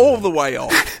all the way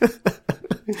off.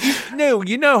 Neil,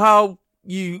 you know how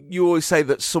you always say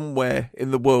that somewhere in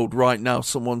the world right now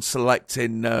someone's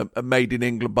selecting a Made in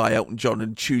England by Elton John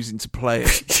and choosing to play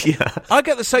it. Yeah. I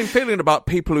get the same feeling about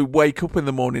people who wake up in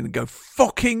the morning and go,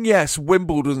 fucking yes,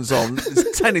 Wimbledon's on,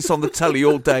 there's tennis on the telly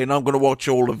all day and I'm going to watch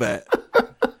all of it.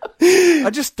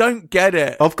 I just don't get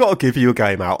it. I've got to give you a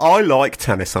game out. I like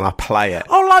tennis and I play it.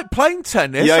 I like playing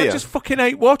tennis. I just fucking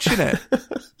hate watching it.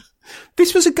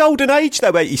 This was a golden age,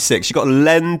 though, 86. You've got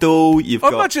Lendl,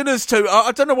 Imagine us two.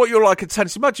 I don't know what you're like at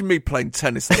tennis. Imagine me playing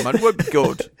tennis, though, man. It would be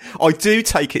good. I do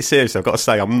take it seriously, I've got to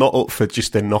say. I'm not up for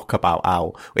just a knockabout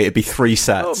out. It'd be 3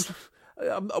 sets.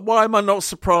 Why am I not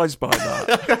surprised by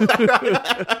that?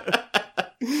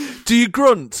 Do you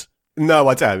grunt? No,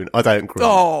 I don't. I don't grunt.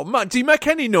 Oh, man. Do you make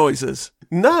any noises?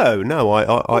 No,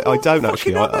 I don't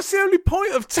actually. That's the only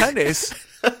point of tennis.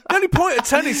 The only point of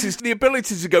tennis is the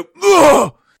ability to go,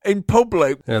 ugh! In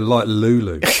public. Yeah, like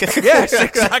Lulu. Yes,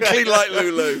 exactly like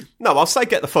Lulu. No, I'll say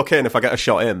get the fuck in if I get a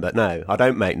shot in, but no, I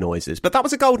don't make noises. But that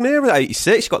was a golden era,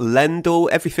 86. You've got Lendl,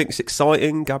 everything's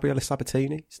exciting, Gabriella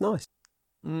Sabatini. It's nice.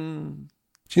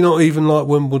 Do you not even like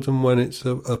Wimbledon when it's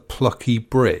a plucky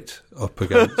Brit up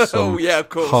against some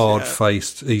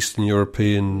hard-faced Eastern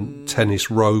European tennis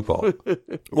robot?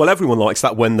 Well, everyone likes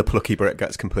that when the plucky Brit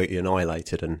gets completely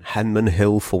annihilated and Henman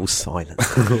Hill falls silent.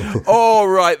 All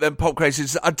right then, Pop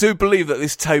Crazers. I do believe that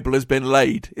this table has been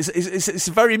laid. It's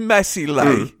a very messy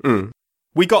lay.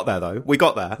 We got there, though. We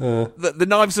got there. The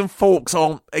knives and forks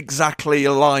aren't exactly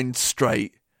aligned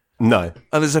straight. No.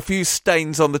 And there's a few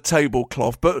stains on the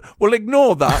tablecloth, but we'll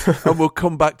ignore that and we'll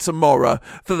come back tomorrow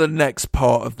for the next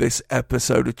part of this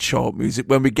episode of Chart Music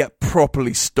when we get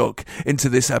properly stuck into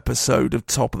this episode of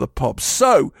Top of the Pops.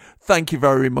 So, thank you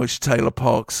very much, Taylor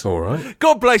Parks. All right.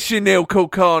 God bless you, Neil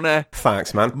Kulkarni.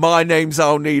 Thanks, man. My name's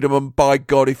Al Needham, and by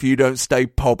God, if you don't stay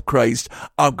pop crazed,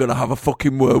 I'm going to have a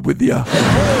fucking word with you.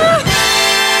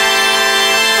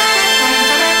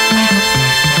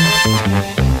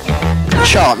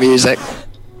 Chart music.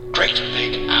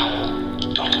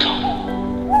 GreatBigOwl.com.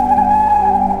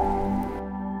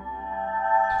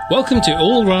 Welcome to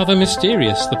All Rather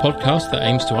Mysterious, the podcast that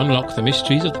aims to unlock the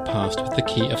mysteries of the past with the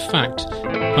key of fact.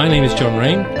 My name is John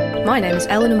Rain. My name is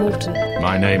Eleanor Morton.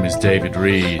 My name is David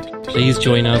Reed. Please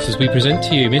join us as we present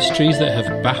to you mysteries that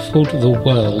have baffled the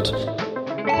world.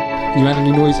 You had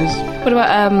any noises? What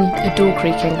about a door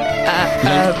creaking? You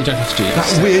don't have to do this.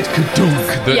 That weird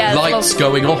kadunk that Yeah, lights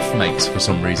going off makes for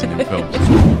some reason in films.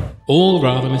 All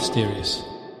Rather Mysterious.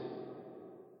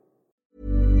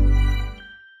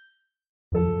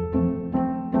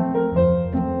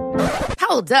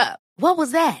 Hold up. What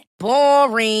was that?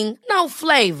 Boring. No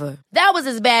flavor. That was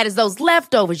as bad as those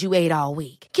leftovers you ate all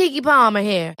week. Keke Palmer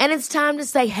here, and it's time to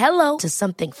say hello to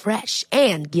something fresh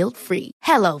and guilt-free.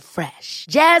 Hello Fresh.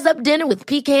 Jazz up dinner with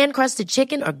pecan-crusted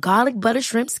chicken or garlic butter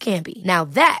shrimp scampi. Now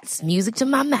that's music to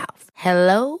my mouth.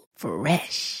 Hello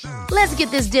Fresh. Let's get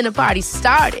this dinner party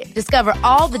started. Discover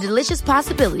all the delicious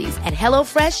possibilities at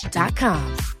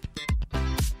HelloFresh.com.